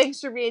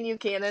 Thanks for being you,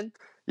 Cannon.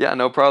 Yeah,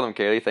 no problem,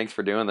 Kaley. Thanks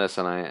for doing this,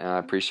 and I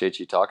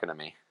appreciate you talking to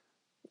me.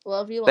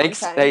 Love you long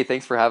time. Hey,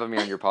 thanks for having me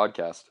on your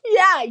podcast.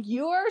 Yeah,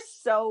 you are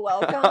so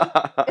welcome.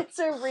 It's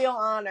a real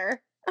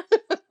honor.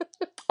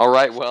 All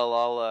right, well,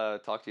 I'll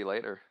talk to you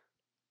later.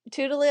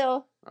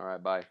 Toodaloo. All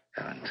right, bye.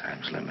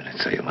 Time's limited,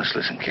 so you must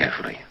listen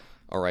carefully.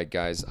 All right,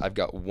 guys, I've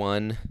got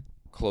one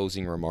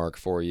closing remark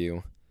for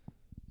you,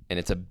 and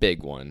it's a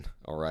big one,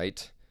 all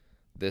right?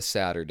 This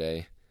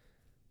Saturday,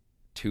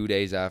 2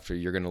 days after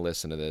you're going to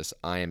listen to this,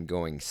 I am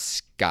going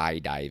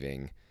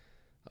skydiving.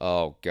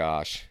 Oh,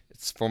 gosh.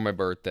 It's for my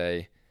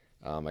birthday.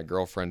 My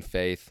girlfriend,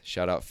 Faith,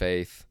 shout out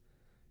Faith,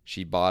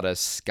 she bought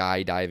us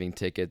skydiving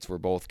tickets. We're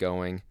both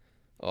going.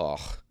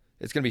 Oh,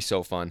 it's going to be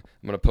so fun.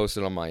 I'm going to post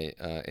it on my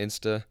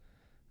Insta,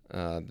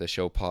 the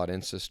Show Pod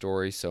Insta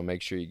story, so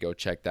make sure you go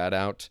check that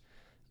out.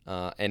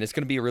 And it's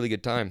going to be a really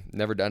good time.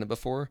 Never done it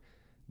before,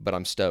 but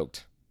I'm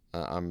stoked.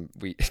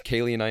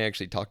 Kaley and I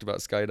actually talked about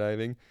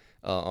skydiving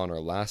on our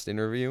last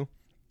interview,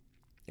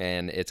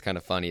 and it's kind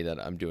of funny that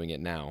I'm doing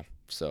it now.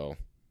 So,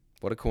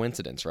 what a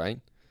coincidence, right?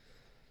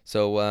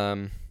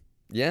 So,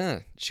 yeah,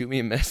 shoot me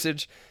a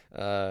message.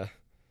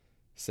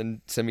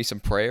 Send me some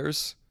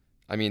prayers.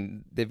 I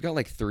mean, they've got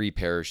like 3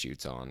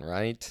 parachutes on,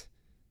 right?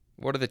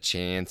 What are the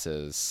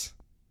chances?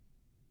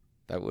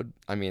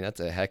 That's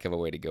a heck of a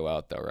way to go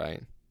out, though,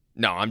 right?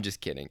 No, I'm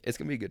just kidding. It's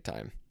going to be a good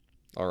time.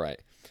 All right.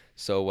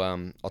 So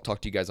I'll talk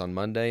to you guys on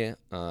Monday.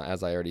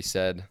 As I already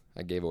said,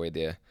 I gave away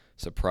the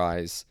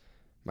surprise.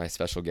 My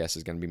special guest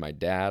is going to be my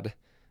dad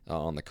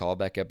on the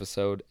callback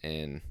episode.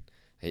 And,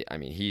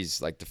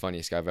 he's like the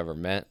funniest guy I've ever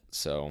met.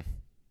 So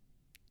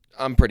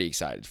I'm pretty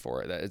excited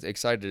for it.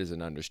 Excited is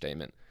an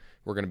understatement.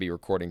 We're going to be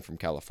recording from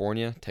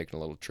California, taking a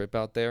little trip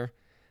out there.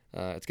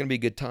 It's going to be a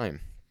good time.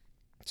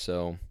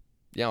 So,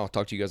 yeah, I'll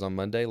talk to you guys on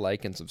Monday.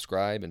 Like and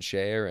subscribe and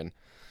share and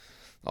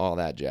all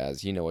that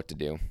jazz. You know what to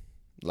do.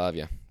 Love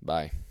you.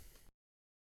 Bye.